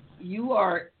it's like you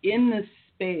are in this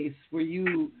space where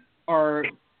you are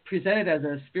presented as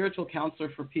a spiritual counselor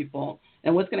for people.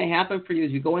 And what's going to happen for you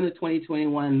is you go into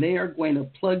 2021, they are going to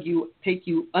unplug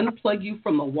you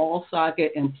from the wall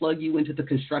socket and plug you into the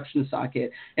construction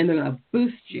socket. And they're going to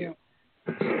boost you.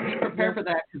 Be prepared for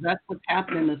that, because that's what's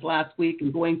happening this last week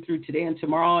and going through today and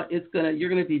tomorrow. You're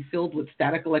gonna be filled with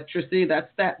static electricity. That's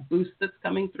that boost that's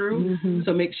coming through.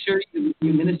 So make sure you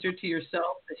minister to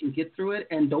yourself that you get through it,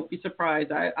 and don't be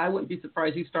surprised. I wouldn't be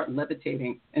surprised you start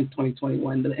levitating in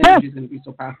 2021. The energy is gonna be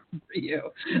so powerful for you.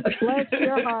 Bless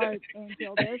your heart,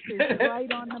 Angel. This is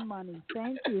right on the money.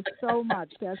 Thank you so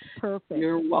much. That's perfect.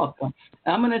 You're welcome.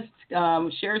 I'm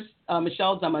gonna share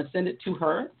Michelle's. I'm gonna send it to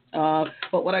her.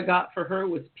 But what I got for her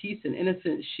was peace and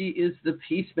innocence. She is the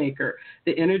peacemaker.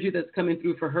 The energy that's coming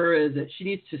through for her is that she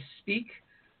needs to speak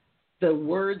the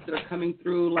words that are coming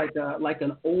through like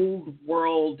an old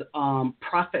world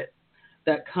prophet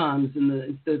that comes.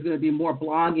 And there's going to be more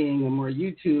blogging and more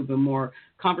YouTube and more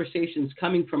conversations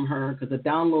coming from her, because the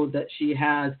download that she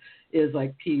has is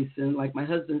like peace. And like my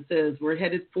husband says, we're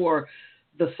headed for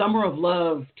the Summer of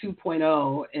Love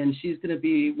 2.0, and she's going to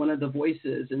be one of the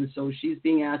voices. And so she's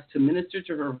being asked to minister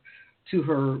to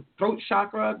her throat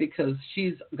chakra, because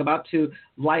she's about to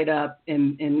light up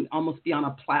and almost be on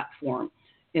a platform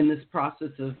in this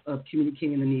process of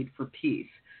communicating the need for peace.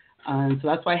 And so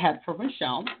that's what I had for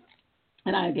Michelle.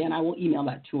 And I will email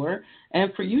that to her.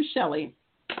 And for you, Shelley,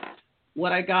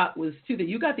 what I got was too that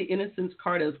you got the innocence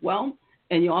card as well,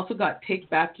 and you also got take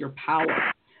back your power.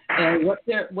 And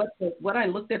what I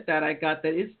looked at that, I got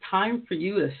that it's time for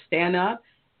you to stand up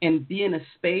and be in a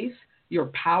space. You're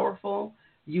powerful.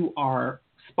 You are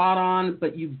spot on,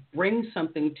 but you bring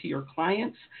something to your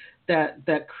clients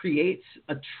that creates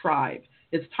a tribe.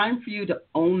 It's time for you to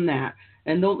own that.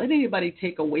 And don't let anybody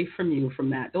take away from you from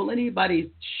that. Don't let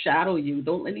anybody shadow you.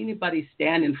 Don't let anybody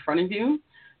stand in front of you,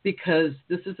 because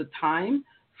this is a time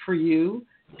for you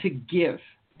to give.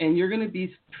 And you're going to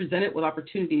be presented with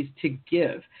opportunities to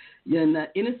give. And the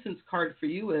innocence card for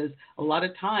you is a lot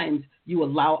of times you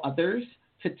allow others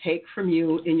to take from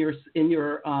you in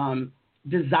your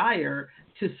desire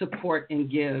to support and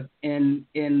give. And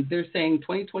they're saying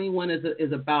 2021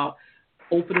 is about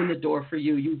opening the door for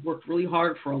you. You've worked really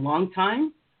hard for a long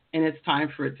time, and it's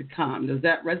time for it to come. Does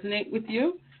that resonate with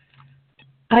you?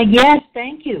 Yes,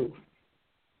 thank you.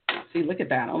 See, look at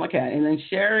that. Oh my God. And then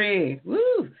Sherry,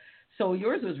 woo. So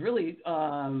yours was really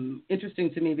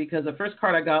interesting to me, because the first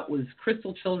card I got was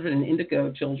Crystal Children and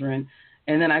Indigo Children.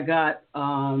 And then I got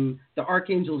the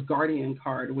Archangel's Guardian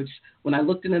card, which when I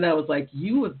looked into that, I was like,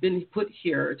 you have been put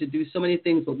here to do so many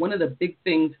things. But one of the big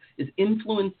things is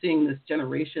influencing this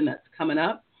generation that's coming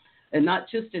up. And not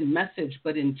just in message,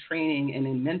 but in training and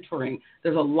in mentoring.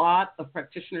 There's a lot of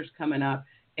practitioners coming up,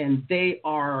 and they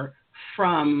are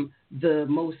from the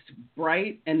most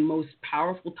bright and most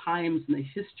powerful times in the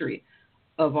history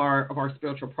of our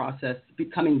spiritual process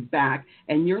coming back.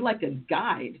 And you're like a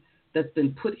guide that's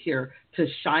been put here to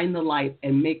shine the light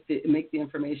and make the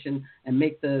information and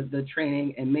make the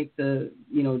training and make the,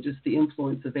 just the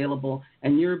influence available.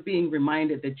 And you're being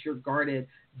reminded that you're guarded,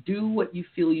 Do what you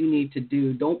feel you need to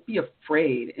do. Don't be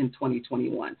afraid in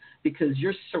 2021 because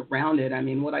you're surrounded. I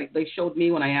mean, they showed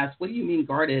me when I asked, what do you mean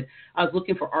guarded? I was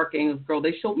looking for archangels, girl.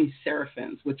 They showed me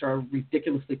seraphims, which are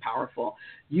ridiculously powerful.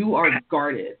 You are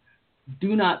guarded.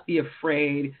 Do not be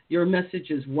afraid. Your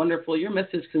message is wonderful. Your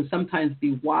message can sometimes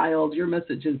be wild. Your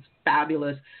message is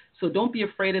fabulous. So don't be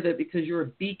afraid of it because you're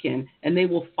a beacon and they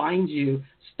will find you.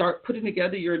 Start putting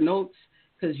together your notes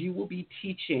because you will be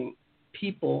teaching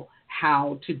people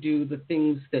how to do the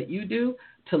things that you do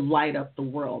to light up the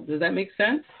world. Does that make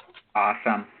sense?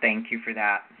 Awesome. Thank you for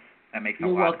that. That makes a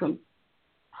lot. You're welcome.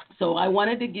 So I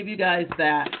wanted to give you guys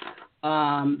that,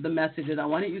 the messages. I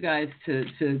wanted you guys to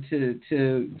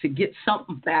get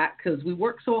something back because we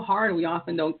work so hard and we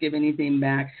often don't give anything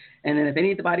back. And then if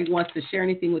anybody wants to share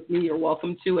anything with me, you're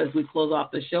welcome to as we close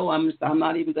off the show. I'm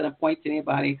not even going to point to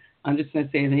anybody. I'm just going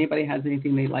to say if anybody has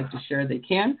anything they'd like to share, they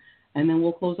can. And then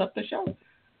we'll close up the show.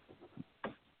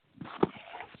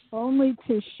 Only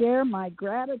to share my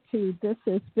gratitude. This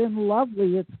has been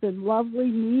lovely. It's been lovely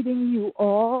meeting you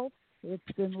all.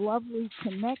 It's been lovely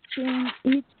connecting.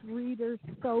 Each reader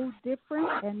so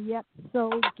different and yet so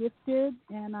gifted.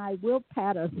 And I will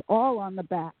pat us all on the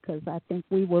back because I think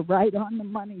we were right on the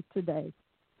money today.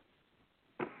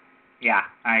 Yeah,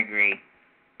 I agree.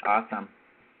 Awesome.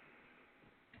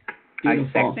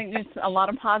 Beautiful. I think there's a lot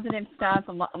of positive stuff,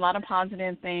 a lot of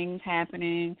positive things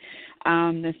happening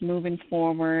that's moving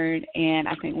forward, and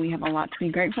I think we have a lot to be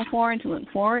grateful for and to look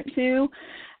forward to.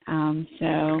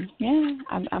 So, yeah,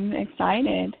 I'm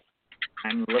excited.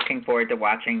 I'm looking forward to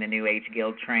watching the New Age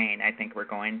Guild train. I think we're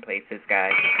going places,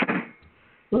 guys.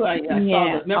 Ooh, I saw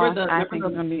that. Remember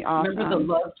awesome. the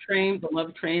love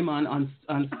train on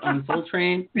Soul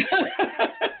Train? You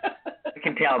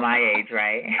can tell my age,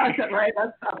 right? Right.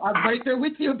 I'm right there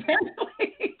with you,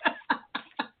 apparently.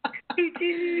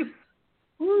 It's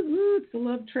the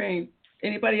love train.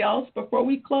 Anybody else before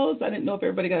we close? I didn't know if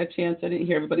everybody got a chance. I didn't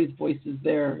hear everybody's voices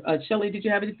there. Shelley, did you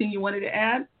have anything you wanted to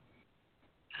add?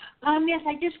 Yes,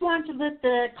 I just want to let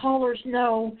the callers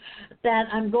know that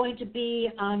I'm going to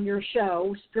be on your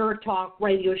show, Spirit Talk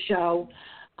radio show,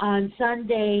 on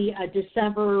Sunday,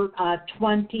 December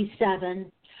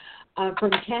 27,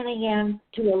 from 10 a.m.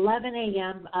 to 11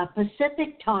 a.m.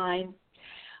 Pacific time.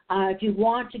 If you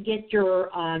want to get your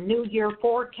New Year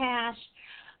forecast,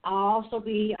 I'll also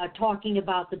be talking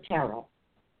about the tarot.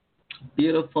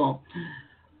 Beautiful.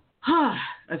 I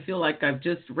feel like I've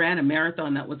just ran a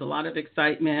marathon. That was a lot of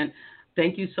excitement.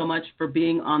 Thank you so much for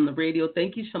being on the radio.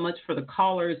 Thank you so much for the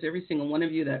callers, every single one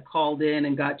of you that called in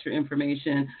and got your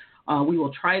information. We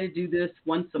will try to do this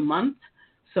once a month.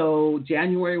 So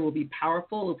January will be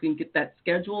powerful if we can get that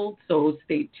scheduled. So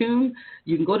stay tuned.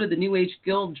 You can go to the New Age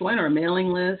Guild, join our mailing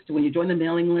list. When you join the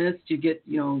mailing list, you get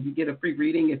a free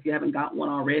reading if you haven't got one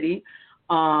already.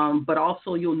 But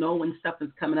also you'll know when stuff is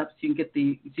coming up, so you can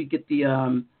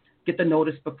get the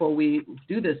notice before we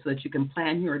do this, so that you can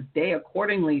plan your day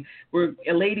accordingly.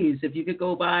 Ladies, if you could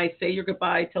go by, say your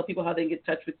goodbye, tell people how they can get in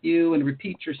touch with you, and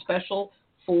repeat your special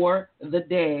for the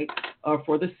day or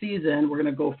for the season. We're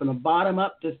going to go from the bottom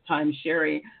up this time.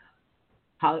 Sherry,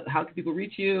 how can people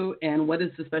reach you, and what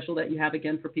is the special that you have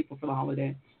again for people for the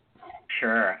holiday?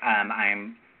 Sure.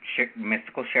 I'm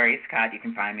Mystical Sherry Scott. You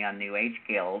can find me on New Age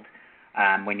Guild.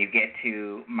 When you get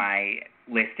to my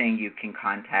listing, you can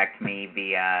contact me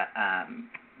via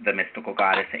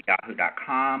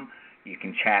themysticalgoddess@yahoo.com. You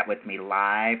can chat with me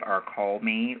live or call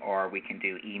me, or we can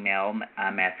do email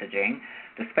messaging.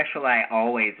 The special I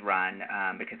always run,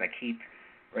 because I keep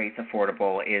rates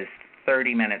affordable, is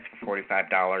 30 minutes for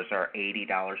 $45 or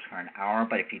 $80 for an hour.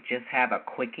 But if you just have a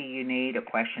quickie you need, a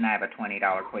question, I have a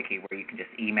 $20 quickie where you can just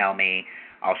email me.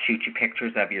 I'll shoot you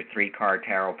pictures of your 3-card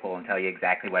tarot pool and tell you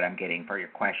exactly what I'm getting for your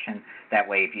question. That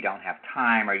way, if you don't have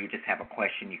time or you just have a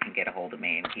question, you can get a hold of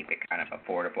me and keep it kind of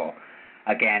affordable.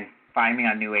 Again, find me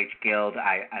on New Age Guild.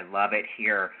 I love it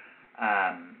here.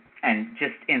 And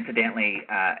just incidentally,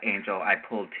 Angel, I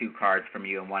pulled 2 cards from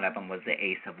you, and one of them was the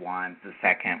Ace of Wands. The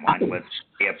second one was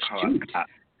the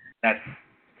Cups. That's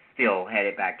still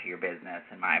headed back to your business,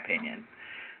 in my opinion.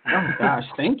 Oh, gosh,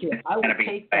 thank you. I will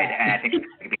take that. And I think it's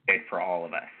going to be good for all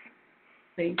of us.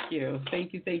 Thank you. I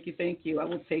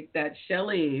will take that.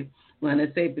 Shelley, want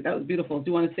to say, that was beautiful.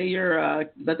 Do you want to say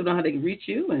let them know how they can reach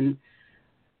you and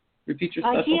repeat your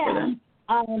special for them?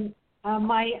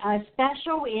 My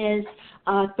special is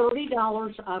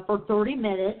 $30 for 30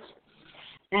 minutes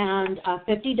and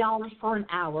 $50 for an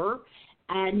hour.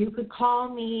 And you could call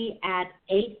me at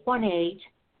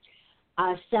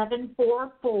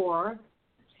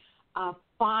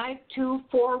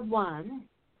 818-744-5241.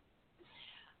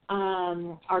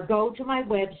 Or go to my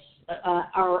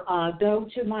go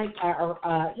to my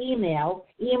email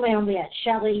me at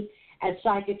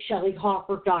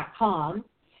Shelley@psychicshellyhoffer.com.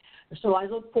 So I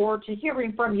look forward to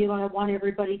hearing from you, and I want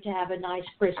everybody to have a nice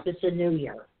Christmas and New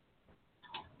Year.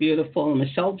 Beautiful.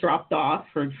 Michelle dropped off.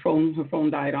 Her phone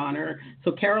died on her.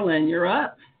 So, Carolyn, you're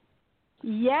up.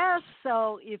 Yes,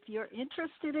 so if you're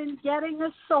interested in getting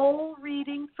a soul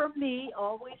reading from me,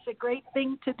 always a great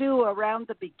thing to do around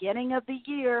the beginning of the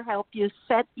year, help you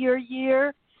set your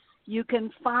year. You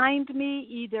can find me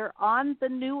either on the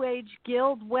New Age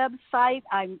Guild website,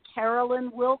 I'm Carolyn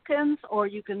Wilkins, or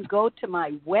you can go to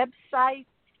my website,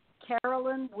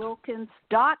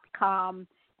 carolynwilkins.com,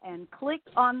 and click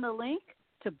on the link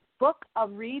to book a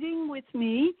reading with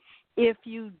me. If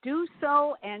you do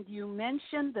so and you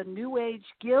mention the New Age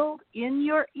Guild in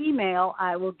your email,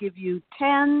 I will give you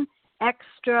 10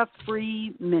 extra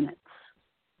free minutes.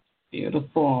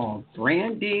 Beautiful.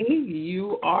 Brandy,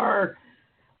 you are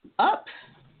up.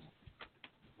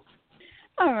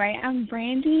 All right, I'm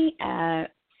Brandy,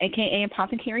 a.k.a.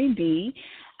 Apothecary B.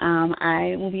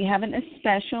 I will be having a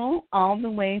special all the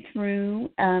way through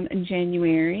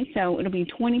January, so it'll be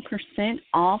 20%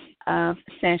 off of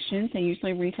sessions. They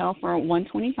usually retail for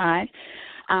 $125.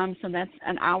 So that's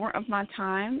an hour of my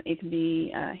time. It can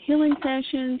be healing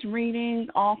sessions, readings,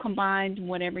 all combined,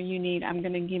 whatever you need. I'm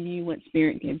going to give you what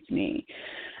Spirit gives me.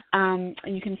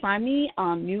 You can find me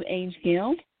on New Age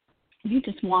Guild. If you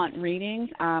just want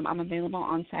readings, I'm available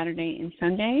on Saturday and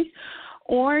Sundays.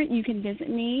 Or you can visit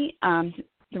me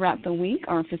throughout the week,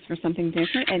 or if it's for something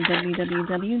different, at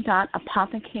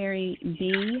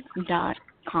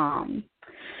www.apothecaryb.com.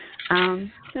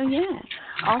 So, yeah.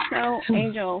 Also,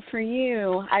 Angel, for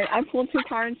you, I pulled 2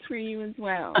 cards for you as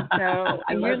well. So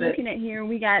you're looking at here,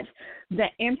 we got the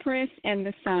Empress and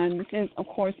the Sun. This is, of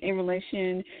course, in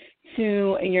relation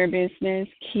to your business.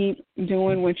 Keep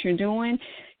doing what you're doing.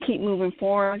 Keep moving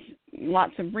forward.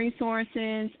 Lots of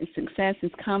resources. Success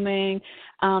is coming.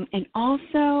 And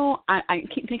also, I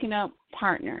keep picking up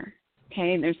partner.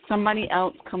 Okay, there's somebody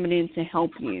else coming in to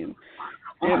help you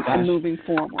moving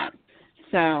forward.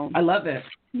 So I love it.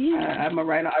 Yeah. I'm a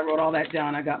writer. I wrote all that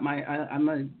down. I got I'm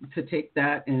going to take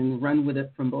that and run with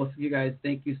it from both of you guys.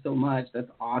 Thank you so much.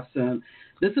 That's awesome.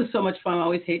 This is so much fun. I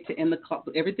always hate to end the call.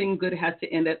 Everything good has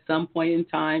to end at some point in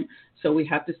time. So we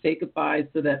have to say goodbye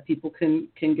so that people can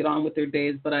get on with their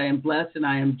days. But I am blessed and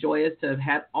I am joyous to have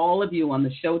had all of you on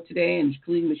the show today,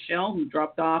 including Michelle, who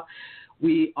dropped off.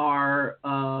 We are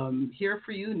here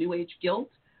for you, New Age Guild.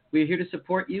 We're here to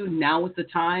support you. Now is the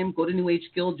time. Go to New Age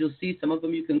Guild. You'll see some of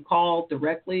them you can call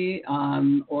directly,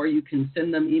 or you can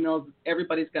send them emails.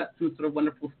 Everybody's got some sort of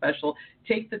wonderful special.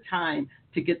 Take the time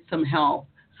to get some help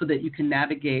so that you can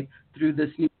navigate through this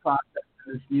new process,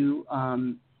 this new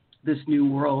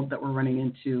world that we're running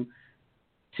into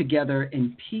together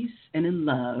in peace and in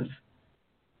love.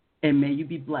 And may you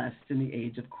be blessed in the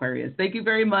age of Aquarius. Thank you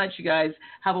very much, you guys.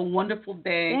 Have a wonderful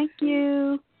day. Thank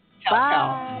you. Ciao, Bye.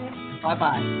 ciao.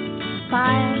 Bye-bye.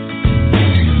 Bye.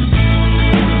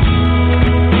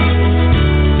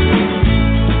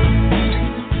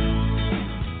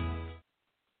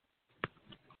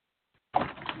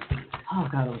 Oh,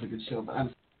 God, it was a good show, but I'm